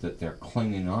hope that they're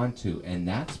clinging on to, and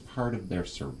that's part of their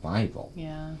survival.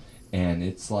 Yeah. And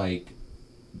it's like,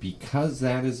 because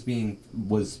that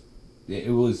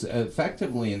it was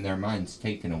effectively in their minds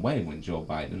taken away when Joe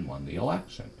Biden won the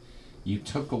election. You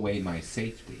took away my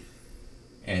safety.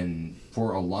 And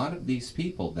for a lot of these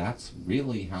people, that's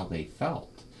really how they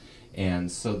felt.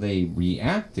 And so they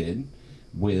reacted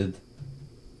with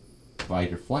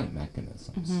fight or flight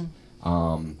mechanisms.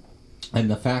 And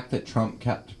the fact that Trump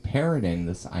kept parroting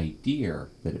this idea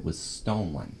that it was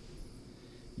stolen.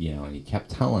 And he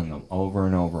kept telling them over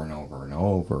and over and over and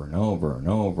over and over and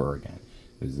over again.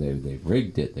 Because they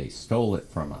rigged it, they stole it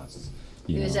from us.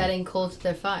 He was adding coal to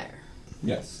their fire.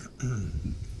 Yes.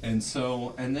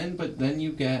 But then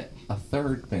you get a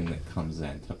third thing that comes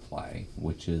into play,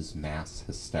 which is mass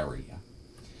hysteria.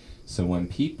 So when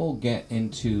people get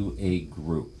into a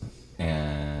group,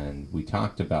 and we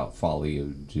talked about folie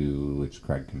à deux, which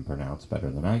Craig can pronounce better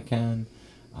than I can,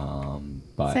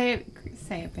 but Say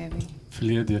it, baby.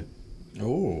 Flede.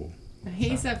 Oh,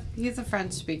 He's a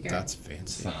French speaker. that's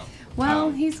fancy. so Well,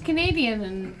 he's Canadian,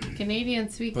 and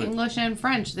Canadians speak But- English and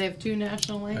French. They have two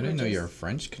national I languages. didn't know you're a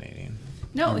French Canadian.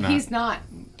 No, I'm not. he's not.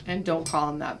 And don't call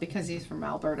him that because he's from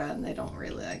Alberta and they don't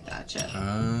really like that shit.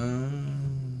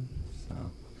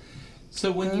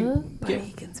 so when you get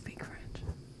he can speak French.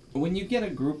 when you get a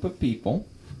group of people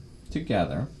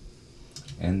together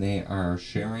and they are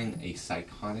sharing a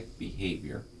psychotic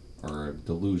behavior or a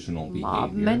delusional behavior,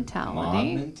 Mob mentality. mob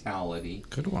mentality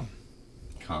Good one.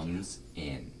 comes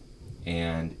in.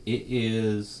 And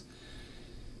it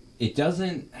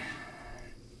doesn't,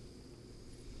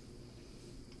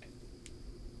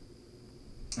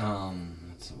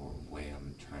 what's the way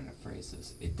I'm trying to phrase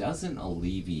this? It doesn't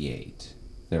alleviate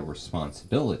their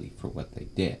responsibility for what they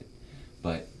did.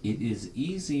 But it is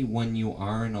easy when you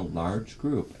are in a large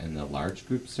group and the large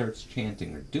group starts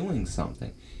chanting or doing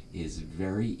something, is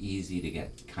very easy to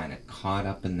get kind of caught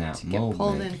up in that To get moment.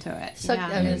 pulled into it. Sucked- yeah. I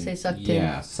was gonna And- say sucked in.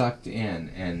 Yeah, sucked in.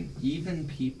 And even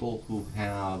people who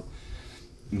have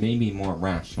maybe more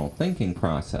rational thinking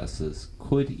processes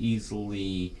could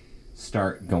easily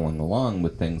start going along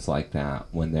with things like that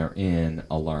when they're in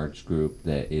a large group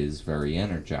that is very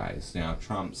energized. Now,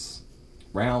 Trump's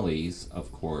rallies,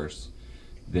 of course,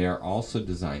 they're also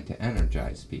designed to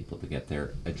energize people, to get their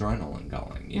adrenaline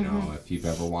going. You know, if you've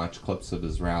ever watched clips of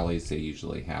his rallies, they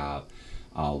usually have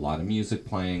a lot of music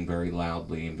playing very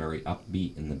loudly and very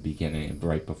upbeat in the beginning,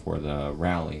 right before the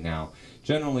rally. Now,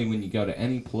 generally when you go to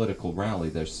any political rally,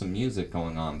 there's some music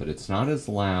going on, but it's not as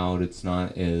loud, it's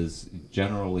not as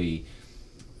generally...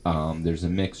 there's a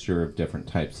mixture of different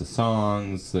types of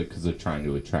songs because they're trying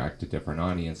to attract a different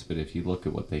audience. But if you look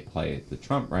at what they play at the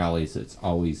Trump rallies, it's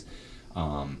always,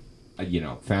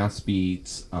 fast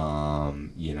beats,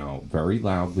 very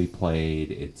loudly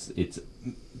played. It's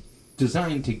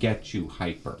designed to get you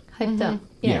hyper. Hyped up.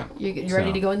 Yeah. Yeah. You're ready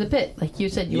So- to go in the pit. Like you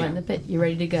said, you went in Yeah. the pit. You're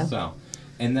ready to go. So,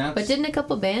 and that's. But didn't a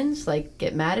couple bands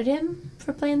get mad at him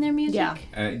for playing their music?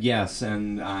 Yeah. Yes,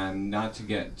 and not to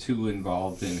get too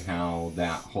involved in how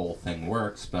that whole thing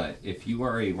works, but if you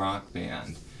are a rock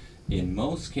band, in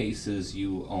most cases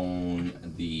you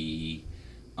own the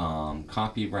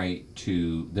copyright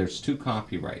to... There's two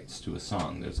copyrights to a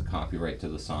song. There's a copyright to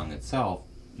the song itself,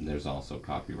 and there's also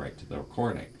copyright to the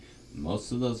recording.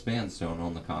 most of those bands don't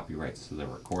own the copyrights to their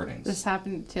recordings. This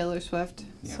happened to Taylor Swift,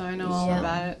 Yeah. so I know all Yeah.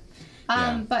 about it.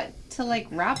 Yeah. But to like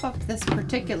wrap up this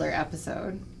particular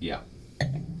episode, Yeah.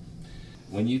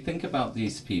 When you think about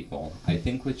these people, I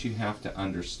think what you have to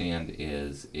understand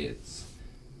is it's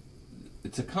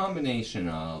a combination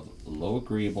of low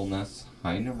agreeableness,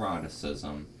 high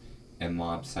neuroticism, and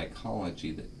mob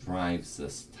psychology that drives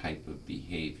this type of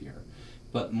behavior.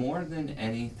 But more than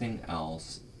anything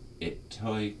else, it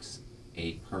takes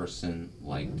a person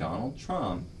like Donald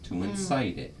Trump to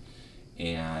incite it.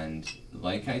 And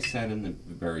like I said in the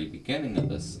very beginning of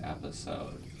this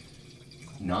episode,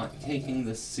 not taking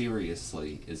this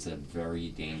seriously is a very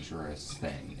dangerous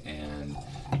thing. And,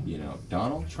 you know,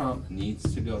 Donald Trump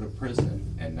needs to go to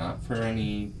prison, and not for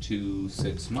any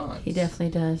 6 months. He definitely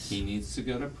does. He needs to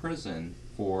go to prison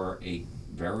for a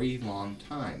very long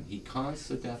time. He caused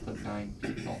the death of 9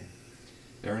 people.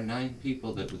 There are 9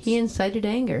 people that would... He incited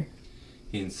anger.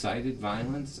 He incited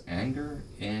violence, anger,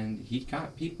 and he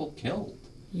got people killed.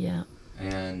 Yeah.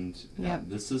 And Yep.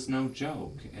 this is no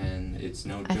joke, and it's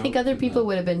no joke. I think other to people the-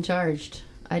 would have been charged.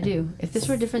 I do. If this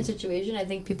were a different situation, I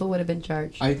think people would have been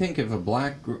charged. I think if a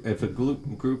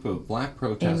group of black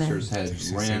protesters had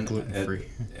Just ran say gluten-free.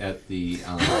 at the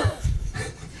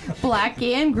black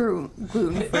and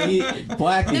gluten free.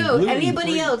 black and No, gluten-free,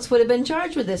 anybody else would have been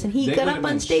charged with this, and he they got would up have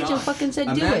on been stage and shot. fucking said,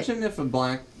 "Do it." Imagine if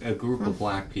a group of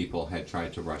black people had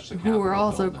tried to rush the Capitol Who were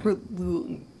also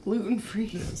building. gluten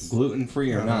free.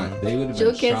 Gluten-free or not, they would have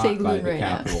Joe been can't say shot by gluten the right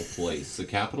now. Capitol Police. The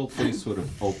Capitol Police would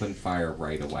have opened fire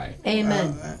right away.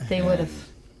 Amen. They would have.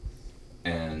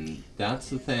 And that's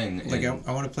the thing. Like, and-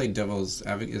 I want to play devil's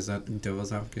advocate. Is that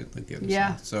devil's advocate? Like the other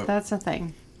Yeah, side? that's a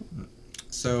thing.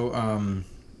 So,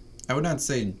 I would not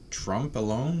say Trump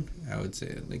alone. I would say,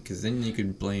 like, because then you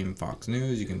could blame Fox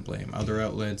News, you can blame other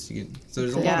outlets. So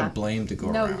there's a lot Yeah. of blame to go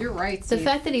No, around. you're right. The Steve.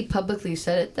 fact that he publicly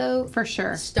said it, though, for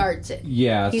sure. starts it.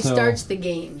 yeah, He so starts the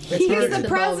game. Let's He's get the ball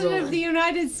president of rolling. the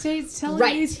United States telling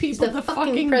Right. these He's people the to fucking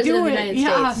fucking president do of the it. United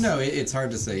Yeah. States. No, it's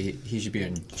hard to say he should be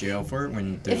in jail for it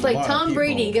when there's If a like lot of Tom people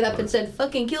Brady get up who and said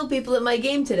 "fucking kill people at my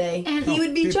game today," And he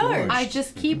would be people charged. would. I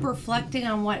just keep reflecting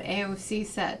on what AOC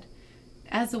said.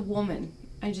 As a woman,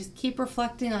 I just keep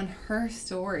reflecting on her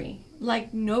story.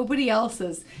 Like nobody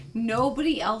else's.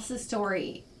 Nobody else's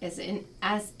story is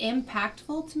as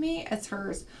impactful to me as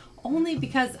hers. Only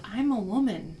because I'm a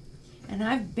woman. And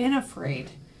I've been afraid.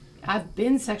 I've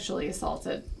been sexually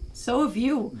assaulted. So have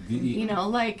you. You know,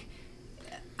 like...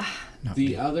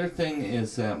 the other thing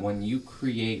is that when you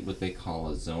create what they call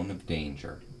a zone of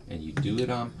danger, and you do it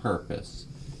on purpose,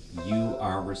 you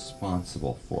are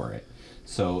responsible for it.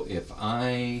 So if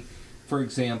I, for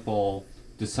example,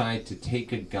 decide to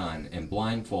take a gun and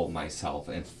blindfold myself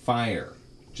and fire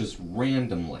just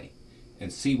randomly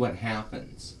and see what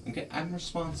happens, okay, I'm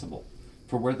responsible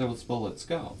for where those bullets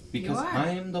go because are. I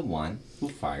am the one who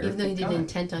fired Even though he the didn't gun.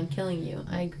 intent on killing you,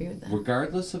 I agree with that.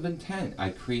 Regardless of intent, I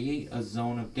create a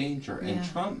zone of danger. And Yeah.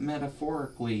 Trump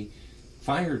metaphorically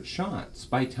fired shots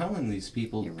by telling these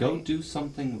people, You're go right. do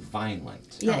something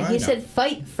violent. Yeah, Oh, I he know. said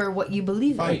fight for what you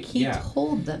believe in. Fight, Like he yeah.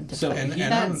 told them to So fight. And- he-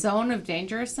 and that I'm- zone of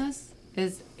dangerousness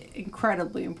is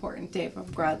incredibly important, Dave.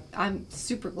 I'm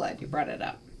super glad you brought it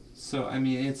up. So, I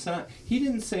mean, it's not, he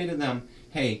didn't say to them,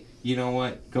 hey, you know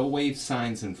what, go wave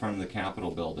signs in front of the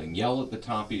Capitol building, yell at the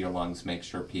top of your lungs, make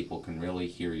sure people can really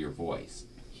hear your voice.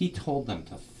 He told them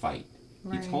to fight.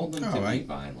 Right. He told them Oh, to I- be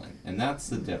violent. And that's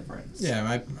the difference.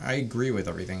 Yeah, I agree with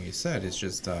everything you said. It's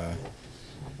just I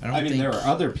don't I mean, think there are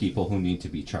other people who need to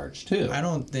be charged too. I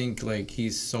don't think like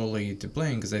he's solely to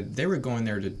blame because they were going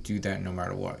there to do that no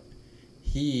matter what.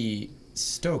 He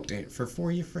stoked it for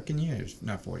 4 freaking years,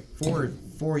 not 40,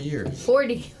 4 years.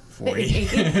 40. 40.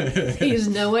 He's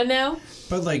Noah now.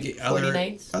 But like 40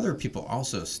 nights. other people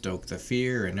also stoked the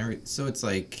fear and everything. So it's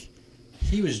like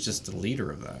he was just the leader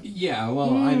of that. Yeah,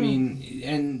 well, I mean,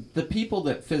 and the people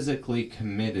that physically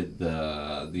committed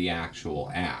the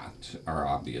actual act are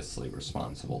obviously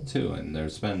responsible too. And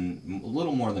there's been a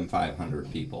little more than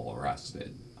 500 people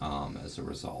arrested as a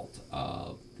result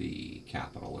of the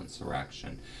Capitol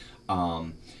insurrection.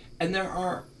 And there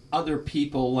are other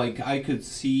people, like I could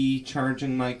see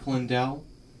charging Mike Lindell.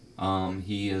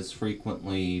 He has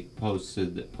frequently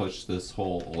pushed this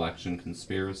whole election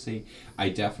conspiracy. I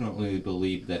definitely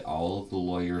believe that all of the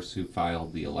lawyers who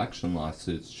filed the election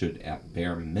lawsuits should at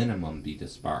bare minimum be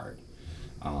disbarred.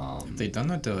 Have they done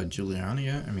that to Giuliani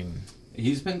yet? I mean,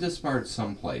 He's been disbarred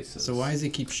some places. so why does he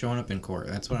keep showing up in court?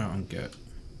 That's what I don't get.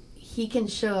 He can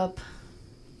show up.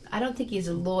 I don't think he's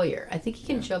a lawyer. I think he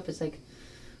can show up as like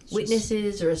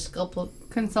witnesses or a sculptor.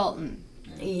 Consultant.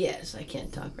 Yes, I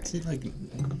can't talk right See, now. like,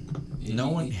 no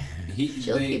one.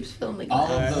 Jill keeps filling the all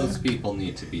glass. of those people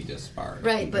need to be disbarred.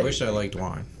 Right, I but wish I liked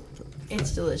wine.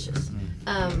 it's delicious.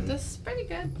 This is pretty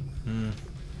good.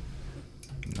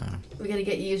 No. We gotta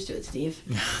get used to it, Steve.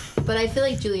 But I feel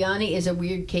like Giuliani is a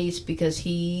weird case because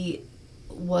he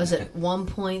was at one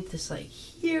point this like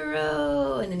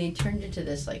hero, and then he turned into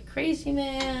this like crazy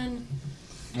man.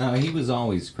 No, he was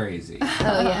always crazy.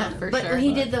 Oh yeah, For but sure.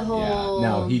 he did the whole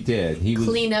No, he did. He was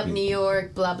clean up New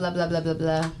York, blah blah blah blah blah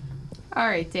blah. All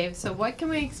right, Dave. So what can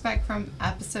we expect from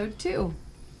episode 2?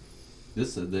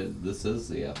 This is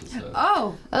the episode.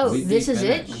 Oh, Oh, We this is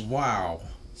it. finished. Wow.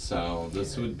 So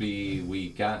this would be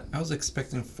I was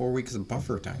expecting 4 weeks of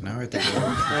buffer time. Now I have to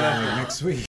go next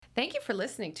week. thank you for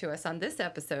listening to us on this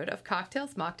episode of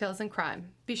Cocktails, Mocktails, and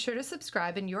Crime. Be sure to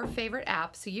subscribe in your favorite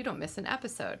app so you don't miss an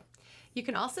episode. You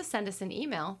can also send us an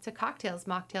email to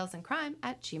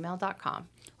cocktailsmocktailsandcrime@gmail.com.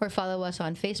 Or follow us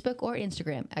on Facebook or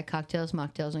Instagram at Cocktails,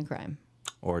 Mocktails, and Crime.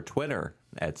 or Twitter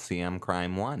at CM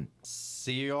Crime 1.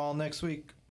 See you all next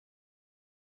week.